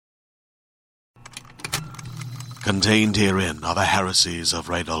Contained herein are the heresies of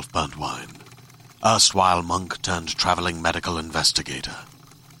Radolf Burntwine, erstwhile monk turned traveling medical investigator.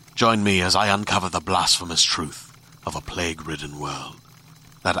 Join me as I uncover the blasphemous truth of a plague-ridden world,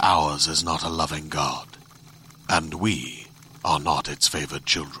 that ours is not a loving God, and we are not its favored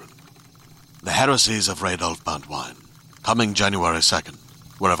children. The heresies of Radolf Burntwine, coming January 2nd,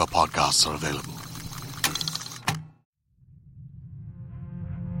 wherever podcasts are available.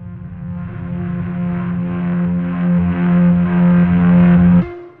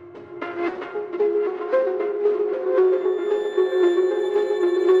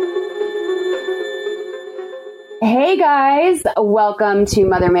 Hey guys, welcome to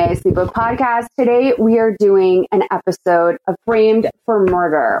Mother May I Sleep With podcast. Today we are doing an episode of Framed for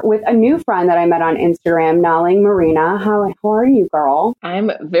Murder with a new friend that I met on Instagram, Nyaling, Marena. How are you, girl?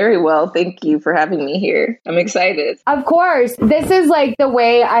 I'm very well. Thank you for having me here. I'm excited. Of course. This is like the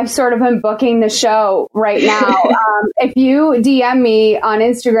way I've sort of been booking the show right now. If you DM me on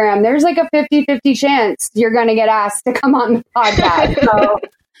Instagram, there's like a 50-50 chance you're going to get asked to come on the podcast. So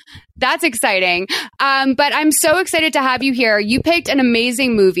that's exciting. But I'm so excited to have you here. You picked an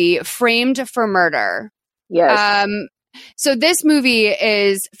amazing movie, Framed for Murder. Yes. So this movie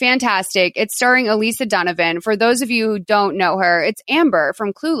is fantastic. It's starring Elisa Donovan. For those of you who don't know her, it's Amber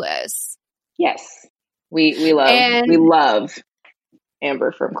from Clueless. Yes. We love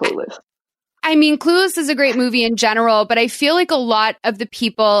Amber from Clueless. I mean, Clueless is a great movie in general, but I feel like a lot of the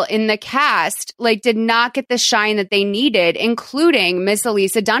people in the cast did not get the shine that they needed, including Miss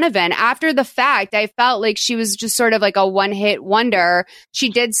Elisa Donovan. After the fact, I felt like she was just sort of like a one-hit wonder. She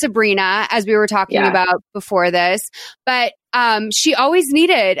did Sabrina, as we were talking about before this, but she always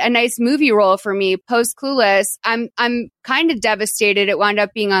needed a nice movie role for me post Clueless. I'm kind of devastated it wound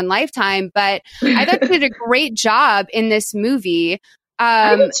up being on Lifetime, but I thought she did a great job in this movie.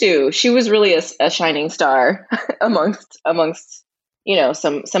 I do too. She was really a shining star amongst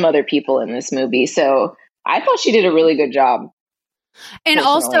some other people in this movie. So I thought she did a really good job. And personally.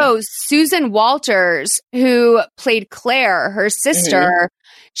 Also Susan Walters, who played Claire, her sister,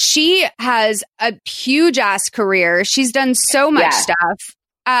 she has a huge ass career. She's done so much stuff.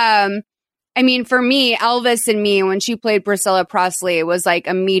 I mean, for me, Elvis and Me, when she played Priscilla Presley, was like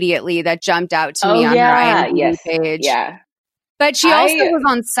immediately that jumped out to me on her IMDb page. Yeah. But she also was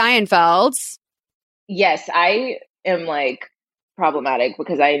on Seinfeld. Yes, I am problematic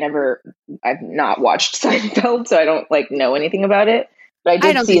because I've not watched Seinfeld, so I don't know anything about it. But I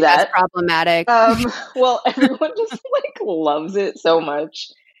did see that. That's problematic. Well, everyone just loves it so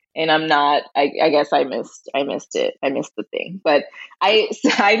much, and I'm not. I guess I missed it. I missed the thing. But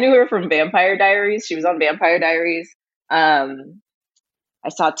I knew her from Vampire Diaries. She was on Vampire Diaries. I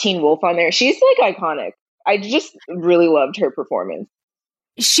saw Teen Wolf on there. She's iconic. I just really loved her performance.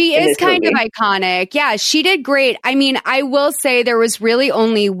 She is kind of iconic. Yeah, she did great. I mean, I will say there was really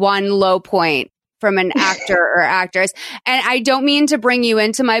only one low point from an actor or actress. And I don't mean to bring you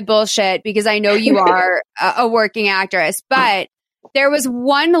into my bullshit because I know you are a working actress, but there was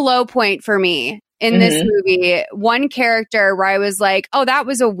one low point for me in this movie. One character where I was like, oh, that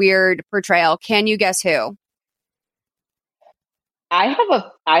was a weird portrayal. Can you guess who?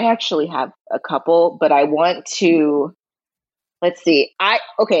 I actually have a couple, but I want to, let's see.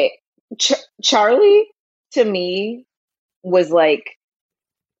 Charlie to me was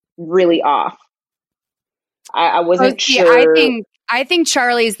really off. I wasn't sure. I think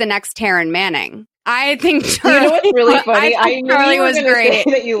Charlie's the next Taryn Manning. I think Charlie, you know what's really funny? I knew Charlie was great.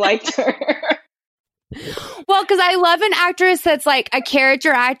 That you liked her. Well, because I love an actress that's a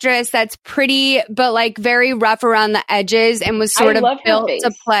character actress that's pretty, but very rough around the edges and was sort of built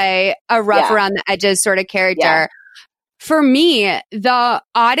to play a rough around the edges sort of character. Yeah. For me, the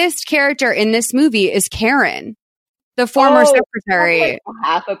oddest character in this movie is Karen, the former secretary.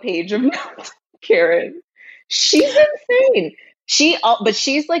 Half a page of notes. Karen. She's insane. But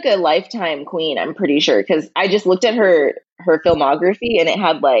she's a Lifetime queen, I'm pretty sure, because I just looked at her filmography and it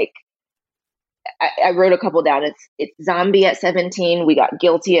had I wrote a couple down. It's Zombie at 17. We Got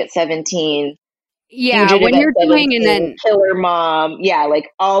Guilty at 17. Yeah, Fugitive when you're 17, doing and then Killer Mom. Yeah,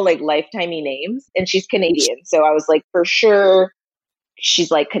 all Lifetimey names. And she's Canadian. So I was for sure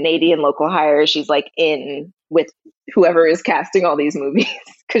she's Canadian local hire. She's in with whoever is casting all these movies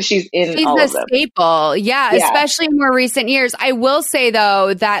because she's all of them. She's a staple. Yeah, especially in more recent years. I will say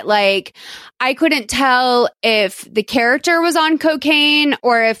though that I couldn't tell if the character was on cocaine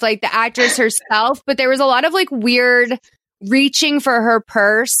or if the actress herself, but there was a lot of weird reaching for her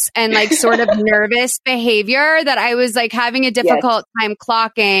purse and sort of nervous behavior that I was having a difficult time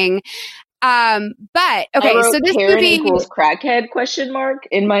clocking. But okay, so this Karen movie equals crackhead ?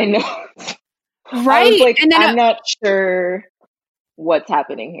 In my notes. Right. I was like, and then I'm not sure what's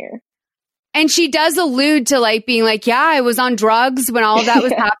happening here. And she does allude to like being like, yeah, I was on drugs when all of that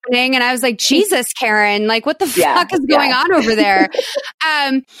was happening. And I was like, Jesus, Karen, like what the fuck is going on over there?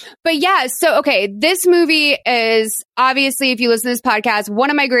 But yeah, so, okay. This movie is obviously, if you listen to this podcast, one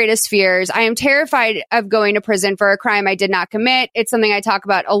of my greatest fears. I am terrified of going to prison for a crime I did not commit. It's something I talk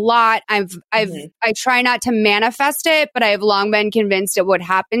about a lot. I try not to manifest it, but I have long been convinced it would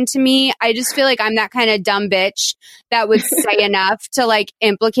happen to me. I just feel like I'm that kind of dumb bitch that would say enough to like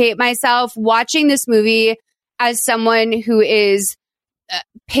implicate myself. Watching this movie as someone who is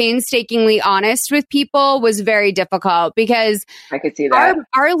painstakingly honest with people was very difficult because I could see that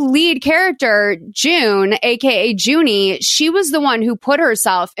our lead character, June, aka Junie, she was the one who put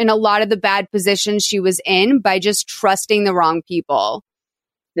herself in a lot of the bad positions she was in by just trusting the wrong people.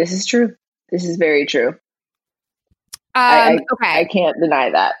 This is true. This is very true. Okay. I can't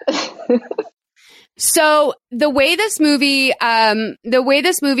deny that. So the way this movie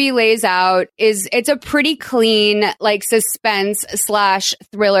lays out is it's a pretty clean, like suspense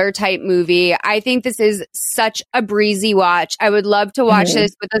 / thriller type movie. I think this is such a breezy watch. I would love to watch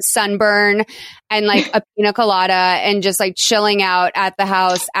this with a sunburn and like a pina colada and just like chilling out at the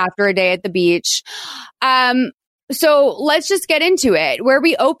house after a day at the beach. So let's just get into it. Where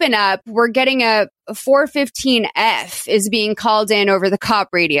we open up, we're getting a 415F is being called in over the cop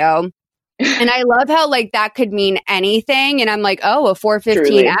radio. And I love how like that could mean anything. And I'm like, oh, a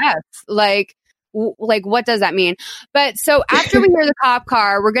 415F. Like what does that mean? But so after we hear the cop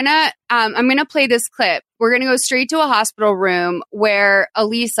car, I'm gonna play this clip. We're gonna go straight to a hospital room where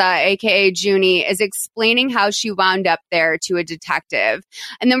Elisa, aka Junie, is explaining how she wound up there to a detective.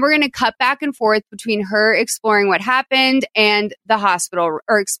 And then we're gonna cut back and forth between her exploring what happened and the hospital,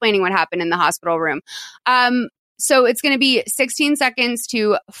 or explaining what happened in the hospital room. So it's going to be 16 seconds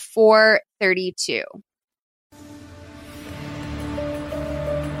to 4:32.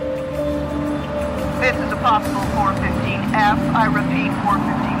 This is a possible 415F. I repeat,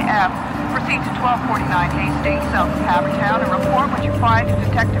 415F. Proceed to 1249 Hastings, south of Havertown, and report what you find to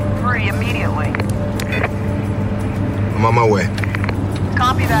Detective 3 immediately. I'm on my way.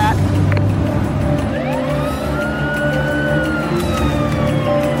 Copy that.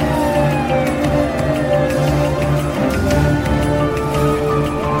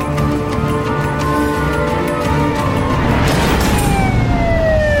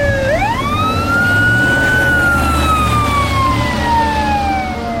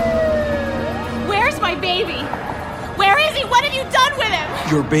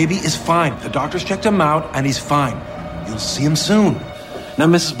 Your baby is fine. The doctors checked him out, and he's fine. You'll see him soon. Now,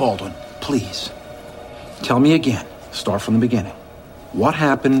 Mrs. Baldwin, please, tell me again. Start from the beginning. What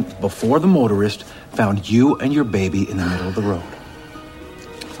happened before the motorist found you and your baby in the middle of the road?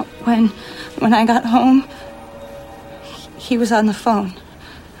 When I got home, he was on the phone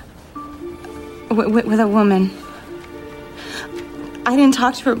with a woman. I didn't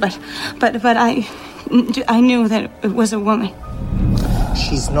talk to her, but I knew that it was a woman.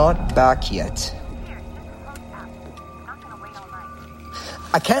 She's not back yet.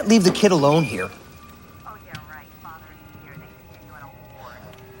 I can't leave the kid alone here.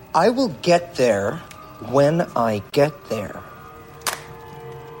 I will get there when I get there.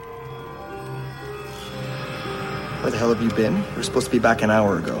 Where the hell have you been? You were supposed to be back an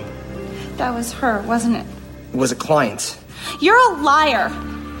hour ago. That was her, wasn't it? It was a client. You're a liar.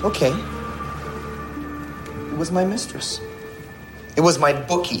 Okay. It was my mistress. It was my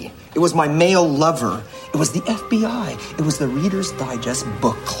bookie. It was my male lover. It was the FBI. It was the Reader's Digest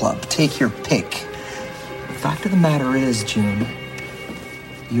book club. Take your pick. The fact of the matter is, June,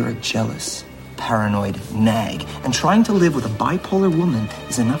 you're a jealous, paranoid nag. And trying to live with a bipolar woman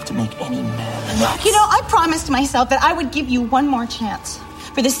is enough to make any man nuts. You know, I promised myself that I would give you one more chance.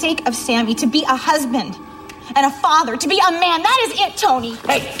 For the sake of Sammy, to be a husband and a father, to be a man. That is it, Tony.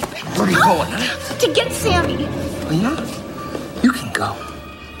 Hey, where are you going? To get Sammy. Oh, yeah? You can go.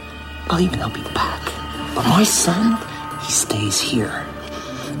 I'll even help you pack. But my son, he stays here.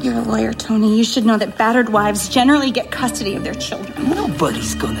 You're a lawyer, Tony. You should know that battered wives generally get custody of their children.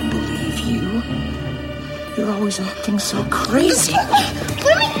 Nobody's gonna believe you. You're always acting so crazy.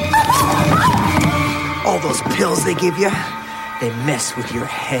 All those pills they give you, they mess with your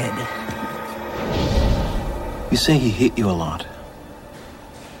head. You say he hit you a lot.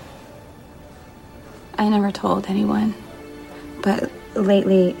 I never told anyone. But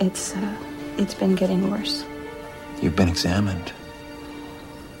lately, it's been getting worse. You've been examined.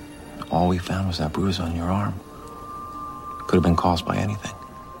 All we found was that bruise on your arm. Could have been caused by anything.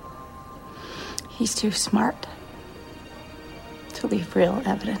 He's too smart to leave real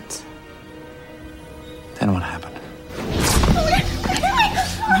evidence. Then what happened?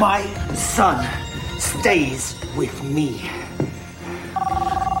 My son stays with me.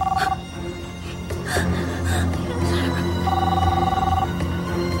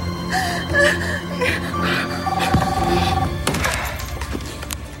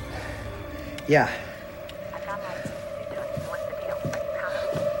 Yeah.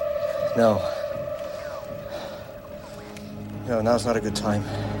 No. No, now's not a good time.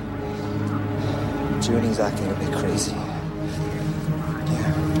 Junie's acting a bit crazy. Yeah.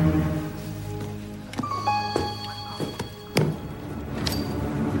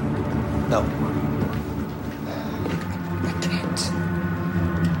 No. I can't.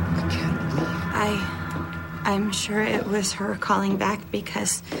 I can't leave. I'm sure it was her calling back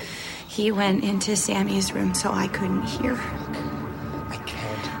because he went into Sammy's room so I couldn't hear. I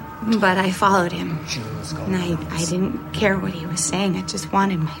can't. But I followed him. June's And I didn't care what he was saying. I just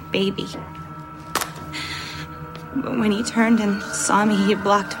wanted my baby. But when he turned and saw me, he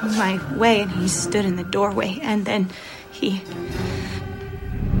blocked my way and he stood in the doorway. And then he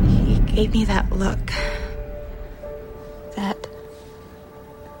gave me that look that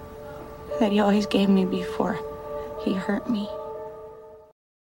he always gave me before he hurt me.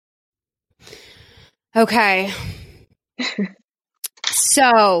 Okay.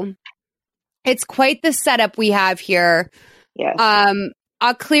 So it's quite the setup we have here. Yes.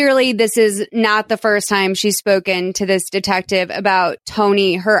 Clearly, this is not the first time she's spoken to this detective about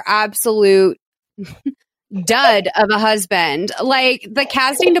Tony, her absolute dud of a husband. Like, the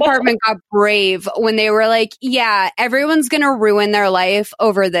casting department got brave when they were like, yeah, everyone's going to ruin their life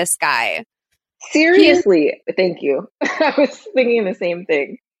over this guy. Seriously, thank you. I was thinking the same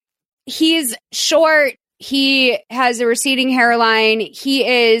thing. He's short. He has a receding hairline. He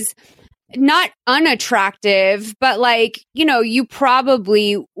is not unattractive, but like, you know, you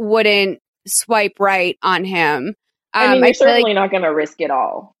probably wouldn't swipe right on him. I mean, you're certainly not going to risk it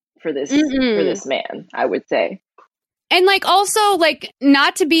all for this man, I would say. And like, also, like,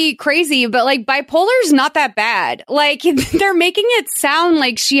 not to be crazy, but like, bipolar's not that bad. Like, they're making it sound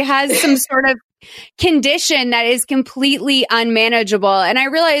like she has some sort of condition that is completely unmanageable. And I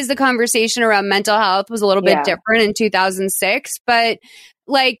realize the conversation around mental health was a little bit different in 2006, but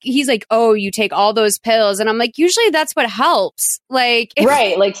like, he's like, oh, you take all those pills. And I'm like, usually that's what helps. Like,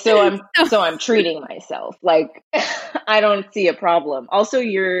 right. Like, so I'm treating myself. Like, I don't see a problem. Also,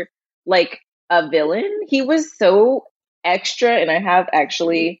 you're like a villain. He was so extra. And I have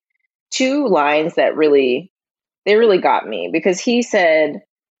actually two lines that really got me, because he said,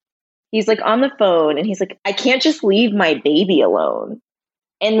 he's like on the phone and he's like, I can't just leave my baby alone.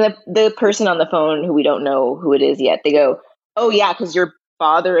 And the person on the phone, who we don't know who it is yet, they go, oh yeah, because you're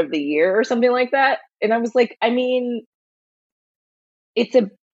father of the year or something like that. And I was like, I mean, it's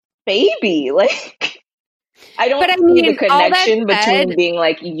a baby. Like, I don't see the connection between being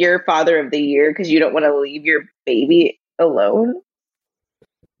like, you're father of the year because you don't want to leave your baby alone.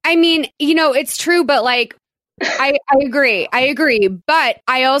 I mean, you know, it's true, but like, I agree. But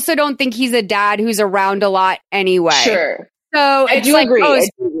I also don't think he's a dad who's around a lot anyway. Sure. So I it's do like, agree. oh, I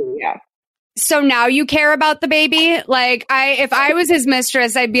do agree. Yeah. So now you care about the baby? Like, if I was his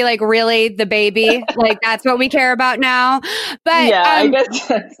mistress, I'd be like, really, the baby? Like, that's what we care about now? But yeah, I guess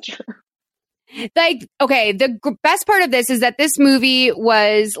that's true. Like, okay, the best part of this is that this movie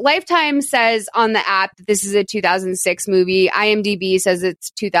was, Lifetime says on the app that this is a 2006 movie. IMDb says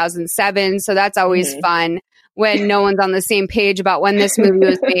it's 2007. So that's always fun when no one's on the same page about when this movie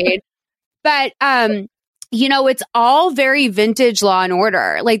was made. But, you know, it's all very vintage Law and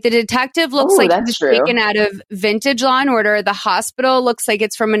Order. Like, the detective looks like he's taken out of vintage Law and Order. The hospital looks like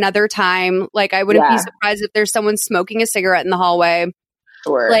it's from another time. Like, I wouldn't be surprised if there's someone smoking a cigarette in the hallway.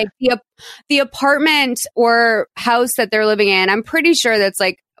 Sure. Like, the apartment or house that they're living in, I'm pretty sure that's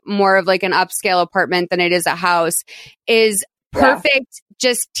like more of like an upscale apartment than it is a house, is perfect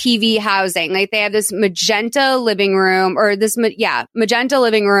just TV housing. Like, they have this magenta living room, or this magenta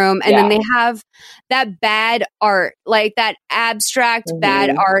living room, and then they have that bad art, like that abstract bad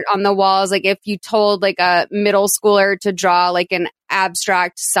art on the walls. Like, if you told like a middle schooler to draw like an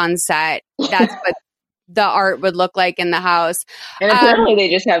abstract sunset, that's what the art would look like in the house. And apparently they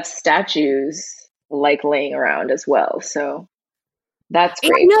just have statues like laying around as well. So that's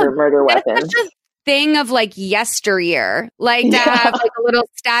great for murder weapons. Such a thing of like yesteryear, like to have like a little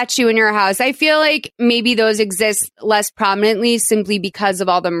statue in your house. I feel like maybe those exist less prominently simply because of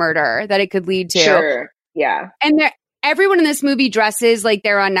all the murder that it could lead to. Sure. Yeah. And everyone in this movie dresses like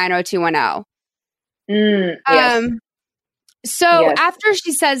they're on 90210. Yes. So Yes. after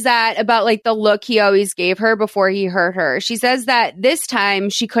she says that about like the look he always gave her before he hurt her, she says that this time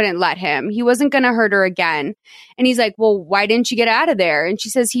she couldn't let him. He wasn't going to hurt her again. And he's like, well, why didn't you get out of there? And she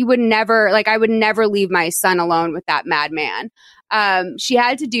says he would never, like, I would never leave my son alone with that madman. She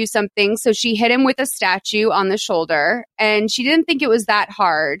had to do something. So she hit him with a statue on the shoulder and she didn't think it was that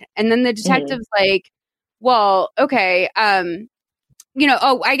hard. And then the detective's like, well, okay,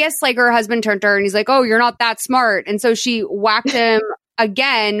 I guess like her husband turned to her and he's like, oh, you're not that smart. And so she whacked him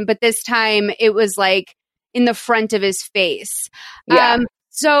again, but this time it was like in the front of his face. Yeah.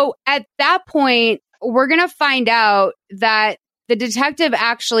 So at that point, we're going to find out that the detective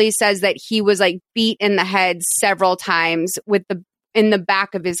actually says that he was like beat in the head several times in the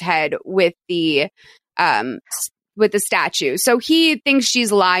back of his head with the statue. So he thinks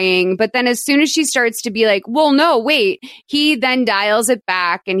she's lying, but then as soon as she starts to be like, well, no, wait, he then dials it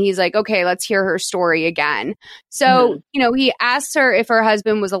back and he's like, okay, let's hear her story again. So, he asks her if her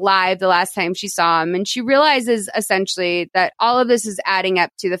husband was alive the last time she saw him. And she realizes essentially that all of this is adding up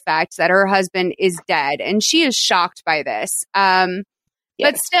to the fact that her husband is dead. And she is shocked by this.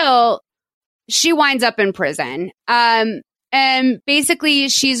 But still, she winds up in prison. And basically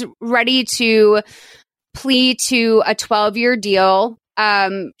she's ready to plea to a 12-year deal.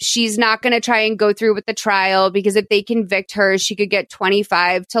 She's not going to try and go through with the trial because if they convict her, she could get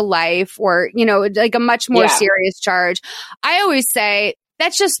 25 to life or, like a much more serious charge. I always say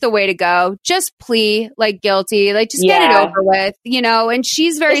that's just the way to go. Just plea like guilty, like just get it over with, and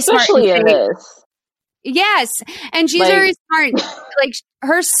she's very especially smart. In this. Yes. And she's very smart. Like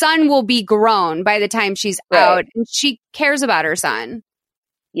her son will be grown by the time she's out and she cares about her son.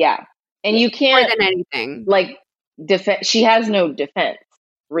 Yeah. And you can't, more than anything, like, she has no defense,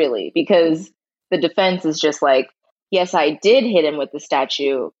 really, because the defense is just like, yes, I did hit him with the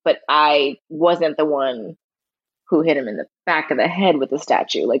statue, but I wasn't the one who hit him in the back of the head with the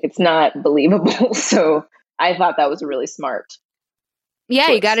statue. Like, it's not believable. So I thought that was really smart. Yeah,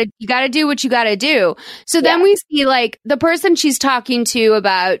 choice. you gotta do what you gotta do. So then we see like the person she's talking to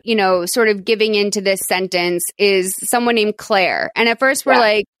about, sort of giving into this sentence is someone named Claire. And at first we're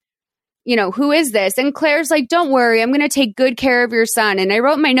like, who is this? And Claire's like, don't worry, I'm going to take good care of your son. And I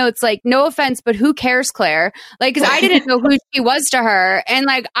wrote in my notes, like, no offense, but who cares, Claire? Like, because I didn't know who she was to her. And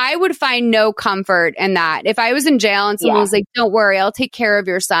like, I would find no comfort in that. If I was in jail and someone was like, don't worry, I'll take care of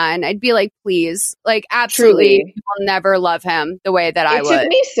your son, I'd be like, please, like, absolutely, I'll never love him the way that I would. It took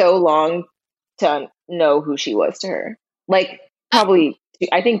me so long to know who she was to her. Like, probably,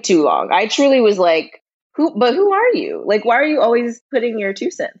 I think too long. I truly was like, who are you? Like, why are you always putting your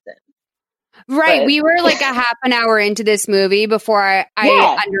 2 cents in? Right. But we were like a half an hour into this movie before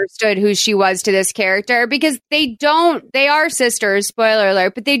I understood who she was to this character because they are sisters, spoiler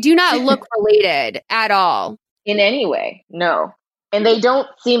alert, but they do not look related at all. In any way. No. And they don't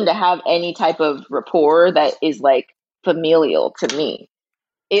seem to have any type of rapport that is like familial to me.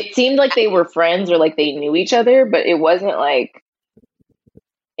 It seemed like they were friends or like they knew each other, but it wasn't like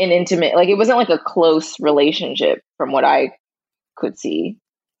an intimate, like it wasn't like a close relationship from what I could see.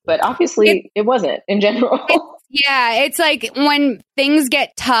 But obviously it wasn't in general. It's like when things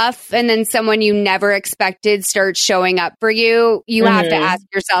get tough and then someone you never expected starts showing up for you, you have to ask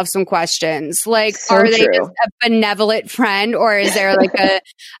yourself some questions. Like, are they just a benevolent friend or is there like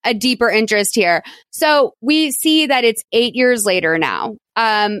a deeper interest here? So we see that it's 8 years later now.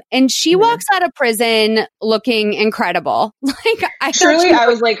 And she walks out of prison looking incredible. Like I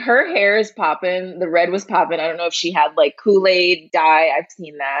was like, her hair is popping. The red was popping. I don't know if she had like Kool-Aid dye. I've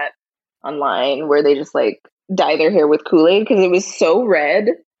seen that online where they just like dye their hair with Kool-Aid because it was so red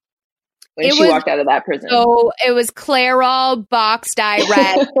when she walked out of that prison. So it was Clairol box dye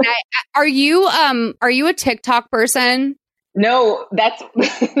red. Are you a TikTok person? No, that's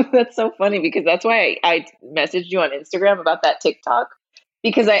so funny because that's why I messaged you on Instagram about that TikTok.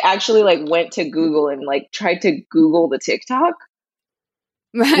 Because I actually like went to Google and like tried to Google the TikTok,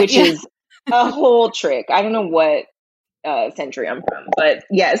 which is a whole trick. I don't know what century I'm from, but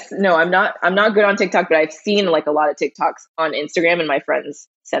yes, no, I'm not good on TikTok, but I've seen like a lot of TikToks on Instagram and my friends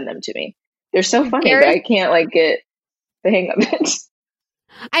send them to me. They're so funny, but I can't like get the hang of it.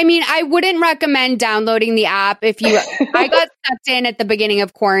 I mean, I wouldn't recommend downloading the app I got sucked in at the beginning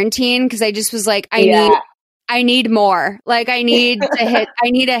of quarantine because I just was like, I need more. Like I need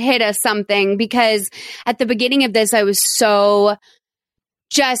a hit of something because at the beginning of this, I was so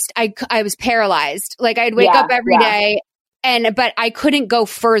I was paralyzed. Like I'd wake up every day But I couldn't go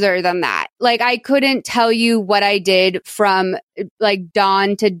further than that. Like, I couldn't tell you what I did from like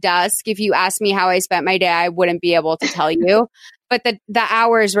dawn to dusk. If you asked me how I spent my day, I wouldn't be able to tell you. But the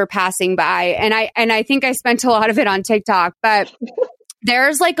hours were passing by, and I think I spent a lot of it on TikTok. But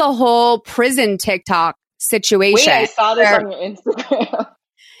there's like a whole prison TikTok situation. Wait, I saw this on your Instagram.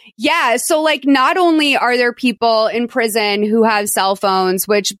 Yeah. So like, not only are there people in prison who have cell phones,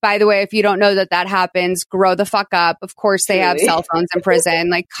 which, by the way, if you don't know that happens, grow the fuck up. Of course they have cell phones in prison.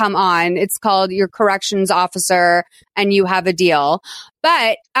 Like, come on. It's called your corrections officer and you have a deal.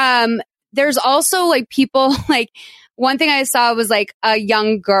 But there's also like people, like, one thing I saw was like a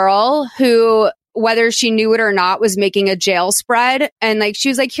young girl who, whether she knew it or not, was making a jail spread. And like, she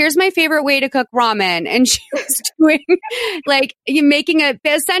was like, here's my favorite way to cook ramen. And she was doing like, making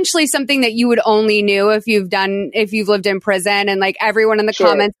essentially something that you would only knew if you've lived in prison. And like, everyone in the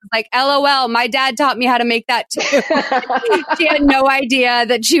comments was like, LOL, my dad taught me how to make that too. She had no idea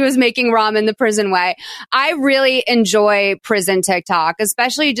that she was making ramen the prison way. I really enjoy prison TikTok,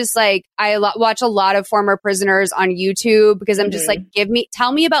 especially just like, I watch a lot of former prisoners on YouTube because I'm just like,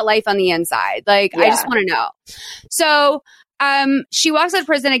 tell me about life on the inside. Like, I just want to know. So, she walks out of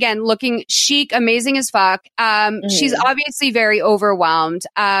prison again, looking chic, amazing as fuck. She's obviously very overwhelmed.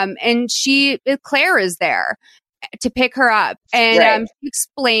 And Claire is there to pick her up. And she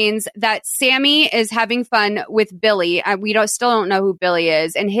explains that Sammy is having fun with Billy. We still don't know who Billy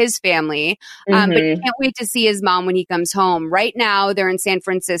is and his family. But he can't wait to see his mom when he comes home. Right now, they're in San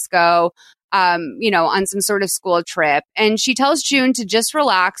Francisco. On some sort of school trip. And she tells June to just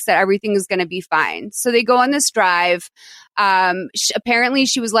relax, that everything is going to be fine. So they go on this drive. Apparently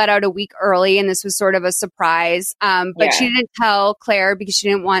she was let out a week early and this was sort of a surprise. But she didn't tell Claire because she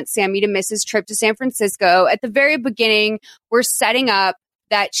didn't want Sammy to miss his trip to San Francisco. At the very beginning, we're setting up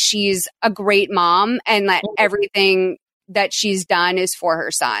that she's a great mom and that everything that she's done is for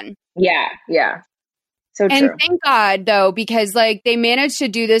her son. Yeah. Yeah. So true. And thank God, though, because like they managed to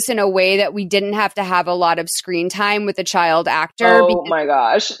do this in a way that we didn't have to have a lot of screen time with a child actor. Oh my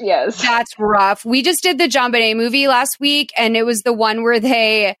gosh. Yes. That's rough. We just did the JonBenet movie last week, and it was the one where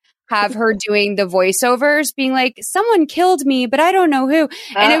they have her doing the voiceovers, being like, someone killed me, but I don't know who.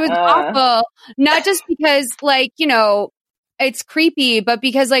 And it was awful. Not just because like, it's creepy, but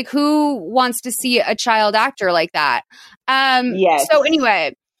because like, who wants to see a child actor like that? Yes. So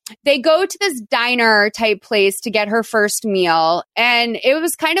anyway, they go to this diner type place to get her first meal. And it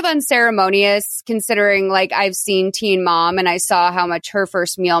was kind of unceremonious considering like I've seen Teen Mom and I saw how much her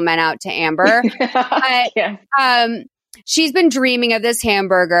first meal meant out to Amber. But, she's been dreaming of this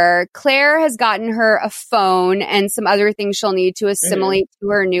hamburger. Claire has gotten her a phone and some other things she'll need to assimilate to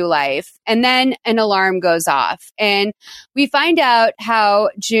her new life. And then an alarm goes off. And we find out how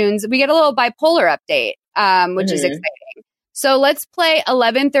we get a little bipolar update, which is exciting. So let's play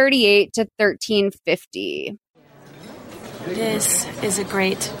 1138 to 1350. This is a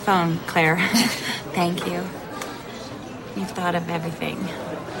great phone, Claire. Thank you. You've thought of everything.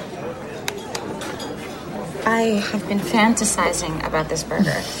 I have been fantasizing about this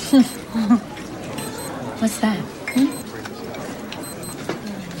burger. What's that?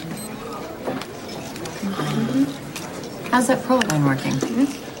 How's that pro line working?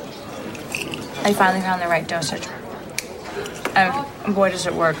 I finally found the right dosage. And boy, does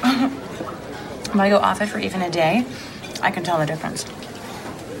it work. If I go off it for even a day, I can tell the difference.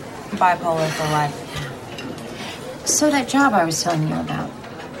 Bipolar for life. So that job I was telling you about.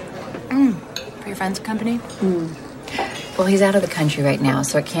 For your friend's company? Well, he's out of the country right now,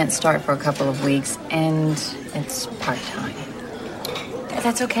 so it can't start for a couple of weeks, and it's part-time.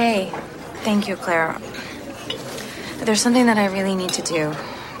 That's okay. Thank you, Claire. There's something that I really need to do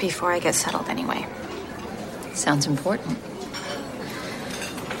before I get settled anyway. Sounds important.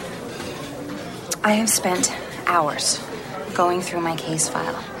 I have spent hours going through my case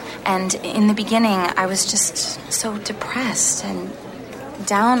file. And in the beginning, I was just so depressed and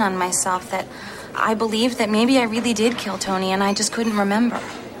down on myself that I believed that maybe I really did kill Tony and I just couldn't remember.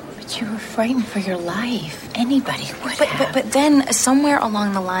 But you were frightened for your life. Anybody would have. But then, somewhere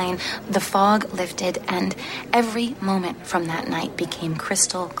along the line, the fog lifted and every moment from that night became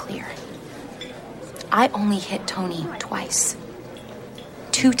crystal clear. I only hit Tony twice.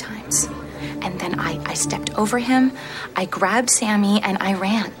 2 times. And then I stepped over him, I grabbed Sammy, and I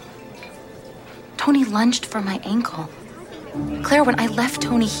ran. Tony lunged for my ankle. Claire, when I left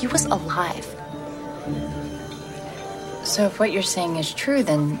Tony, he was alive. So if what you're saying is true,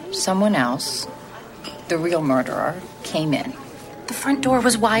 then someone else, the real murderer, came in. The front door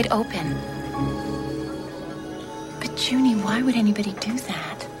was wide open. But Junie, why would anybody do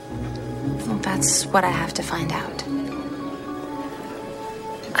that? Well, that's what I have to find out.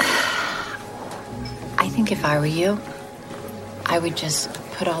 think if I were you, I would just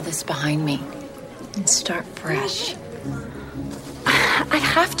put all this behind me and start fresh. I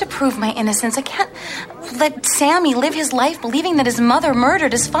have to prove my innocence. I can't let Sammy live his life believing that his mother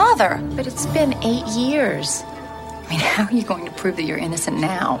murdered his father. But it's been 8 years. I mean, how are you going to prove that you're innocent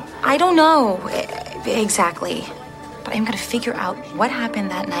now? I don't know exactly. But I'm going to figure out what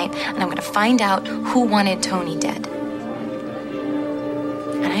happened that night, and I'm going to find out who wanted Tony dead.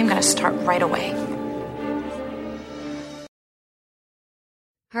 And I'm going to start right away.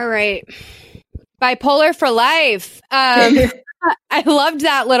 All right. Bipolar for life. I loved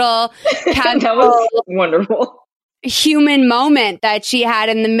that little that was wonderful human moment that she had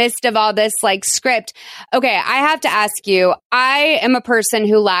in the midst of all this like script. Okay, I have to ask you, I am a person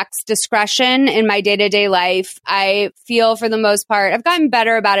who lacks discretion in my day-to-day life. I feel for the most part, I've gotten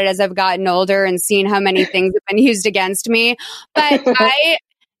better about it as I've gotten older and seen how many things have been used against me. But I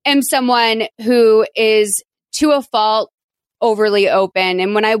am someone who is to a fault overly open.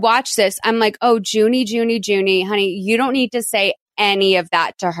 And when I watch this, I'm like, oh, Junie, honey, you don't need to say any of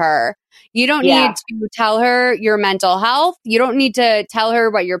that to her. You don't need to tell her your mental health. You don't need to tell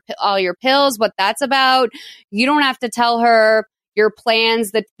her what all your pills, what that's about. You don't have to tell her your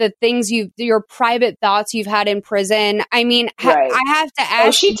plans, the things your private thoughts you've had in prison. I mean, right. I have to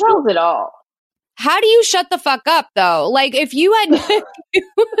ask. She tells it all. How do you shut the fuck up though? Like if you had,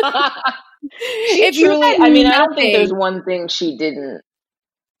 if you truly, I mean, I don't think there's one thing she didn't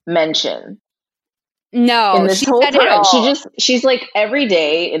mention. No, in this whole time, she's like every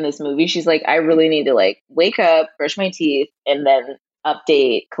day in this movie, she's like, I really need to like wake up, brush my teeth, and then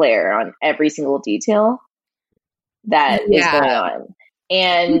update Claire on every single detail that is going on.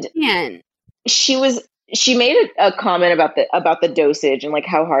 And she made a comment about the dosage and like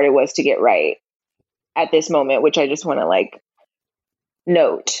how hard it was to get right at this moment, which I just want to like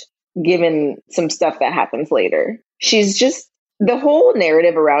note, given some stuff that happens later. She's just, the whole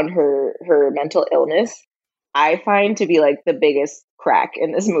narrative around her mental illness, I find to be like the biggest crack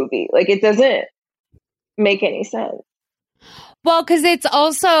in this movie. Like it doesn't make any sense. Well, because it's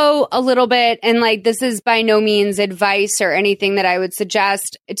also a little bit, and like this is by no means advice or anything that I would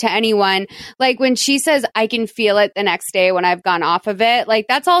suggest to anyone. Like when she says, I can feel it the next day when I've gone off of it, like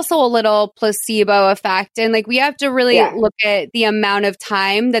that's also a little placebo effect. And like we have to really look at the amount of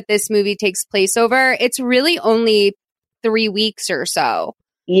time that this movie takes place over. It's really only 3 weeks or so.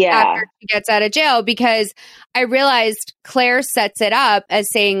 After she gets out of jail, because I realized Claire sets it up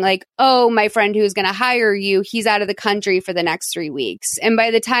as saying like, oh, my friend who's going to hire you, he's out of the country for the next 3 weeks. And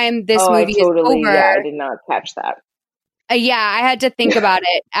by the time this movie is over, I did not catch that. I had to think about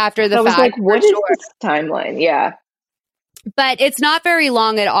it after the fact. I was like, what is this timeline? Yeah. But it's not very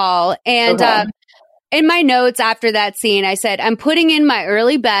long at all. And in my notes after that scene, I said, I'm putting in my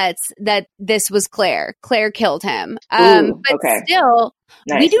early bets that this was Claire. Claire killed him. But still,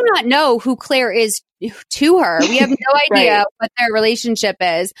 we do not know who Claire is to her. We have no idea what their relationship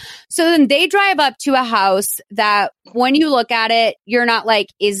is. So then they drive up to a house that when you look at it, you're not like,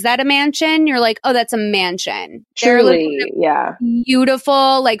 is that a mansion? You're like, oh, that's a mansion. Truly,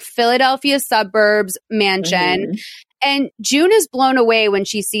 beautiful, like Philadelphia suburbs mansion. Mm-hmm. And June is blown away when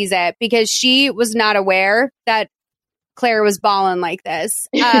she sees it because she was not aware that Claire was balling like this.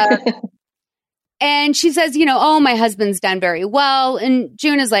 And she says, oh, my husband's done very well. And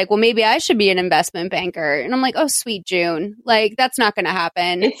June is like, well, maybe I should be an investment banker. And I'm like, oh, sweet June. Like, that's not going to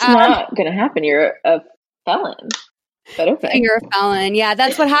happen. It's not going to happen. You're a felon. But okay. You're a felon. Yeah,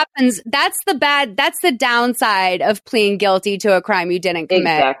 that's what happens. That's the downside of pleading guilty to a crime you didn't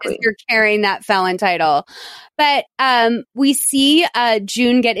commit. Exactly. You're carrying that felon title. But we see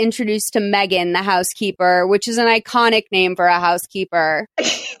June get introduced to Megan, the housekeeper, which is an iconic name for a housekeeper.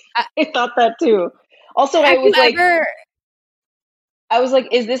 I thought that too. Also, I was like,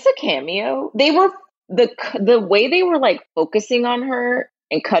 is this a cameo? They were the way they were like focusing on her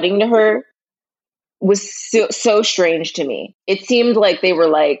and cutting to her was so strange to me. It seemed like they were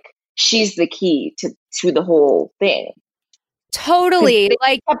like, she's the key to the whole thing. Totally. They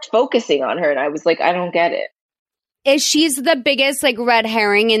like kept focusing on her, and I was like, I don't get it. She's the biggest like red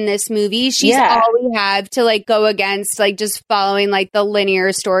herring in this movie. She's all we have to like go against like just following like the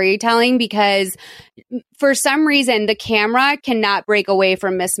linear storytelling, because for some reason the camera cannot break away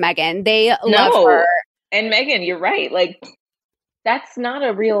from Miss Megan. They love her. And Megan, you're right. Like that's not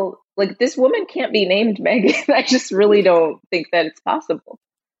a real, like this woman can't be named Megan. I just really don't think that it's possible.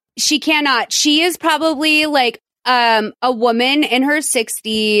 She cannot. She is probably like a woman in her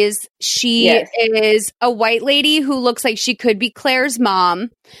 60s. She is a white lady who looks like she could be Claire's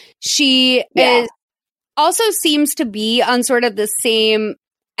mom. She is also seems to be on sort of the same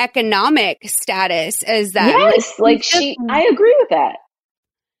economic status as them. Yes, I agree with that.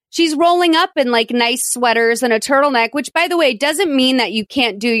 She's rolling up in like nice sweaters and a turtleneck, which, by the way, doesn't mean that you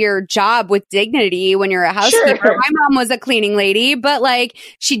can't do your job with dignity when you're a housekeeper. Sure. My mom was a cleaning lady, but like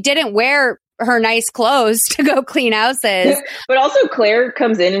she didn't wear her nice clothes to go clean houses. But also Claire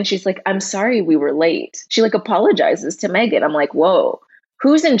comes in and she's like, I'm sorry we were late. She like apologizes to Megan. I'm like, whoa,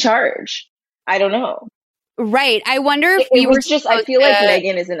 who's in charge? I don't know. Right. I wonder if I feel like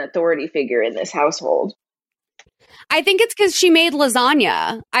Megan is an authority figure in this household. I think it's because she made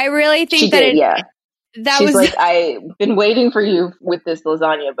lasagna. I really think She's like, I've been waiting for you with this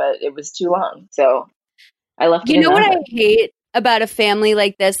lasagna, but it was too long. So I left it. You know what I hate about a family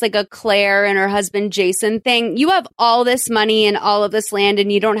like this, like a Claire and her husband Jason thing? You have all this money and all of this land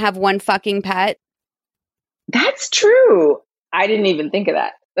and you don't have one fucking pet. That's true. I didn't even think of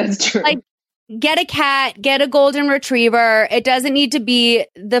that. That's true. Like, get a cat, get a golden retriever. It doesn't need to be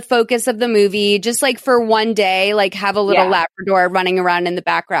the focus of the movie. Just like for one day, like have a little Labrador running around in the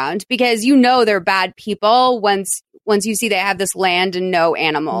background, because you know they're bad people once you see they have this land and no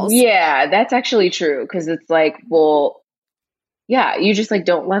animals. Yeah, that's actually true. Because it's like, well, yeah, you just like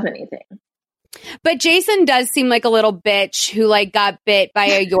don't love anything. But Jason does seem like a little bitch who like got bit by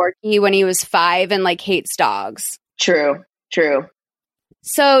a Yorkie when he was 5 and like hates dogs. True.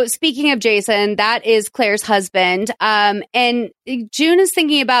 So speaking of Jason, that is Claire's husband. And June is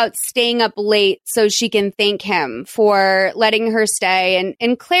thinking about staying up late so she can thank him for letting her stay.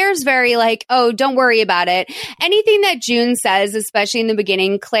 And Claire's very like, oh, don't worry about it. Anything that June says, especially in the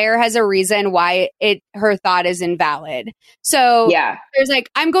beginning, Claire has a reason why her thought is invalid. So Claire's like,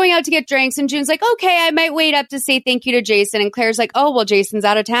 I'm going out to get drinks. And June's like, okay, I might wait up to say thank you to Jason. And Claire's like, oh, well, Jason's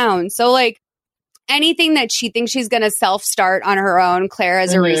out of town. So like, anything that she thinks she's going to self-start on her own, Claire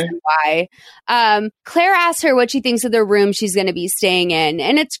has a reason why. Claire asks her what she thinks of the room she's going to be staying in,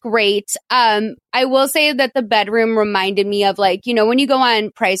 and it's great. I will say that the bedroom reminded me of like, you know, when you go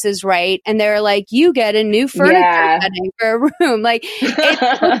on Price is Right and they're like, you get a new furniture setting for a room. Like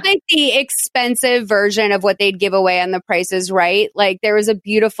it looks like the expensive version of what they'd give away on the Price is Right. Like there was a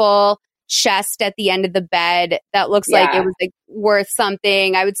beautiful chest at the end of the bed that looks like it was like worth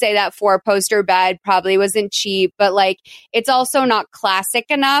something. I would say that 4-poster bed probably wasn't cheap, but like it's also not classic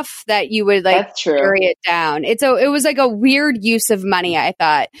enough that you would like carry it down. It was like a weird use of money, I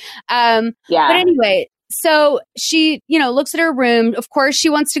thought. But anyway, so she, you know, looks at her room. Of course, she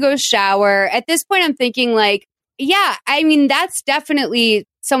wants to go shower. At this point, I'm thinking like, yeah, I mean, that's definitely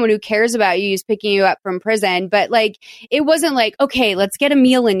someone who cares about you is picking you up from prison. But like, it wasn't like, okay, let's get a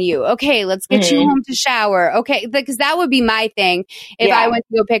meal in you. Okay, let's get you home to shower. Okay, because that would be my thing. If I went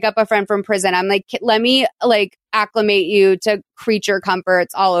to go pick up a friend from prison, I'm like, let me like acclimate you to creature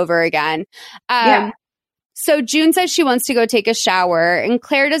comforts all over again. So June says she wants to go take a shower, and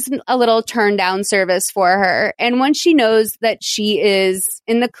Claire does a little turn down service for her. And once she knows that she is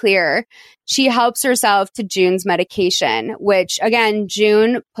in the clear, she helps herself to June's medication, which again,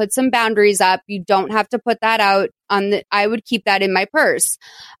 June put some boundaries up. You don't have to put that out I would keep that in my purse.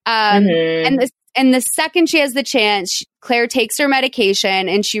 And the second she has the chance, Claire takes her medication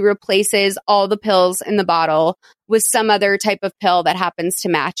and she replaces all the pills in the bottle with some other type of pill that happens to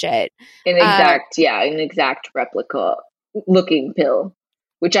match it. An exact replica looking pill,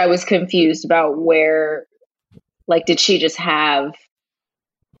 which I was confused about where, like, did she just have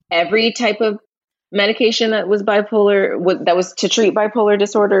every type of medication that was bipolar, that was to treat bipolar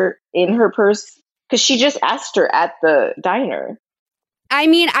disorder in her purse? Because she just asked her at the diner. I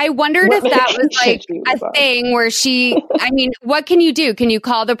mean, I wondered if that was like a thing where what can you do? Can you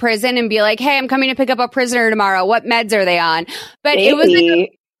call the prison and be like, hey, I'm coming to pick up a prisoner tomorrow. What meds are they on? But it was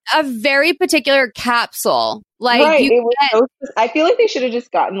like a very particular capsule. Like, I feel like they should have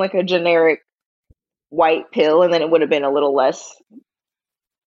just gotten like a generic white pill, and then it would have been a little less.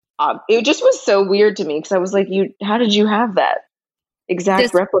 It just was so weird to me because I was like, how did you have that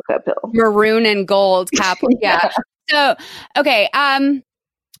exact replica pill? Maroon and gold capsule. Yeah. So, okay.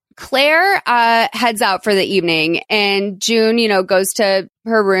 Claire heads out for the evening, and June, goes to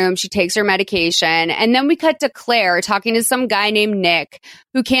her room. She takes her medication, and then we cut to Claire talking to some guy named Nick,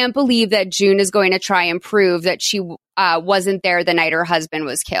 who can't believe that June is going to try and prove that she wasn't there the night her husband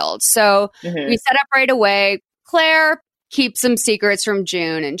was killed. So we set up right away. Claire keeps some secrets from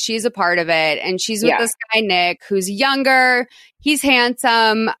June, and she's a part of it. And she's with this guy Nick, who's younger. He's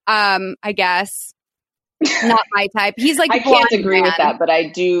handsome. I guess. Not my type. He's like, I can't agree with that, but I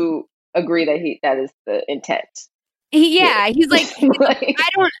do agree that that is the intent. He's like,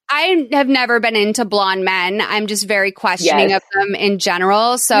 I have never been into blonde men. I'm just very questioning of them in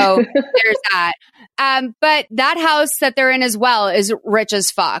general. So there's that. But that house that they're in as well is rich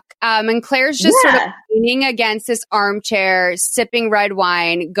as fuck. And Claire's just sort of leaning against this armchair, sipping red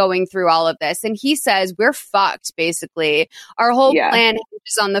wine, going through all of this. And he says, we're fucked, basically. Our whole plan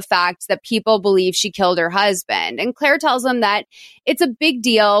hinges on the fact that people believe she killed her husband. And Claire tells him that it's a big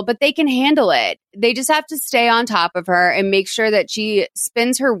deal, but they can handle it. They just have to stay on top of her and make sure that she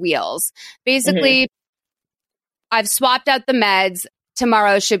spins her wheels. Basically, I've swapped out the meds.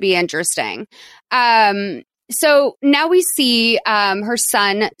 Tomorrow should be interesting. So now we see her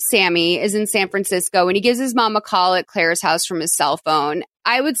son, Sammy, is in San Francisco, and he gives his mom a call at Claire's house from his cell phone.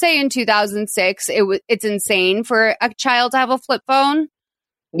 I would say in 2006, it's insane for a child to have a flip phone.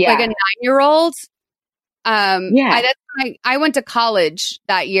 Yeah. Like a 9-year-old. I went to college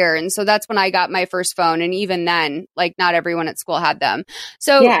that year, and so that's when I got my first phone. And even then, like, not everyone at school had them.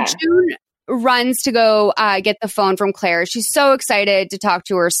 So June runs to go get the phone from Claire. She's so excited to talk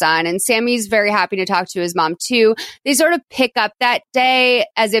to her son, and Sammy's very happy to talk to his mom too. They sort of pick up that day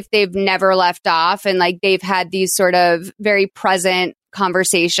as if they've never left off, and like they've had these sort of very present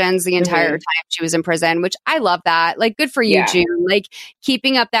conversations the entire time she was in prison, which I love that. Like, good for you, June, like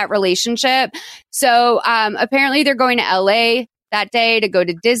keeping up that relationship. So apparently they're going to LA that day to go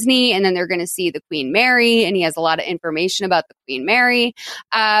to Disney, and then they're going to see the Queen Mary, and he has a lot of information about the Queen Mary.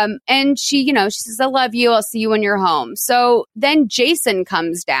 And she says, I love you. I'll see you when you're home. So then Jason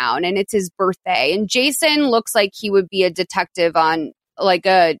comes down, and it's his birthday, and Jason looks like he would be a detective on like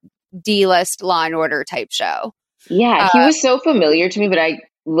a D-list Law and Order type show. Yeah, he was so familiar to me, but I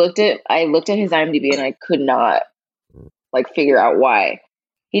looked at his IMDb and I could not like figure out why.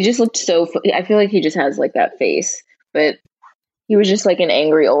 He just looked I feel like he just has like that face, but he was just like an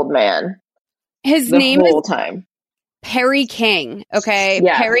angry old man. His name is time. Perry King. Okay.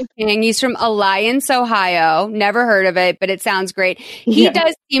 Yeah. Perry King. He's from Alliance, Ohio. Never heard of it, but it sounds great. He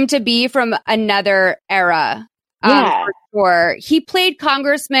does seem to be from another era. For sure. He played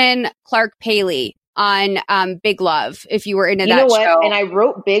Congressman Clark Paley on Big Love, if you were into that show. And I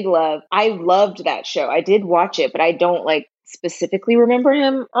wrote Big Love. I loved that show. I did watch it, but I don't like specifically remember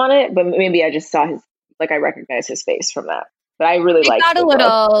him on it, but maybe I just saw I recognize his face from that. But I really liked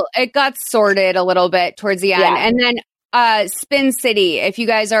it. It got sorted a little bit towards the end. Yeah. And then Spin City, if you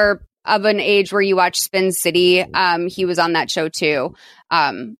guys are of an age where you watch Spin City, he was on that show too.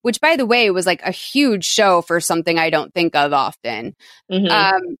 Which, by the way, was like a huge show for something I don't think of often.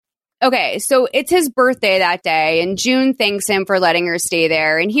 Okay, so it's his birthday that day, and June thanks him for letting her stay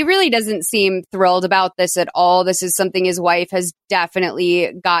there, and he really doesn't seem thrilled about this at all. This is something his wife has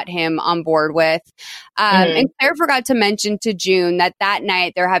definitely got him on board with. And Claire forgot to mention to June that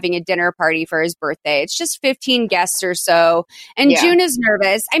night they're having a dinner party for his birthday. It's just 15 guests or so, and June is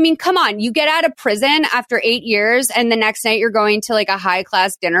nervous. I mean, come on, you get out of prison after 8 years, and the next night you're going to like a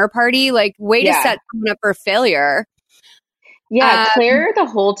high-class dinner party? Like, way to set someone up for failure. Yeah, Claire the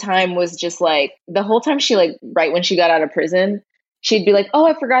whole time was just like, the whole time she like, right when she got out of prison, she'd be like, oh,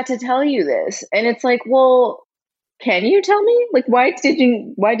 I forgot to tell you this. And it's like, well, can you tell me? Like, why did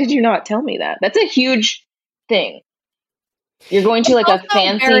you not tell me that? That's a huge thing. You're going to like a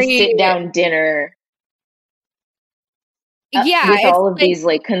fancy sit down dinner. With all of these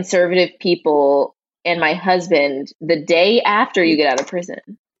like conservative people and my husband the day after you get out of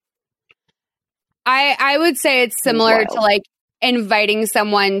prison. I would say it's similar to like inviting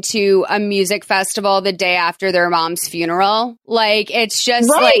someone to a music festival the day after their mom's funeral. Like, it's just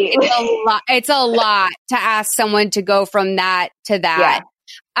like, it's a lot to ask someone to go from that to that.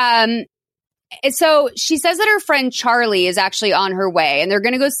 So she says that her friend Charlie is actually on her way, and they're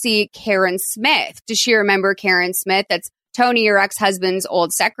going to go see Karen Smith. Does she remember Karen Smith? That's Tony, your ex-husband's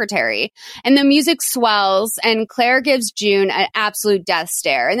old secretary. And the music swells, and Claire gives June an absolute death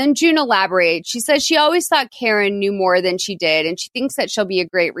stare. And then June elaborates. She says she always thought Karen knew more than she did, and she thinks that she'll be a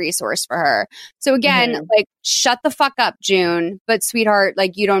great resource for her. So again, like, shut the fuck up, June. But sweetheart,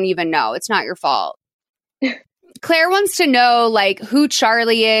 like, you don't even know. It's not your fault. Claire wants to know, like, who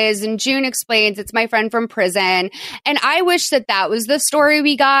Charlie is, and June explains it's my friend from prison. And I wish that was the story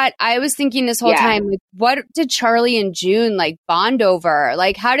we got. I was thinking this whole time, like, what did Charlie and June, like, bond over?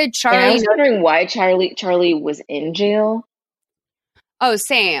 Like, how did Charlie... And I was wondering why Charlie was in jail. Oh,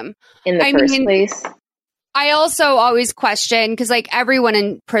 same. In the first place. I also always question, because, like, everyone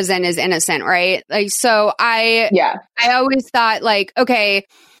in prison is innocent, right? Like, so I always thought, like, okay...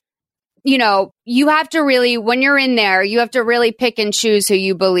 You know, you have to really, when you're in there, you have to really pick and choose who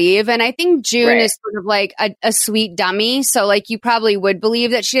you believe. And I think June is sort of like a sweet dummy. So, like, you probably would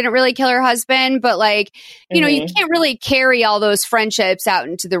believe that she didn't really kill her husband. But, like, you know, you can't really carry all those friendships out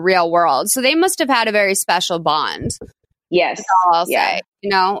into the real world. So they must have had a very special bond. Yes. That's all I'll say.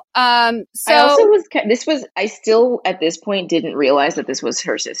 So I also I still at this point didn't realize that this was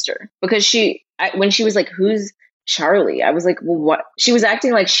her sister, because when she was like, who's Charlie? I was like, well, what? She was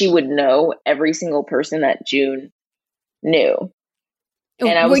acting like she would know every single person that June knew.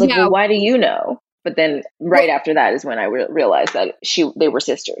 And I was well, why do you know? But then after that is when I realized that they were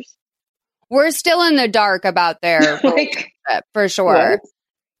sisters. We're still in the dark about their relationship, for sure.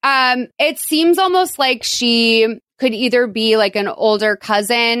 It seems almost like she could either be like an older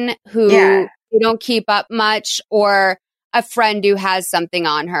cousin who you don't keep up much, or a friend who has something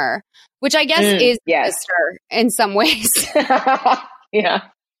on her, which I guess is a sister in some ways. Yeah.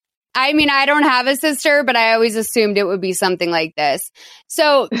 I mean, I don't have a sister, but I always assumed it would be something like this.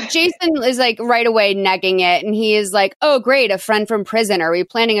 So Jason is like right away negging it. And he is like, oh, great. A friend from prison. Are we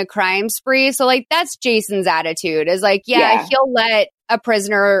planning a crime spree? So like, that's Jason's attitude, is like, he'll let a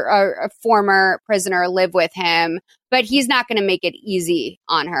prisoner or a former prisoner live with him, but he's not going to make it easy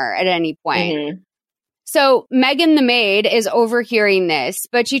on her at any point. Mm-hmm. So Megan the maid is overhearing this,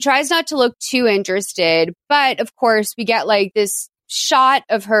 but she tries not to look too interested. But of course, we get like this shot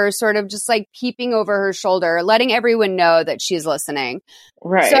of her sort of just like peeping over her shoulder, letting everyone know that she's listening.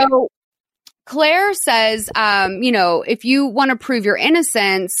 Right. So Claire says, if you want to prove your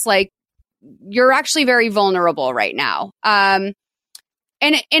innocence, like, you're actually very vulnerable right now.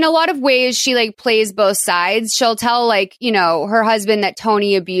 And in a lot of ways, she like plays both sides. She'll tell like, her husband that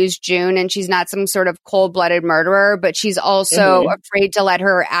Tony abused June and she's not some sort of cold-blooded murderer, but she's also afraid to let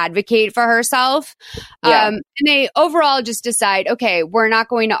her advocate for herself. And they overall just decide, okay, we're not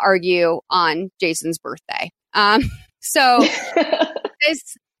going to argue on Jason's birthday. So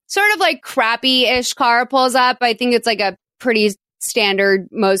this sort of like crappy-ish car pulls up. I think it's like a pretty standard.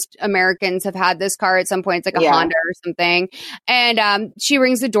 Most Americans have had this car at some point. It's like a Honda or something. And she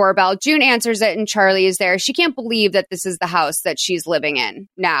rings the doorbell. June answers it and Charlie is there. She can't believe that this is the house that she's living in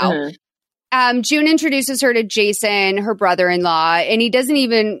now. June introduces her to Jason, her brother-in-law, and he doesn't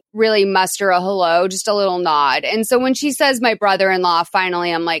even really muster a hello, just a little nod. And so when she says my brother-in-law,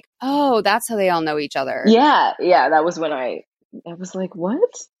 finally, I'm like, oh, that's how they all know each other. Yeah. That was when I was like, what?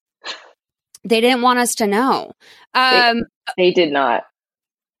 They didn't want us to know. They did not.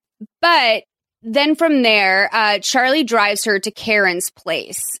 But then from there, Charlie drives her to Karen's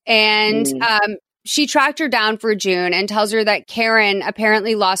place. And she tracked her down for June and tells her that Karen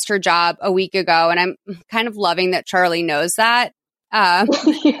apparently lost her job a week ago. And I'm kind of loving that Charlie knows that. But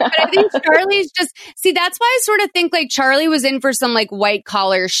I think Charlie's just, that's why I sort of think like Charlie was in for some like white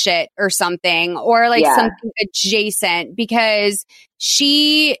collar shit or something, or like something adjacent, because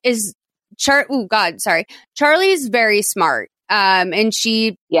she is Charlie's very smart. And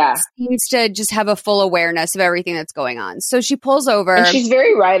she seems to just have a full awareness of everything that's going on. So she pulls over. And she's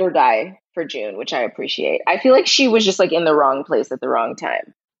very ride or die for June, which I appreciate. I feel like she was just like in the wrong place at the wrong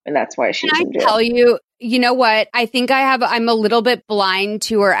time. And that's why she was in jail. Can I tell you, you know what? I think I'm a little bit blind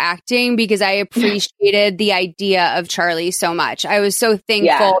to her acting, because I appreciated the idea of Charlie so much. I was so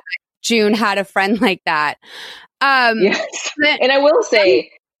thankful that June had a friend like that. Yes. And I will say,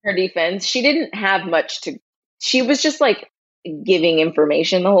 her defense, she didn't have much she was just like giving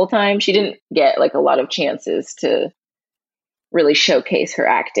information the whole time. She didn't get like a lot of chances to really showcase her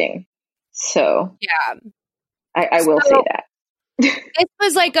acting. So I will say that. It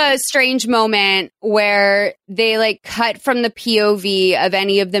was like a strange moment where they like cut from the POV of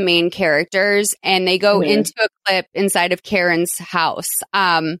any of the main characters and they go into a clip inside of Karen's house.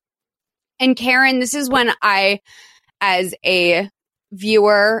 And Karen, this is when I, as a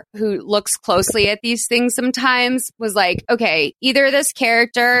viewer who looks closely at these things sometimes, was like, okay, either this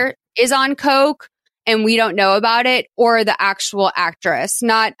character is on coke and we don't know about it, or the actual actress.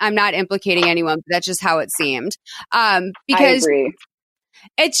 I'm not implicating anyone, but that's just how it seemed. Because I agree.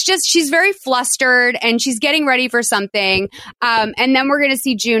 It's just, she's very flustered and she's getting ready for something. And then we're going to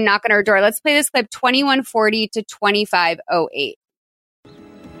see June knock on her door. Let's play this clip 2140 to 2508.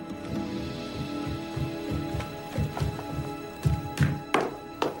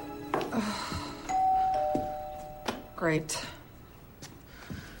 Great.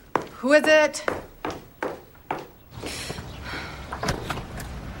 Who is it?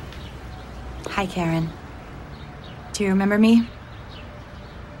 Hi, Karen. Do you remember me?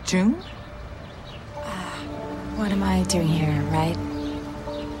 June? What am I doing here, right?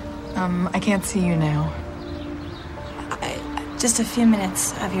 I can't see you now. Just a few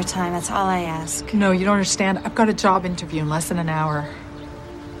minutes of your time, that's all I ask. No, you don't understand. I've got a job interview in less than an hour.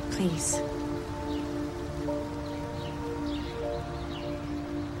 Please.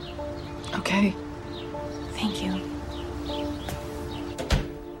 Okay. Thank you.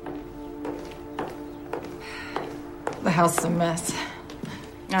 The house is a mess.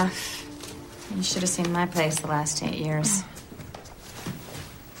 You should have seen my place the last 8 years.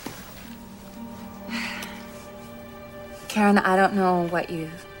 Karen, I don't know what you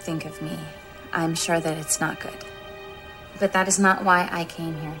think of me. I'm sure that it's not good. But that is not why I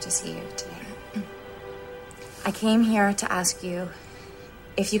came here to see you today. I came here to ask you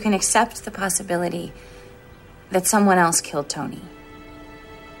if you can accept the possibility that someone else killed Tony.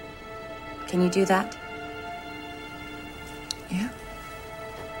 Can you do that? Yeah.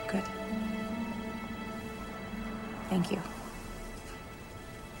 Good. Thank you.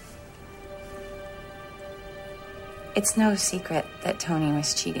 It's no secret that Tony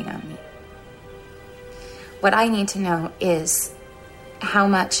was cheating on me. What I need to know is how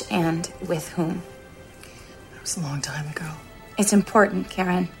much and with whom. That was a long time ago. It's important,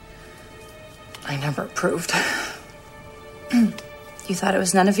 Karen. I never approved. You thought it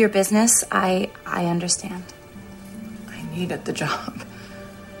was none of your business. I understand. I needed the job.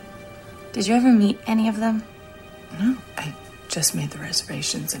 Did you ever meet any of them? No, I just made the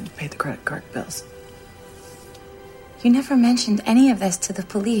reservations and paid the credit card bills. You never mentioned any of this to the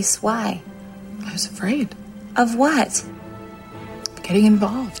police. Why? I was afraid. Of what? Getting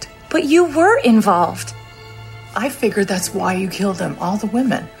involved. But you were involved. I figured that's why you killed them, all the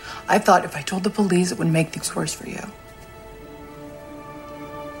women. I thought if I told the police, it would make things worse for you.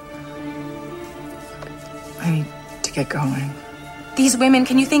 I need to get going. These women,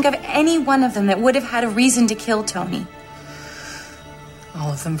 can you think of any one of them that would have had a reason to kill Tony?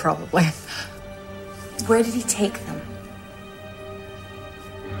 All of them, probably. Where did he take them?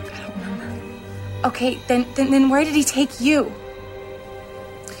 I don't remember. Okay, then where did he take you?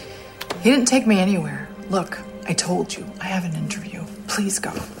 He didn't take me anywhere. Look, I told you, I have an interview. Please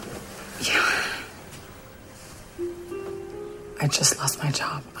go. Yeah. I just lost my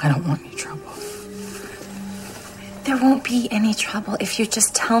job. I don't want any trouble. There won't be any trouble if you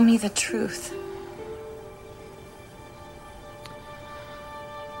just tell me the truth.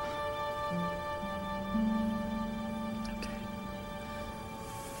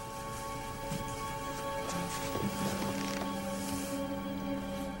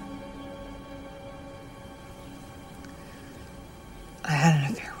 I had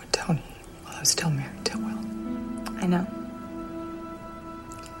an affair with Tony while I was still married to Will. I know.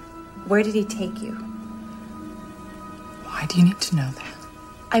 Where did he take you? Why do you need to know that?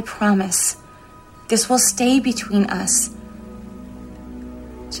 I promise. This will stay between us.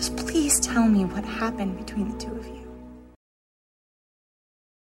 Just please tell me what happened between the two of you.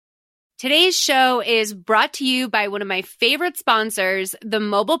 Today's show is brought to you by one of my favorite sponsors, the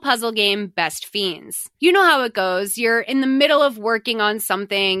mobile puzzle game Best Fiends. You know how it goes. You're in the middle of working on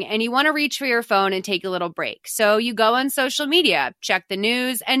something and you want to reach for your phone and take a little break. So you go on social media, check the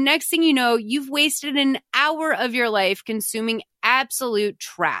news, and next thing you know, you've wasted an hour of your life consuming absolute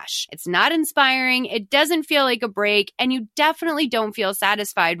trash. It's not inspiring, it doesn't feel like a break, and you definitely don't feel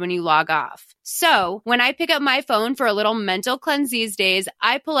satisfied when you log off. So, when I pick up my phone for a little mental cleanse these days,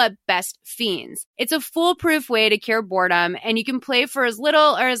 I pull up Best Fiends. It's a foolproof way to cure boredom, and you can play for as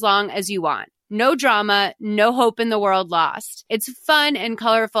little or as long as you want. No drama, no hope in the world lost. It's fun and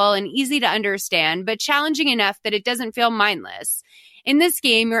colorful and easy to understand, but challenging enough that it doesn't feel mindless. In this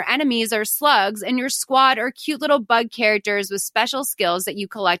game, your enemies are slugs and your squad are cute little bug characters with special skills that you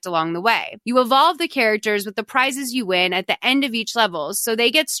collect along the way. You evolve the characters with the prizes you win at the end of each level, so they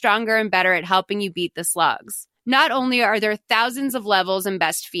get stronger and better at helping you beat the slugs. Not only are there thousands of levels in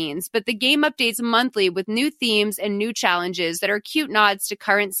Best Fiends, but the game updates monthly with new themes and new challenges that are cute nods to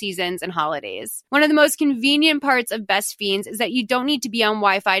current seasons and holidays. One of the most convenient parts of Best Fiends is that you don't need to be on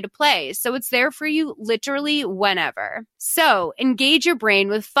Wi-Fi to play, so it's there for you literally whenever. So, engage your brain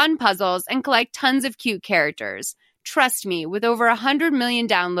with fun puzzles and collect tons of cute characters. Trust me, with over 100 million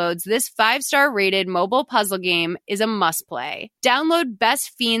downloads, this 5-star rated mobile puzzle game is a must-play. Download Best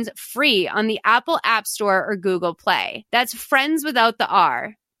Fiends free on the Apple App Store or Google Play. That's friends without the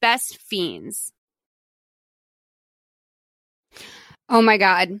R. Best Fiends. Oh my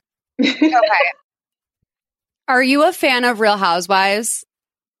God. Okay. Are you a fan of Real Housewives?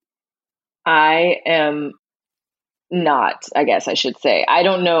 I am not, I guess I should say. I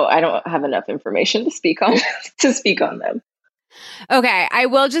don't know. I don't have enough information to speak on them. Okay, I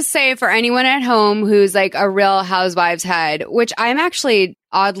will just say for anyone at home who's like a Real Housewives head, which I'm actually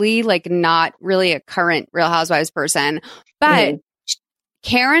oddly like not really a current Real Housewives person, but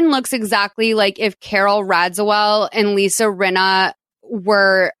Karen looks exactly like if Carol Radziwill and Lisa Rinna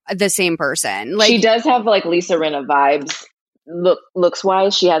were the same person. Like, she does have like Lisa Rinna vibes, looks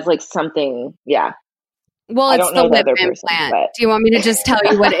wise. She has like something, yeah. Well, it's the lip implant. Do you want me to just tell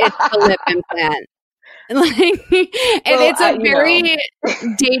you what it's the lip implant? Like, and it's a very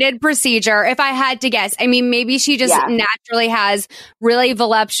dated procedure. If I had to guess, I mean, maybe she just naturally has really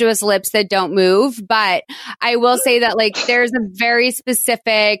voluptuous lips that don't move. But I will say that, like, there's a very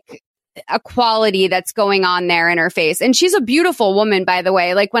specific quality that's going on there in her face. And she's a beautiful woman, by the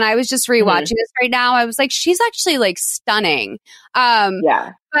way. Like, when I was just rewatching this right now, I was like, she's actually like stunning.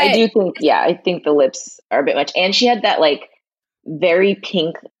 Yeah, I do think, I think the lips are a bit much. And she had that like very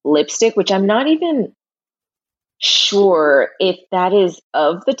pink lipstick, which I'm not even sure if that is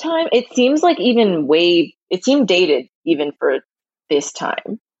of the time. It seems like it seemed dated even for this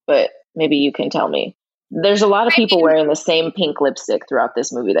time, but maybe you can tell me. There's a lot of people wearing the same pink lipstick throughout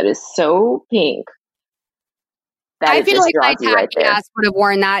this movie that is so pink. I feel like my tacky ass would have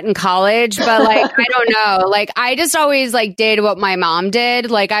worn that in college, but like, I don't know. Like, I just always like did what my mom did.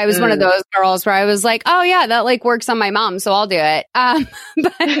 Like, I was one of those girls where I was like, oh yeah, that like works on my mom, so I'll do it.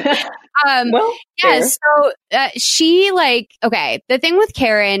 So she like, okay, the thing with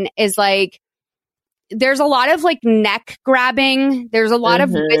Karen is like, there's a lot of like neck grabbing. There's a lot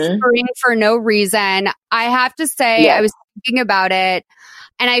of whispering for no reason. I have to say, I was thinking about it.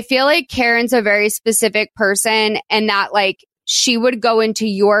 And I feel like Karen's a very specific person, and that like she would go into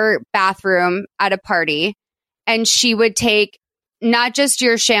your bathroom at a party and she would take not just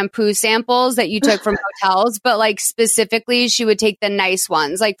your shampoo samples that you took from hotels, but like specifically she would take the nice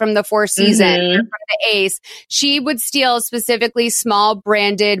ones, like from the Four Seasons or from the Ace. She would steal specifically small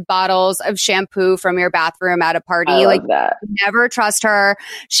branded bottles of shampoo from your bathroom at a party. I like love that. Never trust her.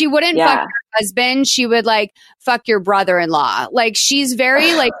 She wouldn't fuck your husband. She would like fuck your brother-in-law. Like, she's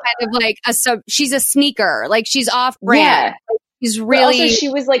very like kind of like she's a sneaker. Like, she's off brand. Like, she's really. But also, she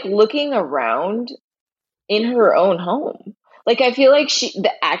was like looking around in her own home. Like, I feel like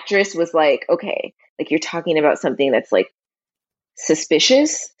the actress was like, okay, like, you're talking about something that's like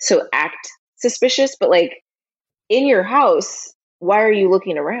suspicious, so act suspicious, but like in your house, why are you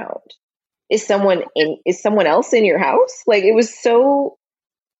looking around? Is someone else in your house? Like, it was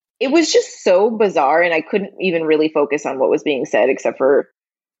just so bizarre, and I couldn't even really focus on what was being said except for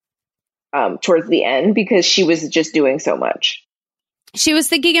towards the end, because she was just doing so much. She was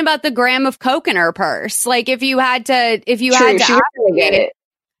thinking about the gram of coke in her purse. Like, if you had to she was trying to get it.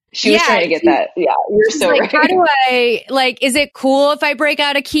 She was trying to get that. Yeah, you're so like, right. How do I, like, is it cool if I break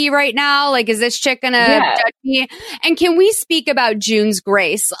out a key right now? Like, is this chick gonna judge me? And can we speak about June's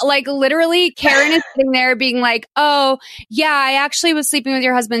grace? Like, literally, Karen is sitting there being like, oh, yeah, I actually was sleeping with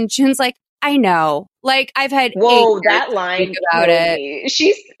your husband. June's like, I know. Like, I've had that line about it.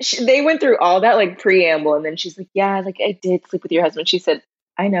 They went through all that like preamble, and then she's like, yeah, like, I did sleep with your husband. She said,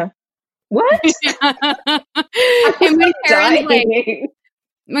 I know. What? And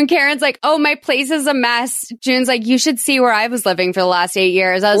when Karen's like, oh, my place is a mess, June's like, you should see where I was living for the last 8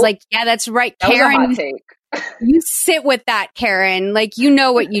 years. I was like, yeah, that's right, Karen. That was a hot take. You sit with that, Karen. Like, you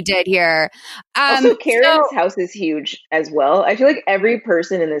know what you did here. Also, Karen's house is huge as well. I feel like every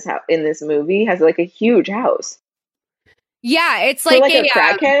person in this in this movie has like a huge house. Yeah, it's like a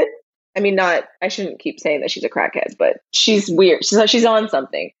crackhead. I mean, I shouldn't keep saying that she's a crackhead, but she's weird. She's on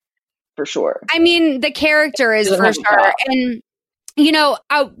something for sure. I mean, the character is for sure. And you know,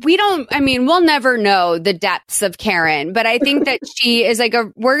 we'll never know the depths of Karen, but I think that she is like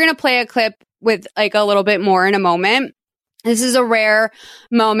we're going to play a clip with like a little bit more in a moment. This is a rare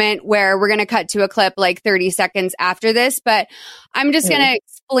moment where we're going to cut to a clip like 30 seconds after this, but I'm just going to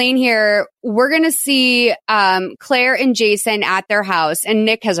explain here. We're going to see Claire and Jason at their house, and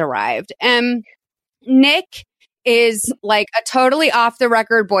Nick has arrived. Nick is like a totally off the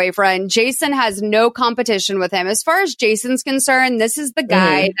record boyfriend. Jason has no competition with him. As far as Jason's concerned, this is the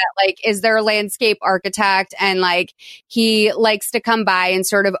guy that like is their landscape architect, and like he likes to come by and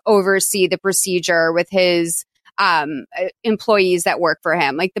sort of oversee the procedure with his employees that work for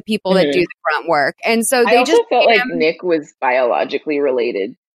him, like the people that do the grunt work. And so they just felt like Nick was biologically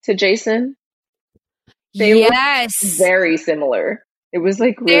related to Jason. They look very similar. It was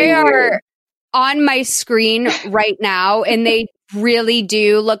like really weird. On my screen right now, and they really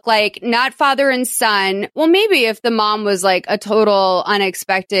do look like not father and son. Well, maybe if the mom was like a total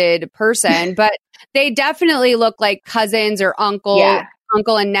unexpected person, but they definitely look like cousins or uncle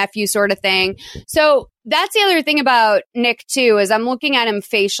and nephew sort of thing. So that's the other thing about Nick too, is I'm looking at him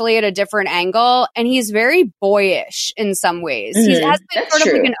facially at a different angle, and he's very boyish in some ways. He has sort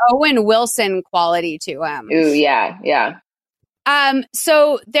of like an Owen Wilson quality to him. Ooh, yeah.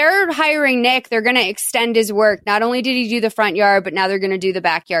 So they're hiring Nick. They're going to extend his work. Not only did he do the front yard, but now they're going to do the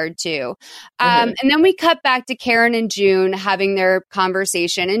backyard too. And then we cut back to Karen and June having their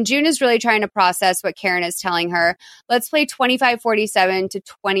conversation. And June is really trying to process what Karen is telling her. Let's play 2547 to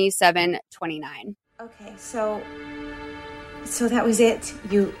 2729. Okay, so that was it.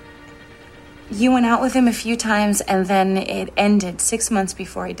 You went out with him a few times, and then it ended 6 months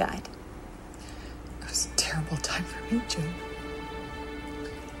before he died. It was a terrible time for me, June.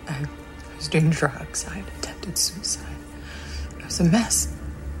 I was doing drugs. I had attempted suicide. It was a mess.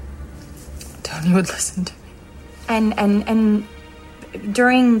 Tony would listen to me. And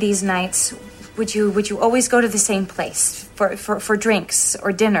during these nights, would you always go to the same place for drinks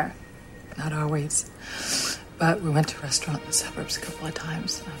or dinner? Not always. But we went to a restaurant in the suburbs a couple of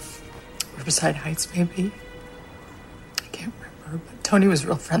times. Riverside Heights, maybe. I can't remember, but Tony was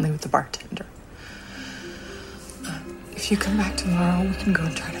real friendly with the bartender. If you come back tomorrow, we can go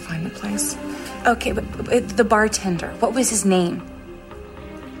and try to find a place. Okay, but the bartender, what was his name?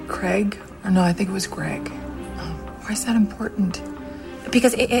 Craig? Or no, I think it was Greg. Why is that important?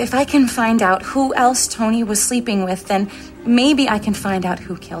 Because if I can find out who else Tony was sleeping with, then maybe I can find out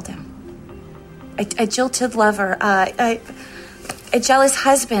who killed him. A jilted lover, a jealous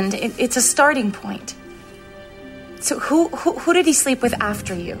husband. It's a starting point. So who did he sleep with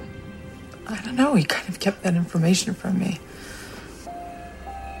after you? I don't know. He kind of kept that information from me.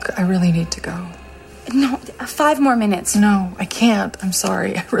 I really need to go. No, 5 more minutes. No, I can't. I'm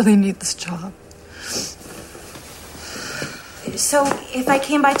sorry. I really need this job. So if I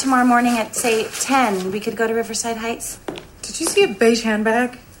came by tomorrow morning at, say, 10, we could go to Riverside Heights? Did you see a beige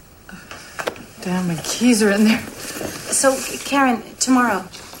handbag? Damn, my keys are in there. So, Karen, tomorrow.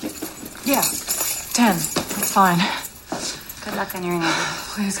 Yeah, 10. That's fine. Good luck on your interview.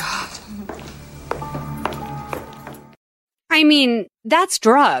 Please, God. I mean, that's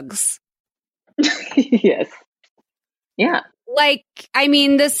drugs. Yes. Yeah. Like, I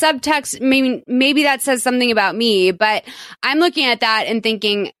mean, the subtext, maybe that says something about me, but I'm looking at that and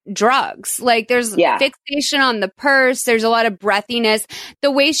thinking drugs. Like, there's fixation on the purse. There's a lot of breathiness.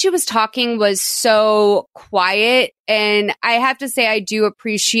 The way she was talking was so quiet. And I have to say, I do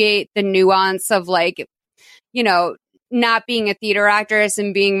appreciate the nuance of, like, you know, not being a theater actress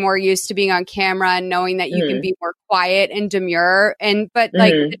and being more used to being on camera and knowing that you can be more quiet and demure. But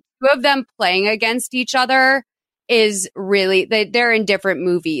like the two of them playing against each other is really, they're in different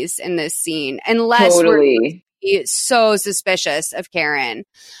movies in this scene, unless we're so suspicious of Karen.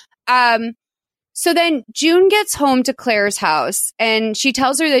 So then June gets home to Claire's house and she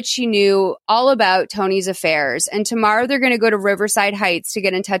tells her that she knew all about Tony's affairs. And tomorrow they're going to go to Riverside Heights to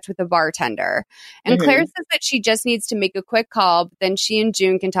get in touch with the bartender. And Claire says that she just needs to make a quick call, but then she and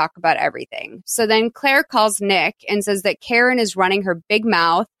June can talk about everything. So then Claire calls Nick and says that Karen is running her big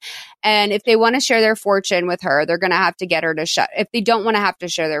mouth. And if they want to share their fortune with her, they're going to have to get her to if they don't want to have to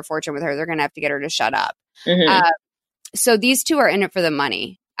share their fortune with her, they're going to have to get her to shut up. So these two are in it for the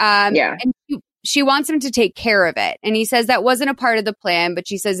money. And she wants him to take care of it. And he says that wasn't a part of the plan, but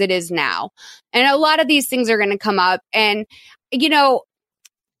she says it is now. And a lot of these things are going to come up. And, you know,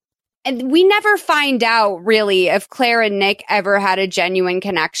 and we never find out really if Claire and Nick ever had a genuine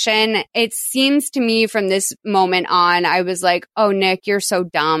connection. It seems to me from this moment on, I was like, oh, Nick, you're so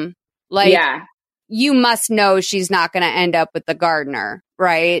dumb. Like, you must know she's not going to end up with the gardener,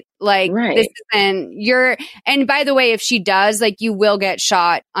 right? Like, this isn't and by the way, if she does, like, you will get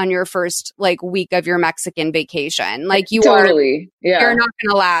shot on your first, like, week of your Mexican vacation. Like, you're not going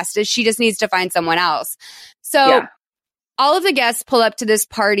to last. She just needs to find someone else. So all of the guests pull up to this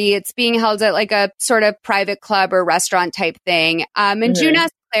party. It's being held at, like, a sort of private club or restaurant type thing. And June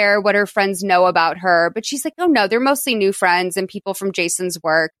asks Claire what her friends know about her, but she's like, oh, no, they're mostly new friends and people from Jason's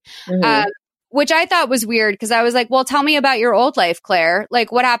work. Which I thought was weird because I was like, well, tell me about your old life, Claire.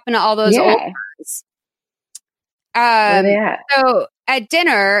 Like, what happened to all those old friends? Where are they at? So at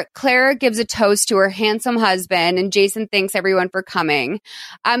dinner, Claire gives a toast to her handsome husband, and Jason thanks everyone for coming.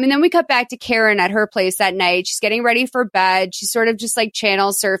 And then we cut back to Karen at her place that night. She's getting ready for bed. She's sort of just like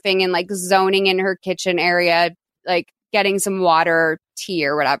channel surfing and like zoning in her kitchen area, like getting some water, tea,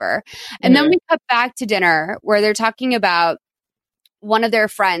 or whatever. And then we cut back to dinner where they're talking about one of their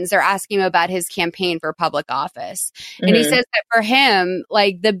friends. They're asking him about his campaign for public office. And he says that for him,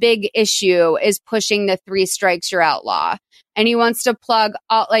 like, the big issue is pushing the 3 strikes you're out law. And he wants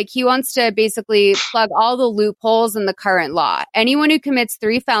to basically plug all the loopholes in the current law. Anyone who commits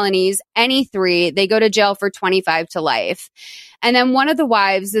 3 felonies, any 3, they go to jail for 25 to life. And then one of the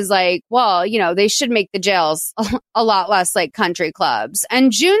wives is like, well, you know, they should make the jails a lot less like country clubs.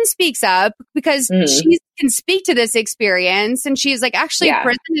 And June speaks up because she can speak to this experience. And she's like, actually,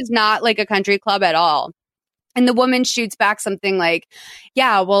 prison is not like a country club at all. And the woman shoots back something like,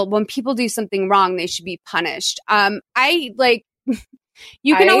 yeah, well, when people do something wrong, they should be punished. You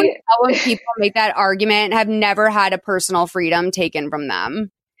can always tell when people make that argument have never had a personal freedom taken from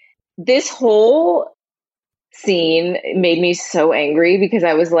them. this whole scene made me so angry because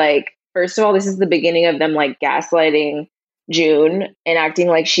I was like, first of all, this is the beginning of them like gaslighting June and acting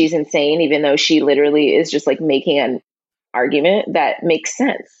like she's insane, even though she literally is just like making an argument that makes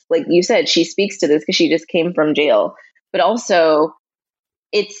sense. Like you said, she speaks to this because she just came from jail. But also,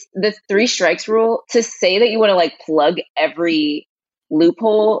 it's the 3 strikes rule to say that you want to like plug every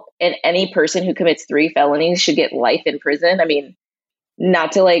loophole and any person who commits 3 felonies should get life in prison. I mean,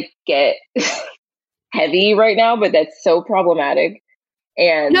 not to like get heavy right now, but that's so problematic.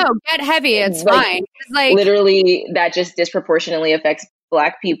 And no, get heavy. It's like, fine. It's like literally, that just disproportionately affects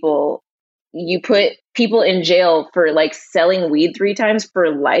Black people. You put people in jail for like selling weed 3 times for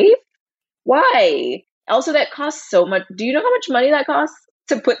life. Why? Also, that costs so much. Do you know how much money that costs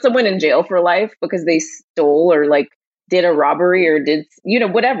to put someone in jail for life because they stole or like did a robbery or did, you know,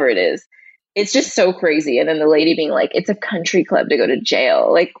 whatever it is? It's just so crazy. And then the lady being like, it's a country club to go to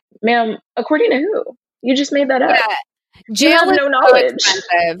jail. Like, ma'am, according to who? You just made that up. Yeah. Jail you have is no knowledge. so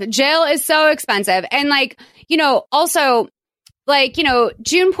expensive. Jail is so expensive. And like, you know, also like, you know,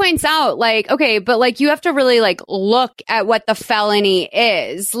 June points out like, okay, but like you have to really like look at what the felony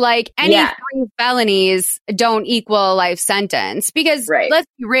is. Like any 3 felonies don't equal a life sentence because let's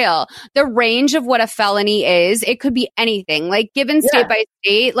be real, the range of what a felony is, it could be anything. Like given state by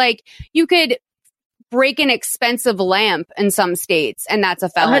state, like you could break an expensive lamp in some states and that's a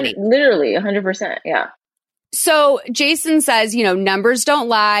felony. Literally 100%. Yeah. So Jason says, you know, numbers don't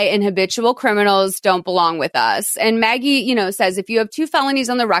lie and habitual criminals don't belong with us. And Maggie, you know, says if you have 2 felonies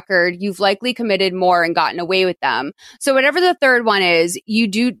on the record, you've likely committed more and gotten away with them. So whatever the third one is, you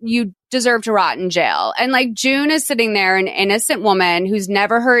deserve to rot in jail. And like June is sitting there, an innocent woman who's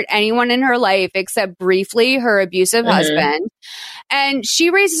never hurt anyone in her life except briefly her abusive husband. And she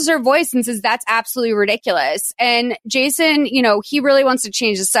raises her voice and says, that's absolutely ridiculous. And Jason, you know, he really wants to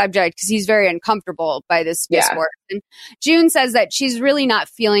change the subject because he's very uncomfortable by this discourse. And June says that she's really not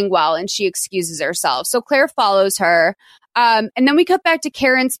feeling well and she excuses herself. So Claire follows her. And then we cut back to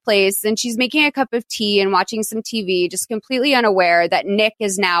Karen's place and she's making a cup of tea and watching some TV, just completely unaware that Nick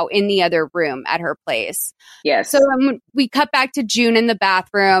is now in the other room at her place. Yes. So we cut back to June in the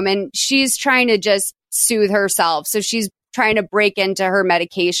bathroom and she's trying to just soothe herself. So she's trying to break into her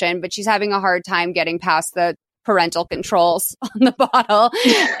medication, but she's having a hard time getting past the parental controls on the bottle.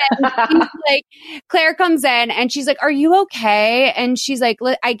 And she's like, Claire comes in and she's like, are you okay? And she's like,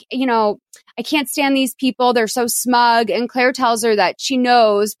 I can't stand these people. They're so smug. And Claire tells her that she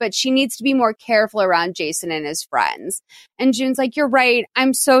knows, but she needs to be more careful around Jason and his friends. And June's like, you're right.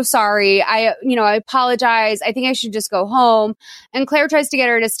 I'm so sorry. I apologize. I think I should just go home. And Claire tries to get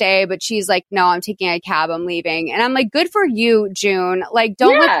her to stay, but she's like, no, I'm taking a cab. I'm leaving. And I'm like, good for you, June. Like,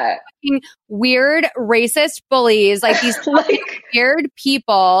 don't let weird racist bullies, like these weird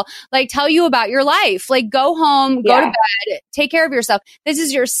people, like tell you about your life. Like go home, go to bed, take care of yourself. This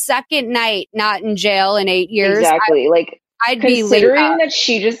is your second night not in jail in 8 years. Exactly. I'd be considering that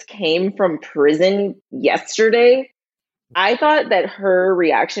she just came from prison yesterday. I thought that her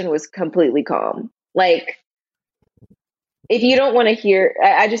reaction was completely calm. Like, if you don't want to hear,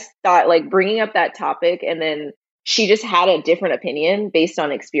 I just thought like bringing up that topic and then she just had a different opinion based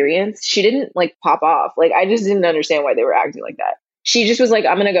on experience. She didn't like pop off. Like, I just didn't understand why they were acting like that. She just was like,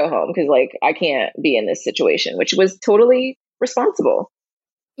 I'm going to go home because like I can't be in this situation, which was totally responsible.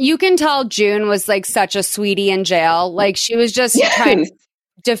 You can tell June was like such a sweetie in jail. Like she was just trying to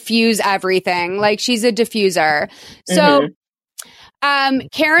diffuse everything. Like she's a diffuser. So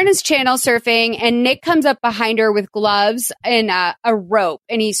Karen is channel surfing and Nick comes up behind her with gloves and a rope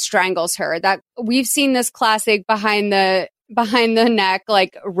and he strangles her. That we've seen this classic behind the neck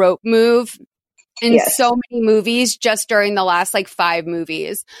like rope move in so many movies just during the last like 5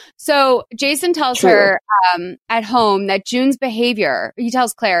 movies. So Jason tells her at home that June's behavior, he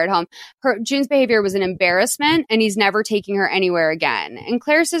tells Claire at home, June's behavior was an embarrassment and he's never taking her anywhere again. And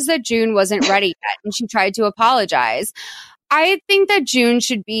Claire says that June wasn't ready yet and she tried to apologize. I think that June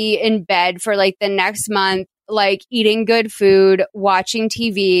should be in bed for like the next month, like eating good food, watching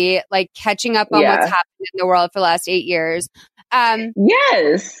TV, like catching up on what's happened in the world for the last 8 years.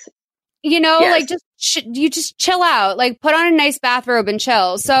 Like you just chill out, like put on a nice bathrobe and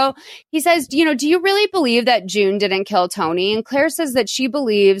chill. So he says, do you really believe that June didn't kill Tony? And Claire says that she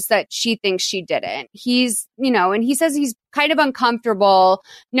believes that she thinks she didn't. He's, and he says he's kind of uncomfortable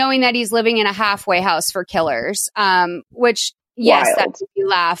knowing that he's living in a halfway house for killers, which yes, that makes me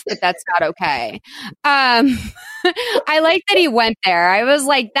laugh, but that's not okay. I like that he went there. I was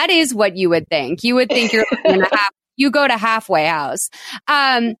like, that is what you would think. You would think you're living in you go to halfway house.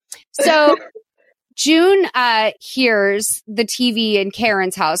 So June hears the TV in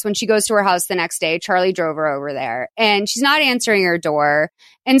Karen's house when she goes to her house the next day. Charlie drove her over there and she's not answering her door.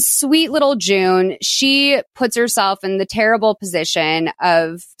 And sweet little June, she puts herself in the terrible position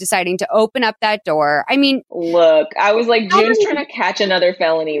of deciding to open up that door. I mean, look, I was like, June's trying to catch another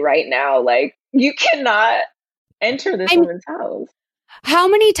felony right now. Like, you cannot enter this woman's house. How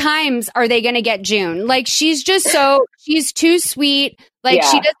many times are they going to get June? Like, she's just she's too sweet. Like,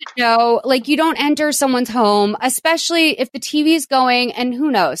 she doesn't know. Like, you don't enter someone's home, especially if the TV is going. And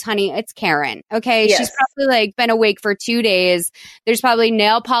who knows, honey, it's Karen. Okay. Yes. She's probably like been awake for 2 days. There's probably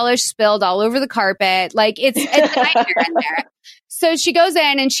nail polish spilled all over the carpet. Like, it's a nightmare in there. So she goes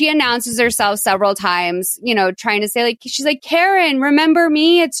in and she announces herself several times, you know, trying to say, like, she's like, Karen, remember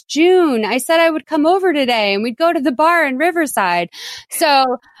me? It's June. I said I would come over today and we'd go to the bar in Riverside.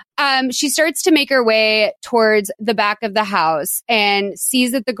 So she starts to make her way towards the back of the house and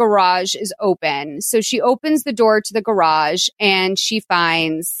sees that the garage is open. So she opens the door to the garage and she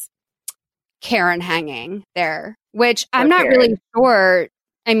finds Karen hanging there, which I'm not really sure.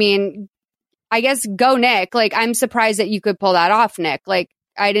 I mean, I guess go Nick. Like, I'm surprised that you could pull that off, Nick. Like,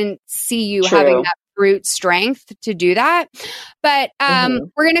 I didn't see you having that brute strength to do that. But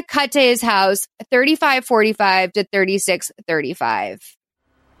we're going to cut to his house, 3545 to 3635.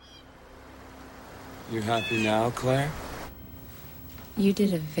 You happy now, Claire? You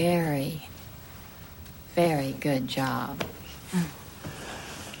did a very, very good job.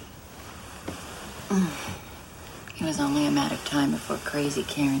 It was only a matter of time before crazy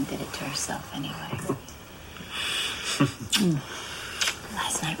Karen did it to herself anyway.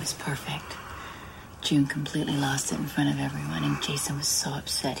 Last night was perfect. June completely lost it in front of everyone, and Jason was so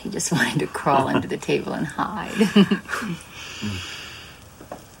upset he just wanted to crawl under the table and hide.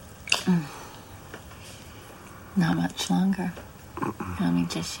 Not much longer. Only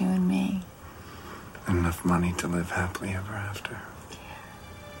just you and me. Enough money to live happily ever after.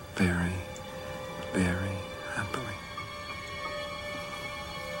 Very, very happily.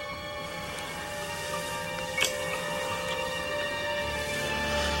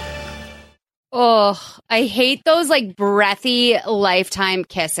 Oh, I hate those like breathy lifetime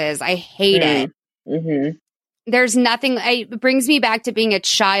kisses. I hate it. Mm-hmm. There's nothing, it brings me back to being a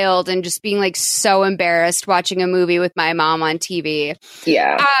child and just being like so embarrassed watching a movie with my mom on TV.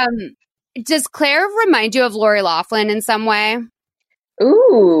 Yeah. Does Claire remind you of Lori Loughlin in some way?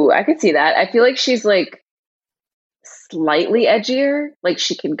 Ooh, I could see that. I feel like she's like slightly edgier. Like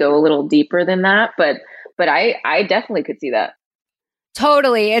she can go a little deeper than that, but I definitely could see that.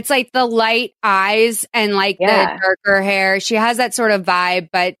 Totally. It's like the light eyes and like the darker hair. She has that sort of vibe,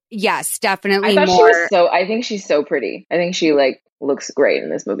 but yes, definitely more. I think she's so pretty. I think she like looks great in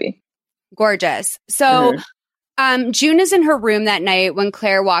this movie. Gorgeous. So June is in her room that night when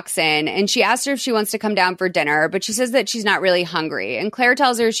Claire walks in and she asks her if she wants to come down for dinner, but she says that she's not really hungry. And Claire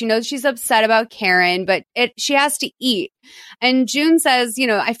tells her she knows she's upset about Karen, but she has to eat. And June says, you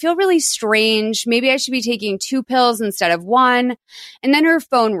know, I feel really strange. Maybe I should be taking 2 pills instead of 1. And then her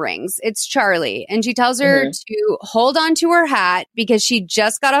phone rings. It's Charlie. And she tells her to hold on to her hat because she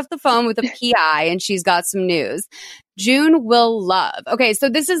just got off the phone with a PI and she's got some news. June will love. Okay, so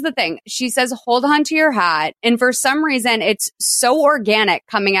this is the thing. She says, hold on to your hat. And for some reason, it's so organic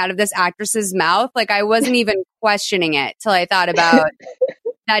coming out of this actress's mouth. Like I wasn't even questioning it till I thought about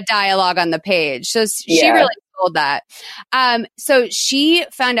that dialogue on the page. So she really told that. So she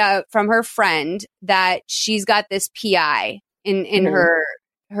found out from her friend that she's got this PI in her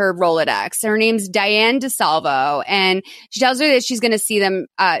Rolodex. Her name's Diane DeSalvo, and she tells her that she's going to see them.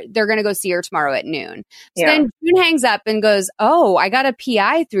 They're going to go see her tomorrow at noon. So then June hangs up and goes, "Oh, I got a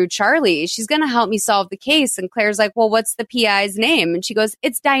PI through Charlie. She's going to help me solve the case." And Claire's like, "Well, what's the PI's name?" And she goes,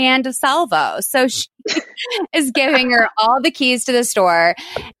 "It's Diane DeSalvo." So she is giving her all the keys to the store.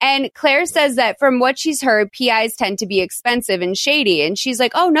 And Claire says that from what she's heard, PIs tend to be expensive and shady. And she's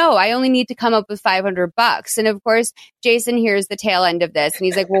like, "Oh no, I only need to come up with $500. And of course, Jason hears the tail end of this and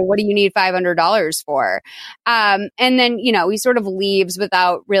he's like, "Well, what do you need $500 for?" And then, you know, he sort of leaves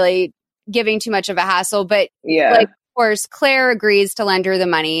without really giving too much of a hassle. But like, of course, Claire agrees to lend her the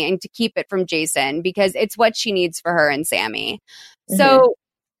money and to keep it from Jason because it's what she needs for her and Sammy. So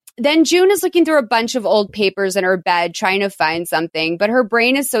then June is looking through a bunch of old papers in her bed trying to find something, but her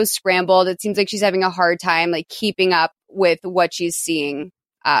brain is so scrambled. It seems like she's having a hard time like keeping up with what she's seeing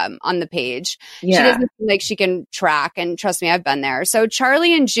on the page. She doesn't seem like she can track, and trust me, I've been there. So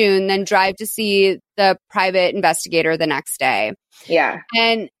Charlie and June then drive to see the private investigator the next day.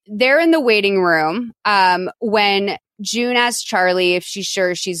 And they're in the waiting room when June asks Charlie if she's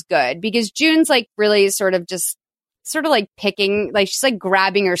sure she's good, because June's like really sort of just sort of like picking, like she's like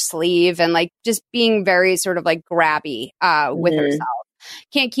grabbing her sleeve and like just being very sort of like grabby with herself.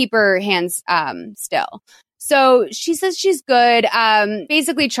 Can't keep her hands still. So she says she's good.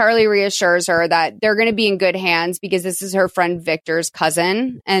 Basically, Charlie reassures her that they're going to be in good hands because this is her friend Victor's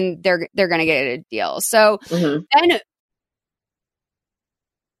cousin, and they're going to get a deal. So then,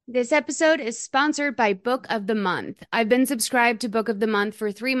 this episode is sponsored by Book of the Month. I've been subscribed to Book of the Month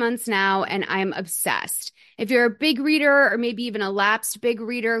for 3 months now, and I'm obsessed. If you're a big reader or maybe even a lapsed big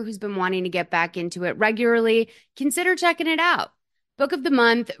reader who's been wanting to get back into it regularly, consider checking it out. Book of the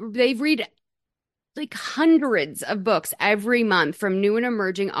Month, they read like hundreds of books every month from new and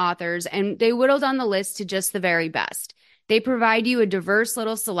emerging authors, and they whittled on the list to just the very best. They provide you a diverse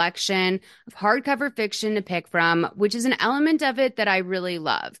little selection of hardcover fiction to pick from, which is an element of it that I really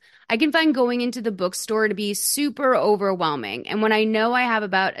love. I can find going into the bookstore to be super overwhelming, and when I know I have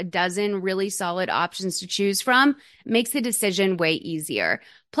about a dozen really solid options to choose from, it makes the decision way easier.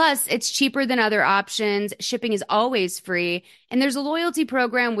 Plus, it's cheaper than other options, shipping is always free, and there's a loyalty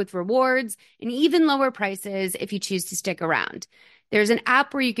program with rewards and even lower prices if you choose to stick around. There's an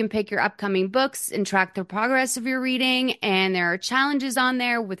app where you can pick your upcoming books and track the progress of your reading, and there are challenges on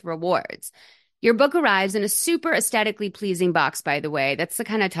there with rewards. Your book arrives in a super aesthetically pleasing box, by the way. That's the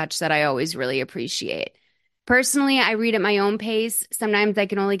kind of touch that I always really appreciate. Personally, I read at my own pace. Sometimes I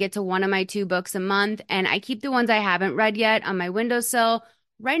can only get to 1 of my 2 books a month, and I keep the ones I haven't read yet on my windowsill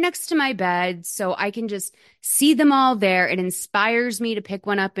right next to my bed so I can just see them all there. It inspires me to pick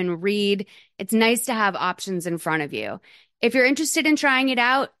one up and read. It's nice to have options in front of you. If you're interested in trying it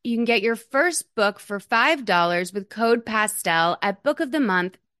out, you can get your first book for $5 with code PASTEL at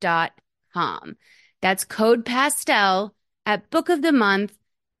bookofthemonth.com. That's code PASTEL at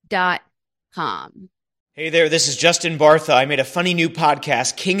bookofthemonth.com. Hey there, this is Justin Bartha. I made a funny new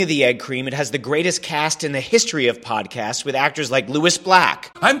podcast, King of the Egg Cream. It has the greatest cast in the history of podcasts with actors like Louis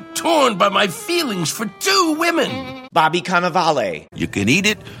Black. I'm torn by my feelings for 2 women. Bobby Cannavale. You can eat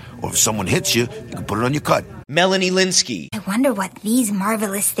it, or if someone hits you, you can put it on your cut. Melanie Linsky. I wonder what these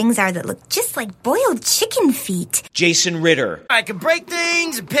marvelous things are that look just like boiled chicken feet. Jason Ritter. I can break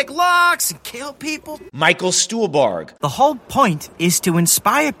things and pick locks and kill people. Michael Stuhlbarg. The whole point is to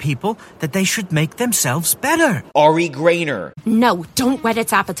inspire people that they should make themselves better. Ari Grainer. No, don't whet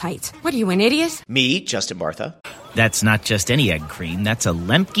its appetite. What are you, an idiot? Me, Justin Bartha. That's not just any egg cream, that's a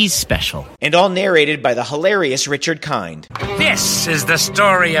Lemke's special. And all narrated by the hilarious Richard Kind. This is the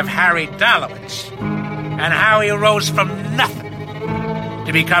story of Harry Dalowitz and how he rose from nothing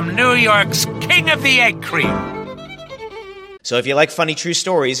to become New York's King of the Egg Cream. So if you like funny true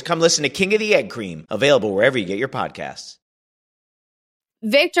stories, come listen to King of the Egg Cream, available wherever you get your podcasts.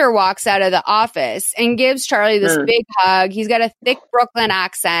 Victor walks out of the office and gives Charlie this big hug. He's got a thick Brooklyn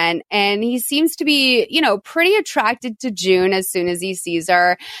accent, and he seems to be, pretty attracted to June as soon as he sees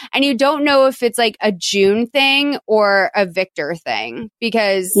her. And you don't know if it's like a June thing or a Victor thing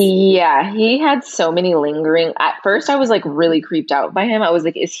because... Yeah, he had so many lingering... At first, I was like really creeped out by him. I was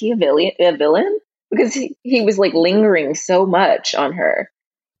like, is he a villain? Because he was like lingering so much on her.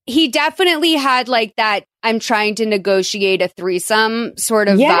 He definitely had like that I'm trying to negotiate a threesome sort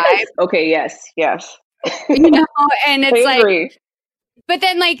of vibe. Okay, yes. And it's agree. like, but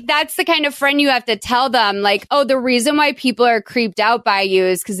then like, that's the kind of friend you have to tell them like, oh, the reason why people are creeped out by you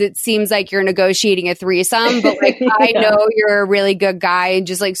is because it seems like you're negotiating a threesome, but like, I know you're a really good guy and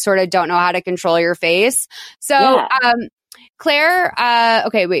just like sort of don't know how to control your face. So, Claire,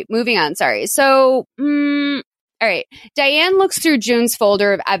 okay, wait, moving on. Sorry. So, all right. Diane looks through June's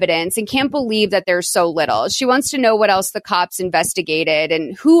folder of evidence and can't believe that there's so little. She wants to know what else the cops investigated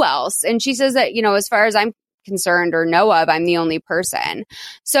and who else. And she says that, as far as I'm concerned or know of, I'm the only person.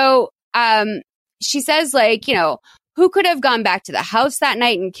 So she says like, who could have gone back to the house that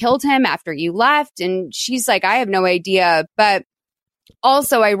night and killed him after you left? And she's like, I have no idea. But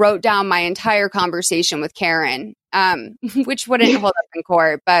also I wrote down my entire conversation with Karen, which wouldn't hold up in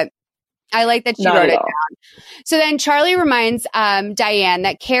court, but I like that she wrote it down. So then Charlie reminds Diane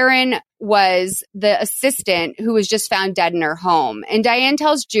that Karen was the assistant who was just found dead in her home. And Diane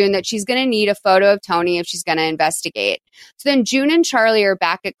tells June that she's going to need a photo of Tony if she's going to investigate. So then June and Charlie are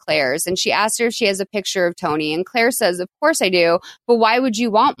back at Claire's, and she asks her if she has a picture of Tony. And Claire says, of course I do, but why would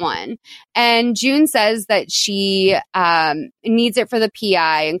you want one? And June says that she needs it for the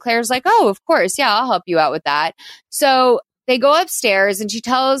PI. And Claire's like, oh, of course. Yeah, I'll help you out with that. So they go upstairs and she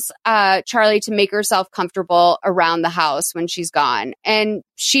tells Charlie to make herself comfortable around the house when she's gone. And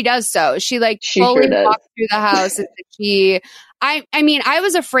she does so. She fully walks through the house and she I mean, I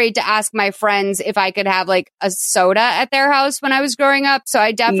was afraid to ask my friends if I could have like a soda at their house when I was growing up. So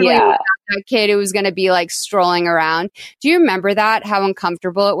I definitely was not that kid who was going to be like strolling around. Do you remember that? How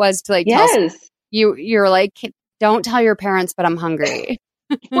uncomfortable it was to like tell you're like, don't tell your parents, but I'm hungry.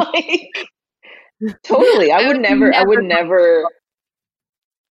 Like, totally. I would never,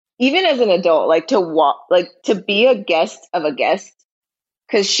 even as an adult, like to be a guest of a guest,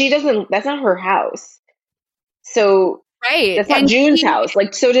 because that's not her house. So right. That's not June's house.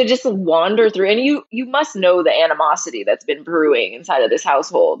 Like, so to just wander through, and you must know the animosity that's been brewing inside of this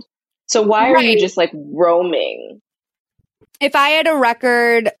household. So why are you just like roaming? If I had a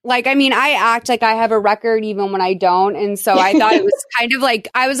record, like, I mean, I act like I have a record even when I don't. And so I thought it was kind of like,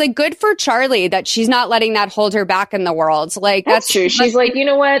 I was like, good for Charlie that she's not letting that hold her back in the world. Like, that's true. She's like, you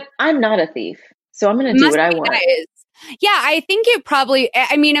know what? I'm not a thief. So I'm going to do what I want. Yeah, I think it probably,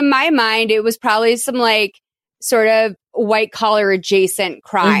 I mean, in my mind, it was probably some like sort of white collar adjacent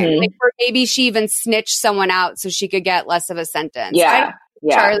crime. Mm-hmm. Like, or maybe she even snitched someone out so she could get less of a sentence. Yeah.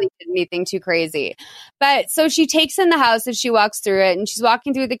 Charlie did anything too crazy. But so she takes in the house and she walks through it, and she's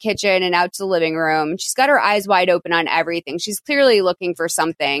walking through the kitchen and out to the living room. She's got her eyes wide open on everything. She's clearly looking for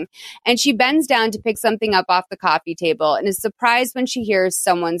something. And she bends down to pick something up off the coffee table and is surprised when she hears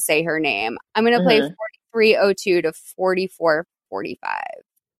someone say her name. I'm going to play 4302 to 4445.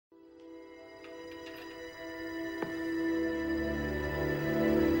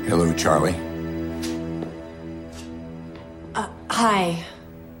 Hello, Charlie. Hi.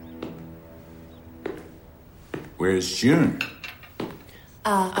 Where's June?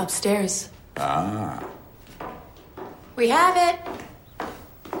 Upstairs. Ah. We have it.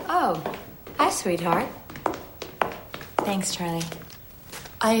 Oh, hi, sweetheart. Thanks, Charlie.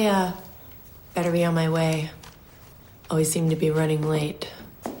 I, better be on my way. Always seem to be running late.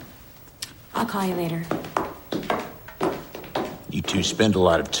 I'll call you later. You two spend a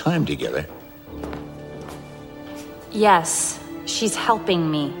lot of time together. Yes, she's helping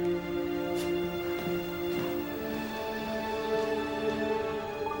me.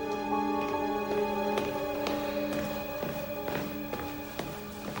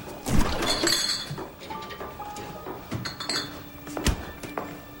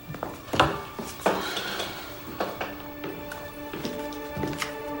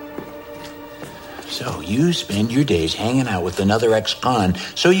 So you spend your days hanging out with another ex-con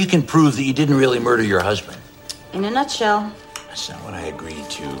so you can prove that you didn't really murder your husband. In a nutshell. That's not what I agreed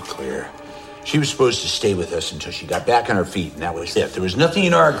to, Claire. She was supposed to stay with us until she got back on her feet, and that was it. There was nothing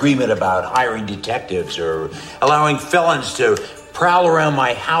in our agreement about hiring detectives or allowing felons to prowl around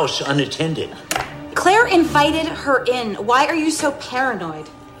my house unattended. Claire invited her in. Why are you so paranoid?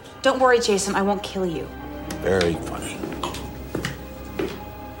 Don't worry, Jason, I won't kill you. Very funny.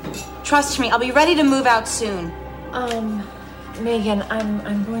 Trust me, I'll be ready to move out soon. Megan,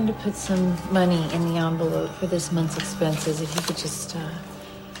 I'm going to put some money in the envelope for this month's expenses. If you could just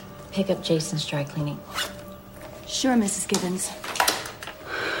pick up Jason's dry cleaning. Sure, Mrs. Gibbons.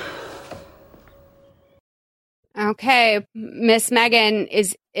 Okay, Miss Megan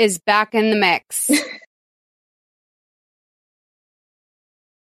is back in the mix.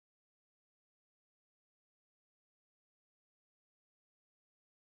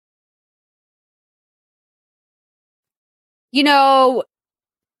 You know,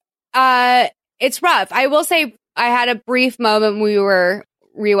 it's rough. I will say I had a brief moment when we were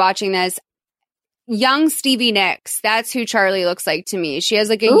rewatching this. Young Stevie Nicks, that's who Charlie looks like to me. She has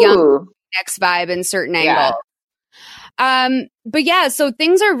like a young Nicks vibe in certain angles. But yeah, so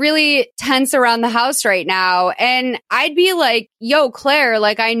things are really tense around the house right now. And I'd be like, yo, Claire,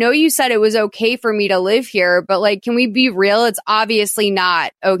 like, I know you said it was okay for me to live here, but like, can we be real? It's obviously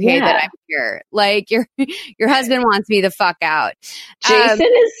not okay that I'm here. Like, your husband wants me the fuck out. Jason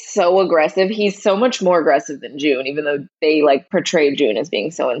is so aggressive. He's so much more aggressive than June, even though they like portray June as being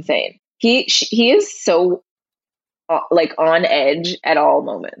so insane. He is so like on edge at all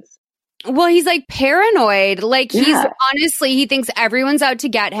moments. Well, he's like paranoid. Like he's honestly, he thinks everyone's out to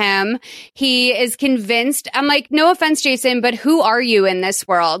get him. He is convinced. I'm like, no offense, Jason, but who are you in this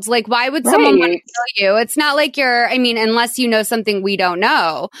world? Like, why would someone want to kill you? It's not like I mean, unless you know something we don't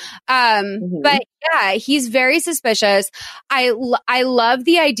know. But yeah, he's very suspicious. I love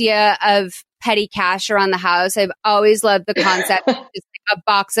the idea of petty cash around the house. I've always loved the concept of just like a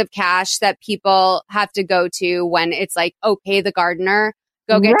box of cash that people have to go to when it's like, oh, pay the gardener.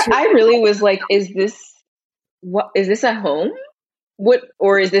 I really was like, is this a home?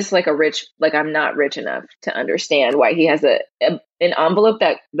 Or is this like I'm not rich enough to understand why he has an envelope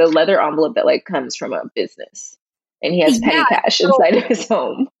the leather envelope that like comes from a business. and he has petty cash inside of his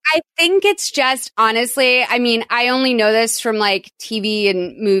home. I think it's just, honestly, I mean, I only know this from like TV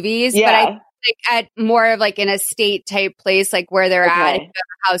and movies, but I think at more of like an estate type place, like where they're at, if you have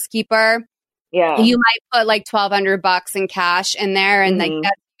a housekeeper, you might put like $1,200 in cash in there, and like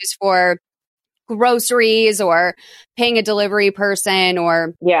that's used for groceries or paying a delivery person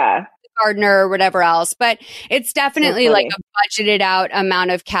or gardener or whatever else. But it's definitely like a budgeted out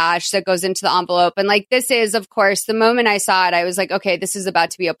amount of cash that goes into the envelope. And like, this is, of course, the moment I saw it, I was like, okay, this is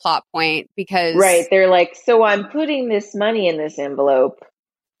about to be a plot point because they're like, so I'm putting this money in this envelope.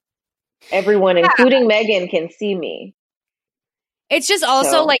 Everyone, including Megan, can see me. It's just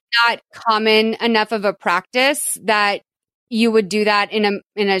also like not common enough of a practice that you would do that in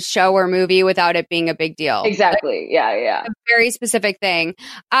a show or movie without it being a big deal. Exactly. Like, yeah. A very specific thing.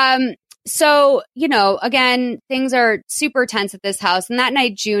 So, you know, again, things are super tense at this house. And that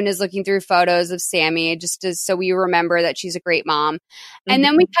night, June is looking through photos of Sammy so we remember that she's a great mom. And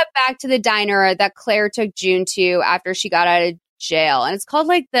then we cut back to the diner that Claire took June to after she got out of jail. And it's called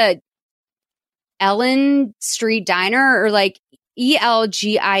like the Ellen Street Diner, or like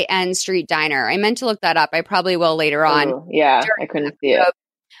ELGIN Street Diner. I meant to look that up. I probably will later on. I couldn't see it.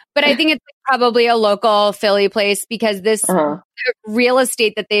 But I think it's probably a local Philly place because this real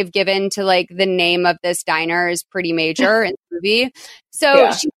estate that they've given to like the name of this diner is pretty major in the movie.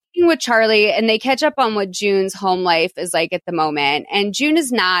 So she's meeting with Charlie and they catch up on what June's home life is like at the moment. And June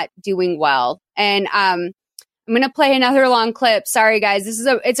is not doing well. And I'm going to play another long clip. Sorry, guys.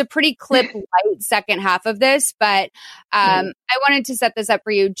 It's a pretty clip light second half of this, but I wanted to set this up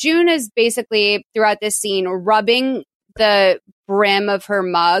for you. June is basically throughout this scene rubbing the brim of her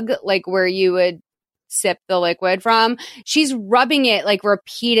mug, like where you would sip the liquid from. She's rubbing it like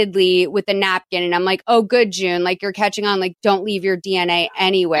repeatedly with a napkin. And I'm like, oh, good, June. Like you're catching on, like don't leave your DNA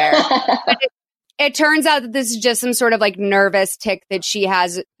anywhere. But it turns out that this is just some sort of like nervous tic that she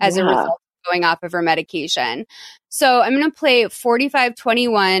has as a result of going off of her medication. So I'm going to play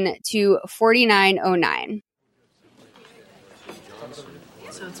 4521 to 4909.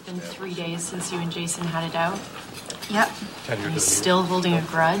 So it's been 3 days since you and Jason had it out? Yep. Are you still holding a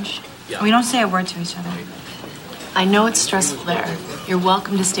grudge? We don't say a word to each other. I know it's stressful there. You're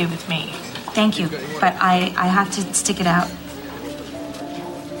welcome to stay with me. Thank you, but I have to stick it out.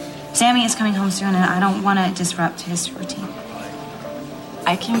 Sammy is coming home soon, and I don't want to disrupt his routine.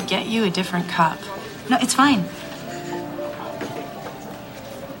 I can get you a different cup. No, it's fine.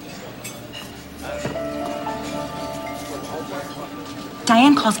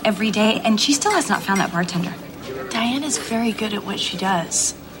 Diane calls every day, and she still has not found that bartender. Diane is very good at what she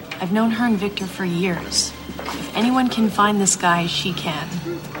does. I've known her and Victor for years. If anyone can find this guy, she can.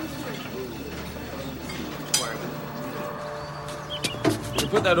 You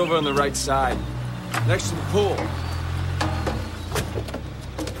put that over on the right side, next to the pool.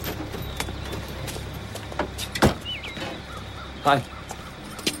 Hi.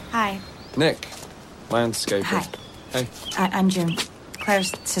 Hi. Nick, landscaper. Hi. Hey. I'm June,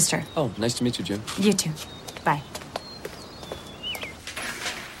 Claire's sister. Oh, nice to meet you, June. You too. Bye.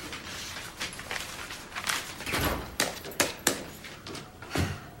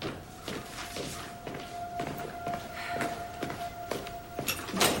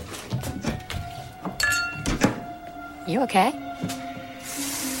 You okay?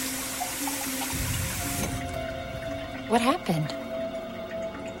 What happened?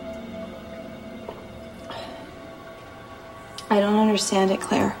 I don't understand it,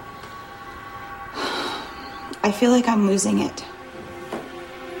 Claire. I feel like I'm losing it.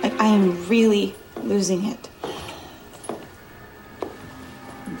 Like I am really losing it.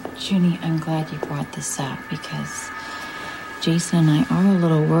 Junie, I'm glad you brought this up because Jason and I are a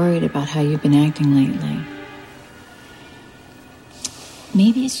little worried about how you've been acting lately.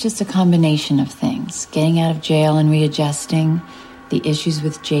 Maybe it's just a combination of things. Getting out of jail and readjusting, the issues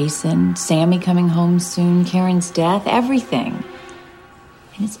with Jason, Sammy coming home soon, Karen's death, everything.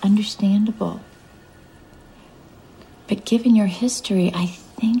 And it's understandable. But given your history, I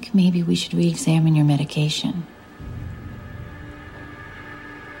think maybe we should re-examine your medication.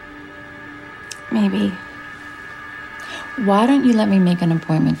 Maybe. Why don't you let me make an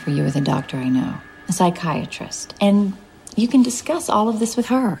appointment for you with a doctor I know, a psychiatrist, and you can discuss all of this with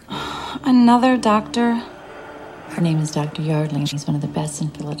her. Another doctor? Her name is Dr. Yardley. She's one of the best in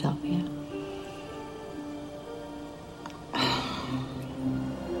Philadelphia.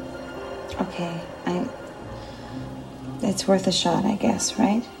 Okay, it's worth a shot, I guess,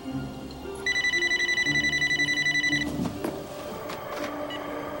 right?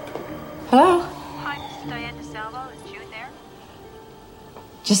 Hello? Hi, this is Diane DeSalvo. Is June there?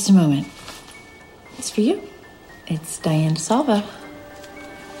 Just a moment. It's for you. It's Diane DeSalvo.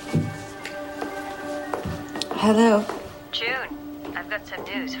 Hello. June, I've got some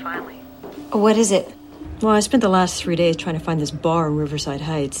news, finally. What is it? Well, I spent the last 3 days trying to find this bar in Riverside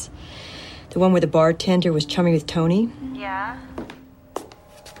Heights. The one where the bartender was chumming with Tony. Yeah?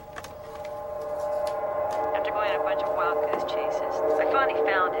 After going on a bunch of wild goose chases, I finally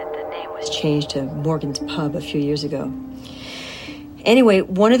found it. The name was changed to Morgan's Pub a few years ago. Anyway,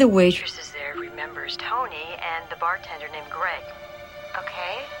 one of the waitresses there remembers Tony and the bartender named Greg.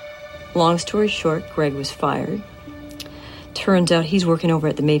 Okay. Long story short, Greg was fired. Turns out he's working over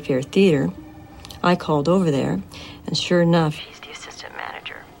at the Mayfair Theater. I called over there, and sure enough, he's the assistant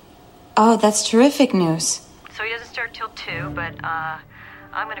manager. Oh, that's terrific news. So he doesn't start till 2, but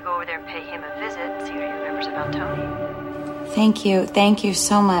I'm going to go over there and pay him a visit and see what he remembers about Tony. Thank you. Thank you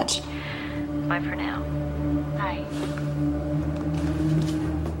so much. Bye for now. Bye.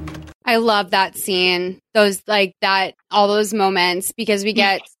 I love that scene. Those like that, all those moments, because we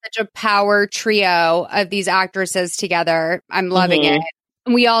get such a power trio of these actresses together. I'm loving it.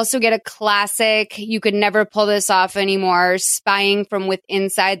 We also get a classic, you could never pull this off anymore, spying from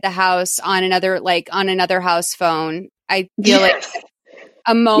inside the house on another house phone. I feel like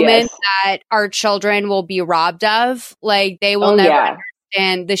a moment that our children will be robbed of. Like they will never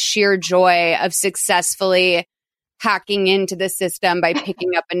understand the sheer joy of successfully hacking into the system by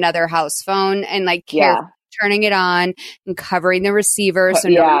picking up another house phone and like carefully turning it on and covering the receiver so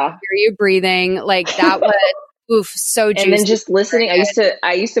no one can hear you breathing. Like that was so juicy. And then just listening,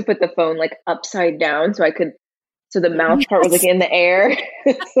 I used to put the phone like upside down so the mouth part was like in the air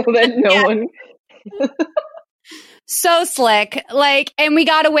so that no one. So slick. Like, and we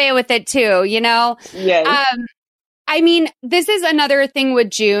got away with it too, you know? Yes. I mean, this is another thing with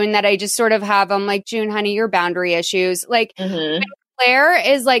June that I just sort of have. I'm like, June, honey, your boundary issues. Like, when Claire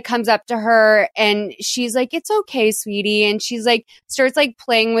is like, comes up to her and she's like, it's okay, sweetie. And she's like, starts like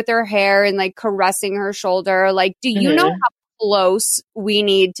playing with her hair and like caressing her shoulder. Like, do you know how close we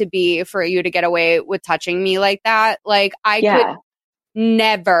need to be for you to get away with touching me like that? Like, I could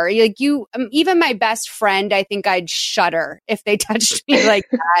never, like you, even my best friend, I think I'd shudder if they touched me like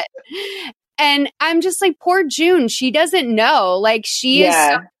that. And I'm just like, poor June. She doesn't know. Like she is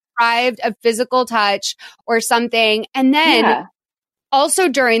so deprived of physical touch or something. And then also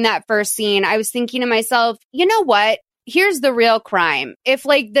during that first scene, I was thinking to myself, you know what? Here's the real crime. If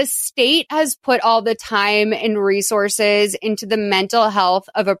like the state has put all the time and resources into the mental health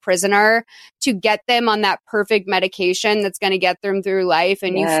of a prisoner to get them on that perfect medication that's going to get them through life,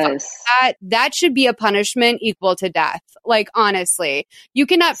 and you fuck that should be a punishment equal to death. Like honestly, you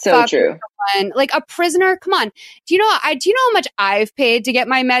cannot fuck someone like a prisoner. Come on, do you know how much I've paid to get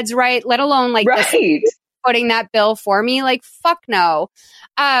my meds right? Let alone like this putting that bill for me. Like fuck no.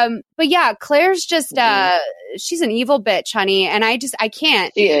 But yeah, Claire's just she's an evil bitch, honey, and I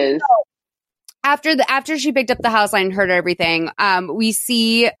can't. She is. So, after she picked up the house line and heard everything, we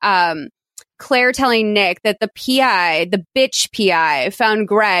see Claire telling Nick that the PI, the bitch PI, found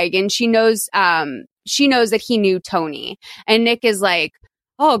Greg, and she knows that he knew Tony. And Nick is like,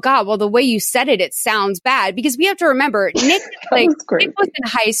 oh God, well, the way you said it, it sounds bad. Because we have to remember, Nick, Nick was in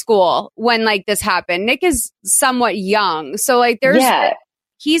high school when like this happened. Nick is somewhat young. So like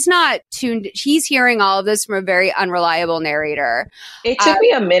he's not tuned. He's hearing all of this from a very unreliable narrator. It took me